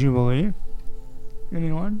 Jubilee?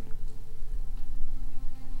 Anyone?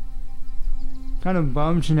 Kind of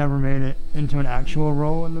bummed she never made it into an actual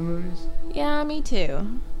role in the movies. Yeah, me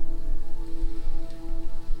too.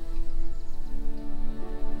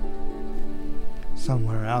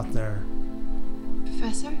 Somewhere out there.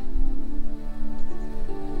 Professor?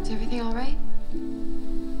 Is everything all right?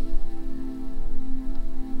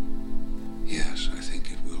 Yes, I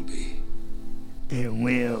think it will be. It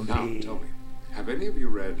will Now, be. tell me, have any of you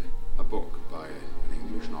read a book by an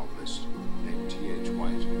English novelist named T.H.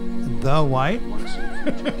 White? The White?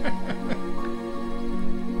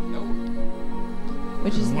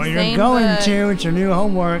 Which is Where the you're same going book. to, it's your new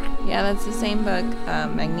homework. Yeah, that's the same book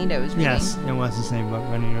Magneto was reading. Yes, it was the same book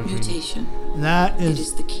Magneto was reading. Mutation. That It is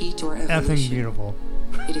is the key to our effing evolution. beautiful.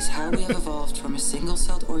 It is how we have evolved from a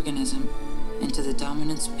single-celled organism into the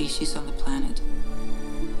dominant species on the planet.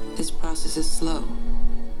 This process is slow,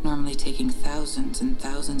 normally taking thousands and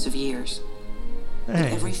thousands of years. But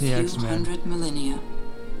Hey, every it's the few X-Men. hundred millennia,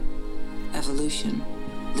 evolution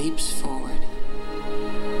leaps forward.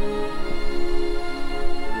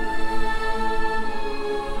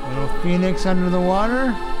 Little Phoenix under the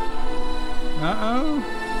water. Uh-oh.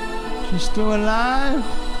 She's still alive.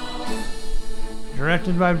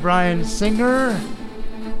 Directed by Bryan Singer. And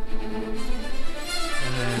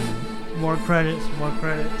then more credits.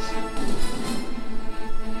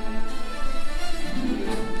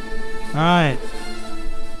 Alright.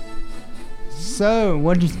 So,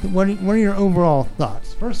 what are your overall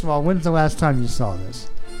thoughts? First of all, when's the last time you saw this?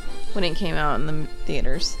 When it came out in the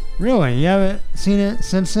theaters. Really? You haven't seen it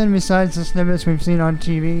since then, besides the snippets we've seen on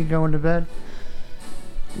TV going to bed?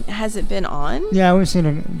 Has it been on? Yeah, we've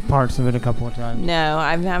seen parts of it a couple of times. No,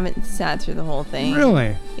 I haven't sat through the whole thing.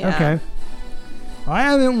 Really? Yeah. Okay. I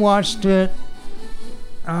haven't watched it.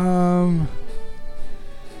 Let's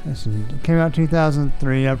see. It came out in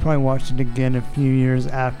 2003. I probably watched it again a few years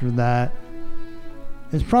after that.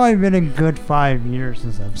 It's probably been a good 5 years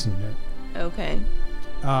since I've seen it. Okay.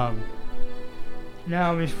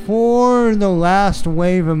 Now, before the last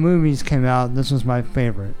wave of movies came out, this was my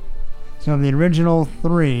favorite. So, of the original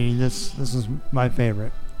 3, this is my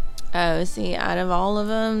favorite. Oh, see, out of all of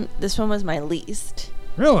them, this one was my least.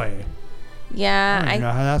 Really? Yeah, I don't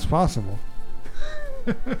know how that's possible.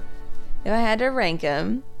 If I had to rank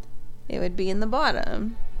them, it would be in the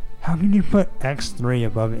bottom. How can you put X3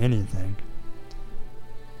 above anything?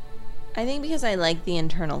 I think because I like the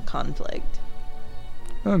internal conflict.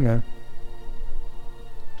 Okay.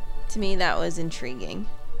 To me, that was intriguing.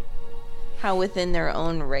 How within their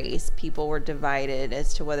own race, people were divided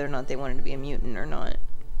as to whether or not they wanted to be a mutant or not.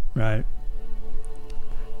 Right.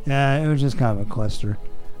 Yeah, it was just kind of a cluster.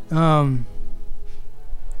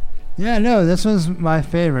 Yeah, no, this was my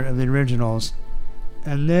favorite of the originals.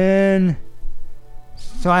 And then...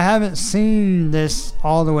 So I haven't seen this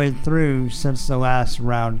all the way through since the last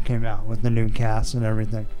round came out with the new cast and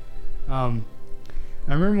everything. I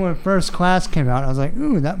remember when First Class came out, I was like,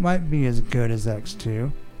 ooh, that might be as good as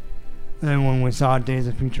X2. And then when we saw Days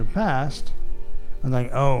of Future Past, I was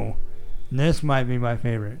like, oh, this might be my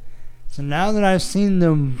favorite. So now that I've seen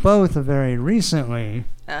them both very recently,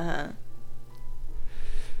 I'm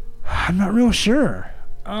not real sure.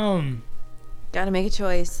 Gotta make a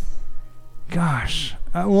choice. Gosh.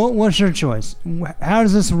 What's your choice? How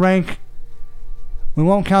does this rank? We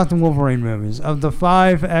won't count the Wolverine movies. Of the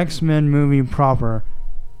 5 X-Men movie proper,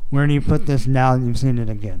 where do you put this now that you've seen it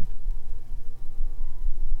again?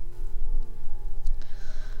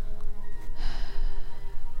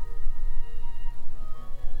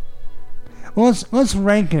 Well, let's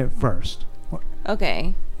rank it first.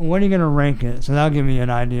 Okay. What are you going to rank it? So that'll give me an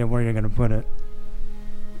idea of where you're going to put it.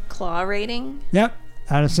 Claw rating? Yep.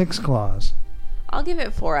 Out of 6 claws. I'll give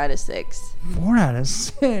it 4 out of 6. 4 out of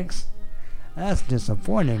 6? That's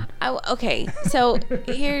disappointing. Okay, so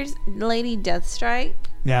here's Lady Deathstrike.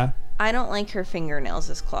 Yeah. I don't like her fingernails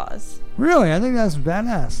as claws. Really? I think that's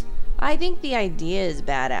badass. I think the idea is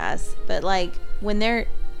badass, but like when they're,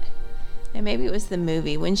 and maybe it was the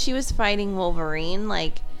movie, when she was fighting Wolverine,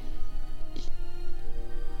 like,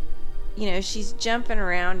 you know, she's jumping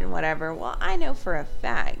around and whatever. Well, I know for a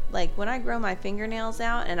fact, like when I grow my fingernails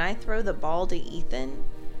out and I throw the ball to Ethan,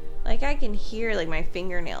 like I can hear like my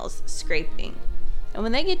fingernails scraping. And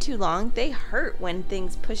when they get too long, they hurt when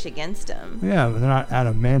things push against them. Yeah, but they're not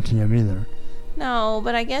adamantium either. No,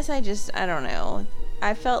 but I guess I don't know.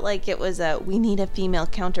 I felt like it was we need a female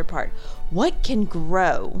counterpart. What can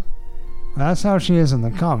grow? That's how she is in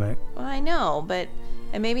the comic. Well, I know, but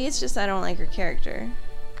and maybe it's just I don't like her character.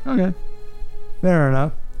 Okay. Fair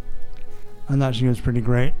enough. I thought she was pretty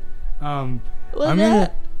great.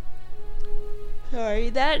 Sorry,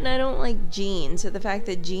 that and I don't like Jean. So the fact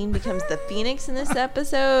that Jean becomes the Phoenix in this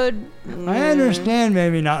episode... I understand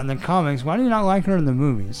maybe not in the comics. Why do you not like her in the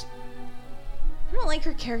movies? I don't like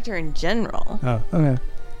her character in general. Oh, okay.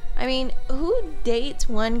 I mean, who dates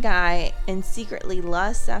one guy and secretly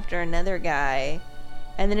lusts after another guy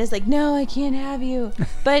and then is like, no, I can't have you.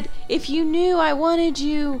 But if you knew I wanted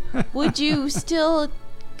you, would you still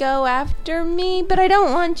go after me? But I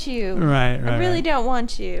don't want you. Right. I really don't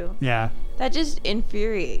want you. Yeah. That just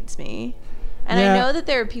infuriates me. And yeah. I know that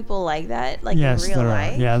there are people like that, like yes, in real there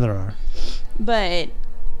life. Are. Yeah, there are. But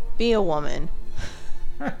be a woman.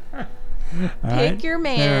 Pick your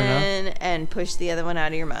man and push the other one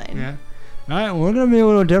out of your mind. Yeah. All right, we're going to be a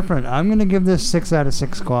little different. I'm going to give this 6 out of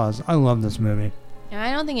 6 claws. I love this movie.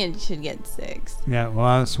 I don't think it should get 6. Yeah,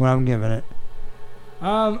 well, that's what I'm giving it.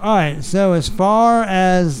 All right, so as far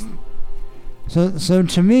as... So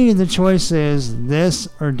to me, the choice is this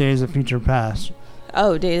or Days of Future Past.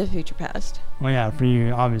 Oh, Days of Future Past. Well, yeah, for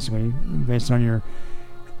you, obviously, based on your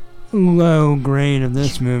low grade of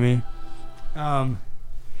this movie. Yeah,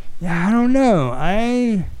 I don't know.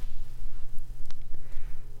 I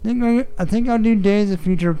think I'll do Days of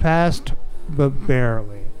Future Past, but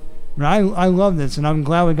barely. But I love this, and I'm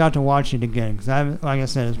glad we got to watch it again because like I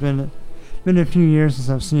said, it's been a few years since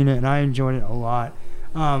I've seen it, and I enjoyed it a lot.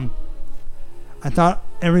 I thought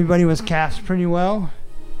everybody was cast pretty well.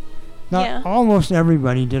 Almost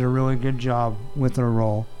everybody did a really good job with their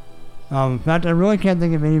role. In fact, I really can't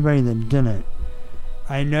think of anybody that didn't.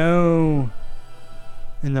 I know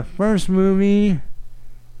in the first movie,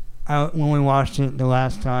 when we watched it the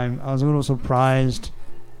last time, I was a little surprised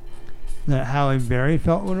that Halle Berry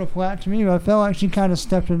felt a little flat to me, but I felt like she kind of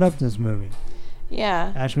stepped it up this movie.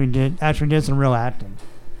 Yeah. Actually did some real acting.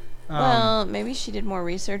 Well, maybe she did more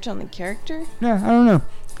research on the character. Yeah, I don't know.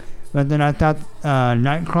 But then I thought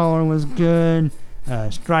Nightcrawler was good.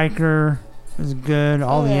 Stryker was good.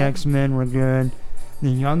 All the X-Men were good. The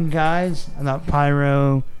young guys, I thought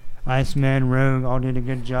Pyro, Iceman, Rogue all did a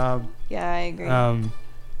good job. Yeah, I agree.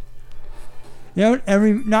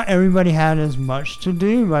 Not everybody had as much to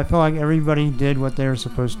do, but I feel like everybody did what they were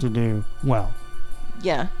supposed to do well.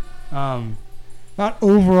 Yeah. Not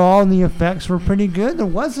overall, the effects were pretty good. There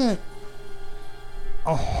wasn't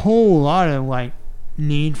a whole lot of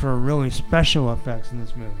need for really special effects in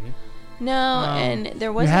this movie. No, and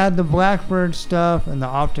there wasn't. We had the Blackbird stuff and the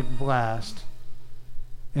optic blast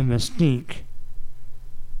and Mystique.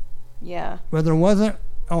 Yeah. But there wasn't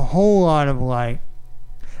a whole lot of I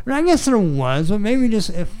guess there was, but maybe just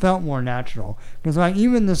it felt more natural. Because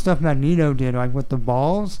even the stuff Magneto did, with the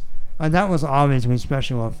balls, that was obviously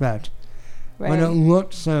special effect. Right. But it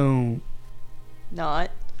looked so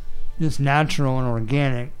not just natural and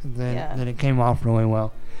organic that it came off really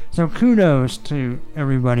well. So kudos to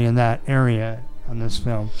everybody in that area on this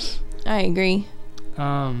film. I agree.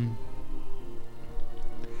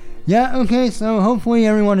 Yeah, okay, so hopefully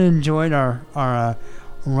everyone enjoyed our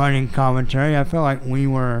running commentary. I feel like we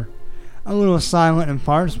were a little silent in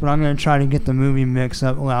parts, but I'm going to try to get the movie mix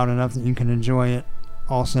up loud enough that you can enjoy it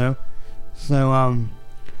also. So,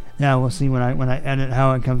 yeah, we'll see when I edit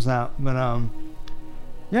how it comes out. But,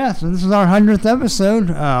 yeah, so this is our 100th episode.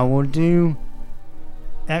 We'll do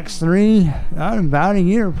X3 in about a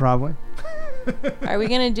year, probably. Are we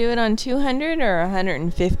going to do it on 200 or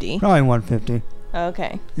 150? Probably 150.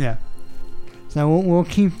 Okay. Yeah. So we'll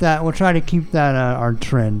keep that. We'll try to keep that our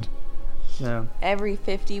trend. So every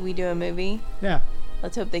 50 we do a movie. Yeah.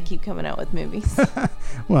 Let's hope they keep coming out with movies.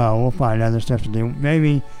 Well, we'll find other stuff to do.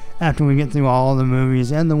 Maybe after we get through all the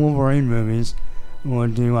movies and the Wolverine movies, we'll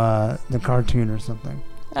do the cartoon or something.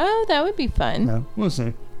 Oh, that would be fun. So we'll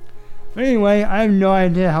see. But anyway, I have no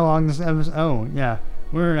idea how long this episode. Oh yeah,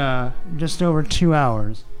 we're just over 2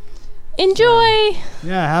 hours. Enjoy.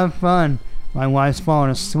 Yeah, have fun. My wife's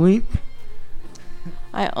falling asleep.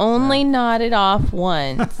 I only nodded off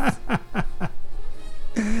once.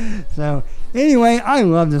 So, anyway, I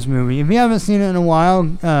love this movie. If you haven't seen it in a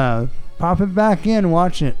while, pop it back in and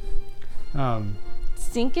watch it.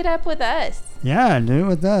 Sync it up with us. Yeah, do it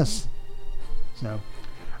with us. So,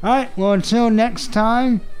 alright, well, until next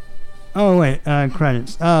time. Oh, wait,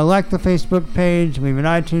 credits. Like the Facebook page, leave an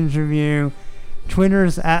iTunes review.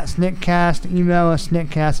 Twitter's @SnickCast. Email us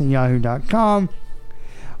snickcast@yahoo.com.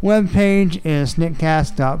 Webpage is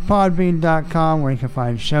snickcast.podbean.com, where you can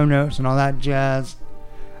find show notes and all that jazz.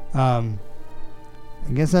 I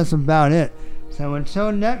guess that's about it. So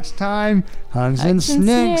until next time, hugs and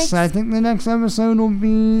snicks. I think the next episode will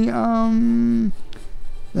be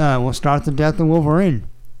we'll start the death of Wolverine.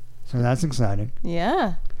 So that's exciting.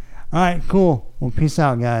 Yeah. Alright, cool. Well, peace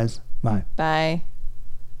out, guys. Bye. Bye.